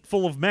sheet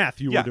full of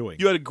math you were doing.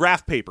 You had a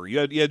graph paper. You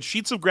had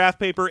sheets of graph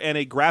paper and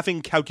a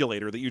graphing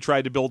calculator that you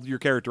tried to build your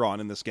character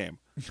on in this game.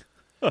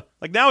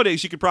 Like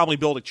nowadays, you could probably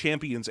build a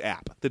Champions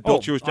app that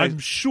built your... I'm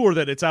sure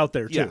that it's out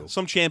there, too. Yeah,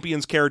 some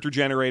Champions character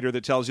generator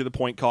that tells you the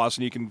point cost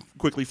and you can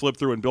quickly flip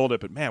through and build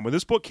it. But man, when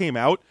this book came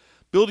out,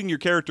 building your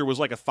character was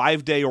like a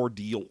 5-day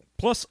ordeal.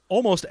 Plus,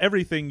 almost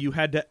everything you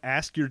had to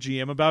ask your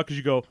GM about because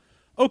you go,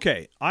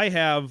 okay, I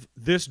have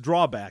this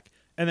drawback.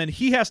 And then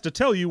he has to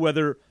tell you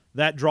whether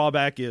that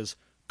drawback is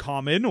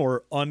common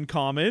or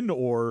uncommon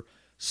or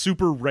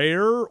super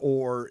rare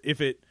or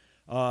if it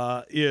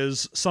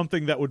is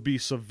something that would be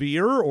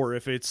severe or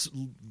if it's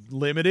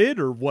limited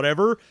or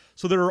whatever.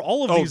 So there are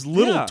all of these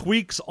little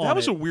tweaks on it. That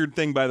was a weird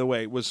thing, by the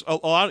way, was a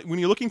lot when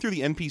you're looking through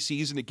the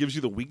NPCs and it gives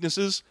you the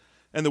weaknesses,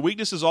 and the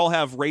weaknesses all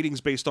have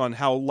ratings based on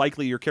how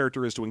likely your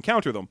character is to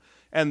encounter them.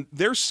 And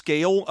their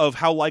scale of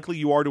how likely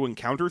you are to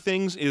encounter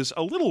things is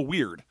a little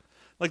weird.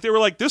 Like, they were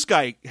like, this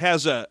guy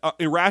has a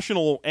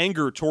irrational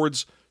anger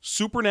towards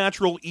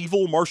supernatural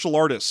evil martial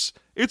artists.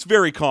 It's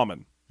very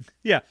common.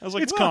 Yeah, I was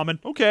like, it's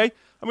common. Okay.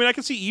 I mean, I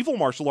can see evil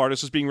martial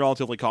artists as being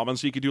relatively common,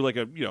 so you could do like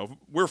a,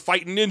 we're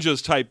fighting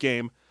ninjas type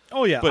game.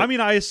 Oh, yeah. But, I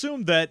mean, I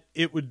assume that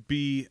it would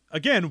be,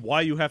 again, why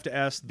you have to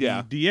ask the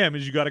DM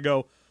is you got to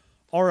go,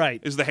 all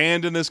right. Is the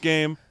hand in this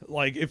game?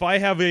 Like, if I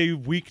have a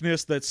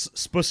weakness that's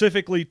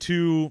specifically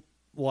to,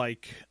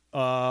 like,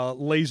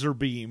 laser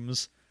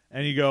beams...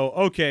 And you go,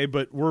 okay,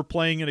 but we're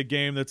playing in a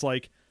game that's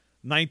like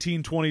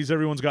 1920s,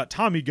 everyone's got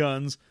Tommy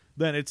guns,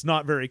 then it's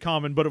not very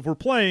common. But if we're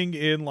playing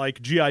in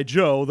like G.I.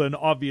 Joe, then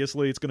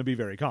obviously it's going to be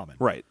very common.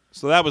 Right.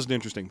 So that was an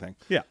interesting thing.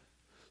 Yeah.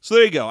 So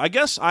there you go. I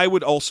guess I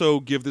would also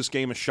give this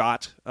game a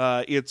shot.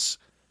 It's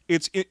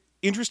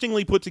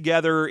interestingly put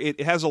together.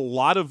 It has a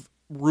lot of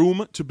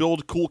room to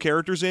build cool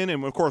characters in,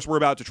 and of course we're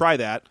about to try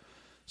that.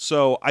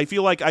 So I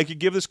feel like I could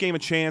give this game a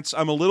chance.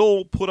 I'm a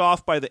little put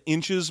off by the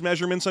inches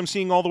measurements I'm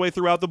seeing all the way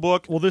throughout the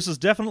book. Well, this is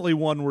definitely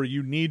one where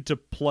you need to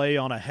play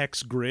on a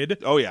hex grid.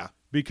 Oh, yeah.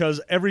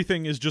 because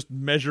everything is just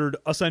measured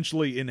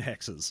essentially in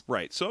hexes.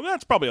 Right. So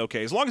that's probably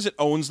okay. As long as it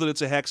owns that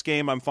it's a hex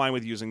game, I'm fine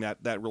with using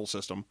that rule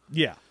system.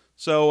 Yeah.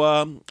 So,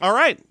 all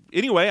right.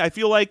 Anyway, I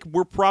feel like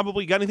we're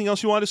probably got anything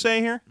else you want to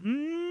say here?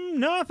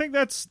 No, I think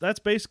that's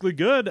basically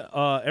good.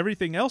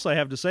 Everything else I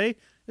have to say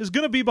is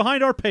going to be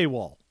behind our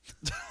paywall.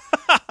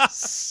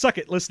 Suck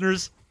it,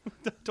 listeners.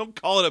 Don't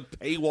call it a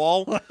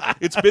paywall.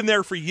 It's been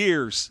there for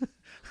years.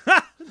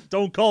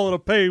 Don't call it a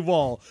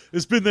paywall.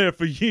 It's been there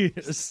for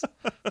years.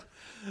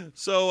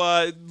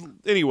 So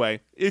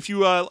anyway, if you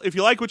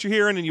like what you're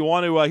hearing and you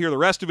want to hear the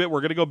rest of it,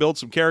 we're going to go build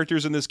some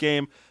characters in this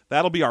game.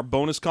 That'll be our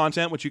bonus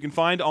content, which you can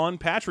find on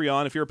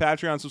Patreon. If you're a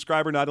Patreon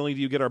subscriber, not only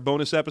do you get our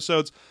bonus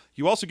episodes,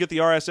 you also get the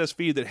RSS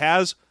feed that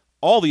has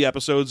all the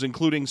episodes,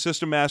 including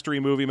System Mastery,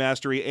 Movie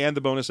Mastery, and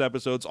the bonus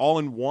episodes, all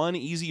in one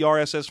easy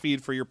RSS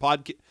feed for your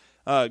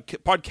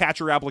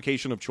podcatcher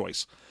application of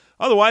choice.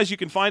 Otherwise, you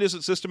can find us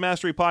at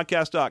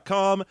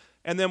SystemMasteryPodcast.com,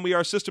 and then we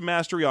are System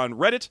Mastery on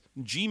Reddit,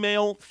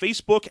 Gmail,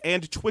 Facebook,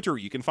 and Twitter.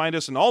 You can find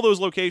us in all those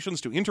locations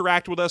to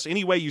interact with us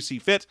any way you see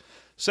fit.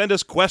 Send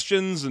us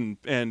questions and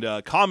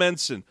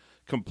comments and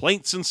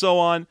complaints and so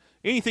on.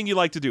 Anything you'd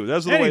like to do.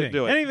 Those are the way to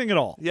do it. Anything at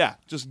all. Yeah,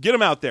 just get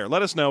them out there.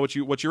 Let us know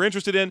what you're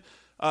interested in.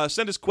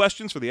 Send us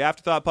questions for the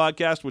Afterthought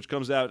podcast, which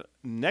comes out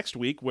next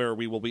week, where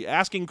we will be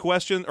asking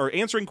questions or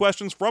answering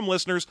questions from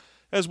listeners,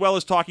 as well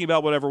as talking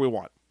about whatever we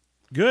want.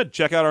 Good.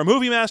 Check out our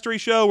Movie Mastery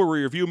show where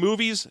we review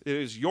movies. It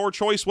is your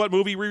choice what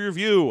movie we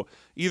review.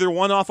 Either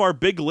one off our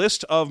big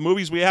list of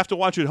movies we have to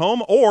watch at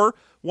home, or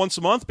once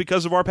a month,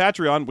 because of our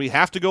Patreon, we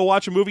have to go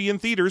watch a movie in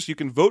theaters. You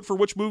can vote for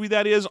which movie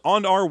that is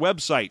on our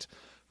website.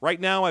 Right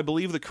now, I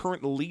believe the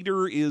current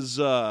leader is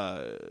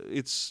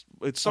it's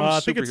some superhero. I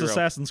think it's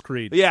Assassin's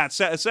Creed. Yeah, it's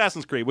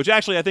Assassin's Creed, which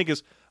actually I think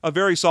is a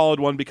very solid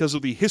one because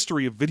of the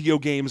history of video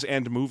games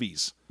and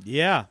movies.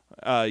 Yeah.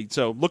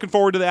 So looking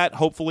forward to that,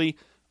 hopefully.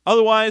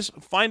 Otherwise,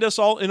 find us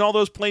all in all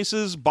those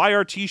places. Buy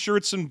our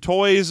T-shirts and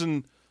toys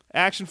and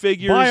action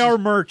figures. Buy our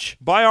merch.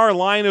 Buy our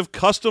line of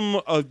custom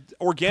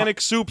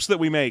organic soups that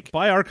we make.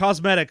 Buy our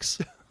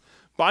cosmetics.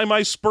 Buy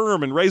my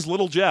sperm and raise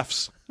little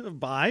Jeffs.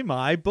 Buy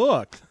my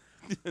book.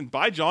 And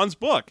buy John's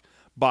book.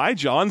 Buy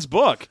John's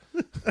book.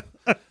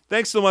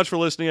 Thanks so much for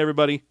listening,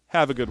 everybody.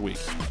 Have a good week.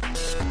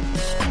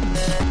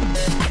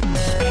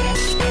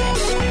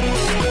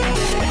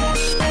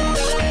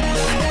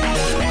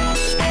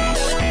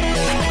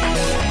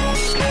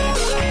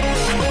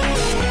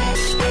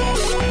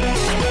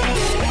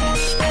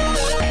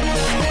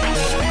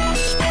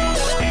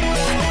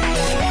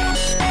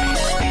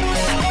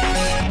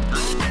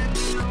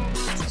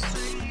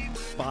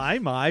 Buy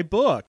my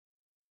book.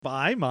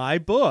 Buy my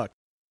book.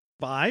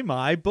 Buy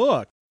my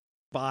book.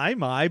 Buy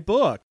my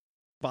book.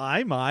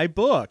 Buy my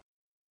book.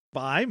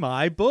 Buy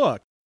my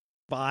book.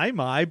 Buy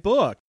my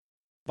book.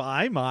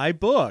 Buy my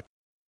book.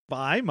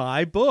 Buy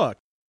my book.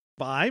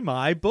 Buy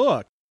my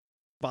book.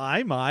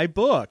 Buy my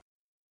book.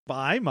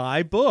 Buy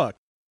my book.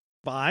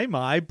 Buy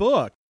my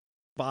book.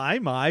 Buy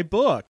my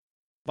book.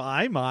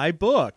 Buy my book.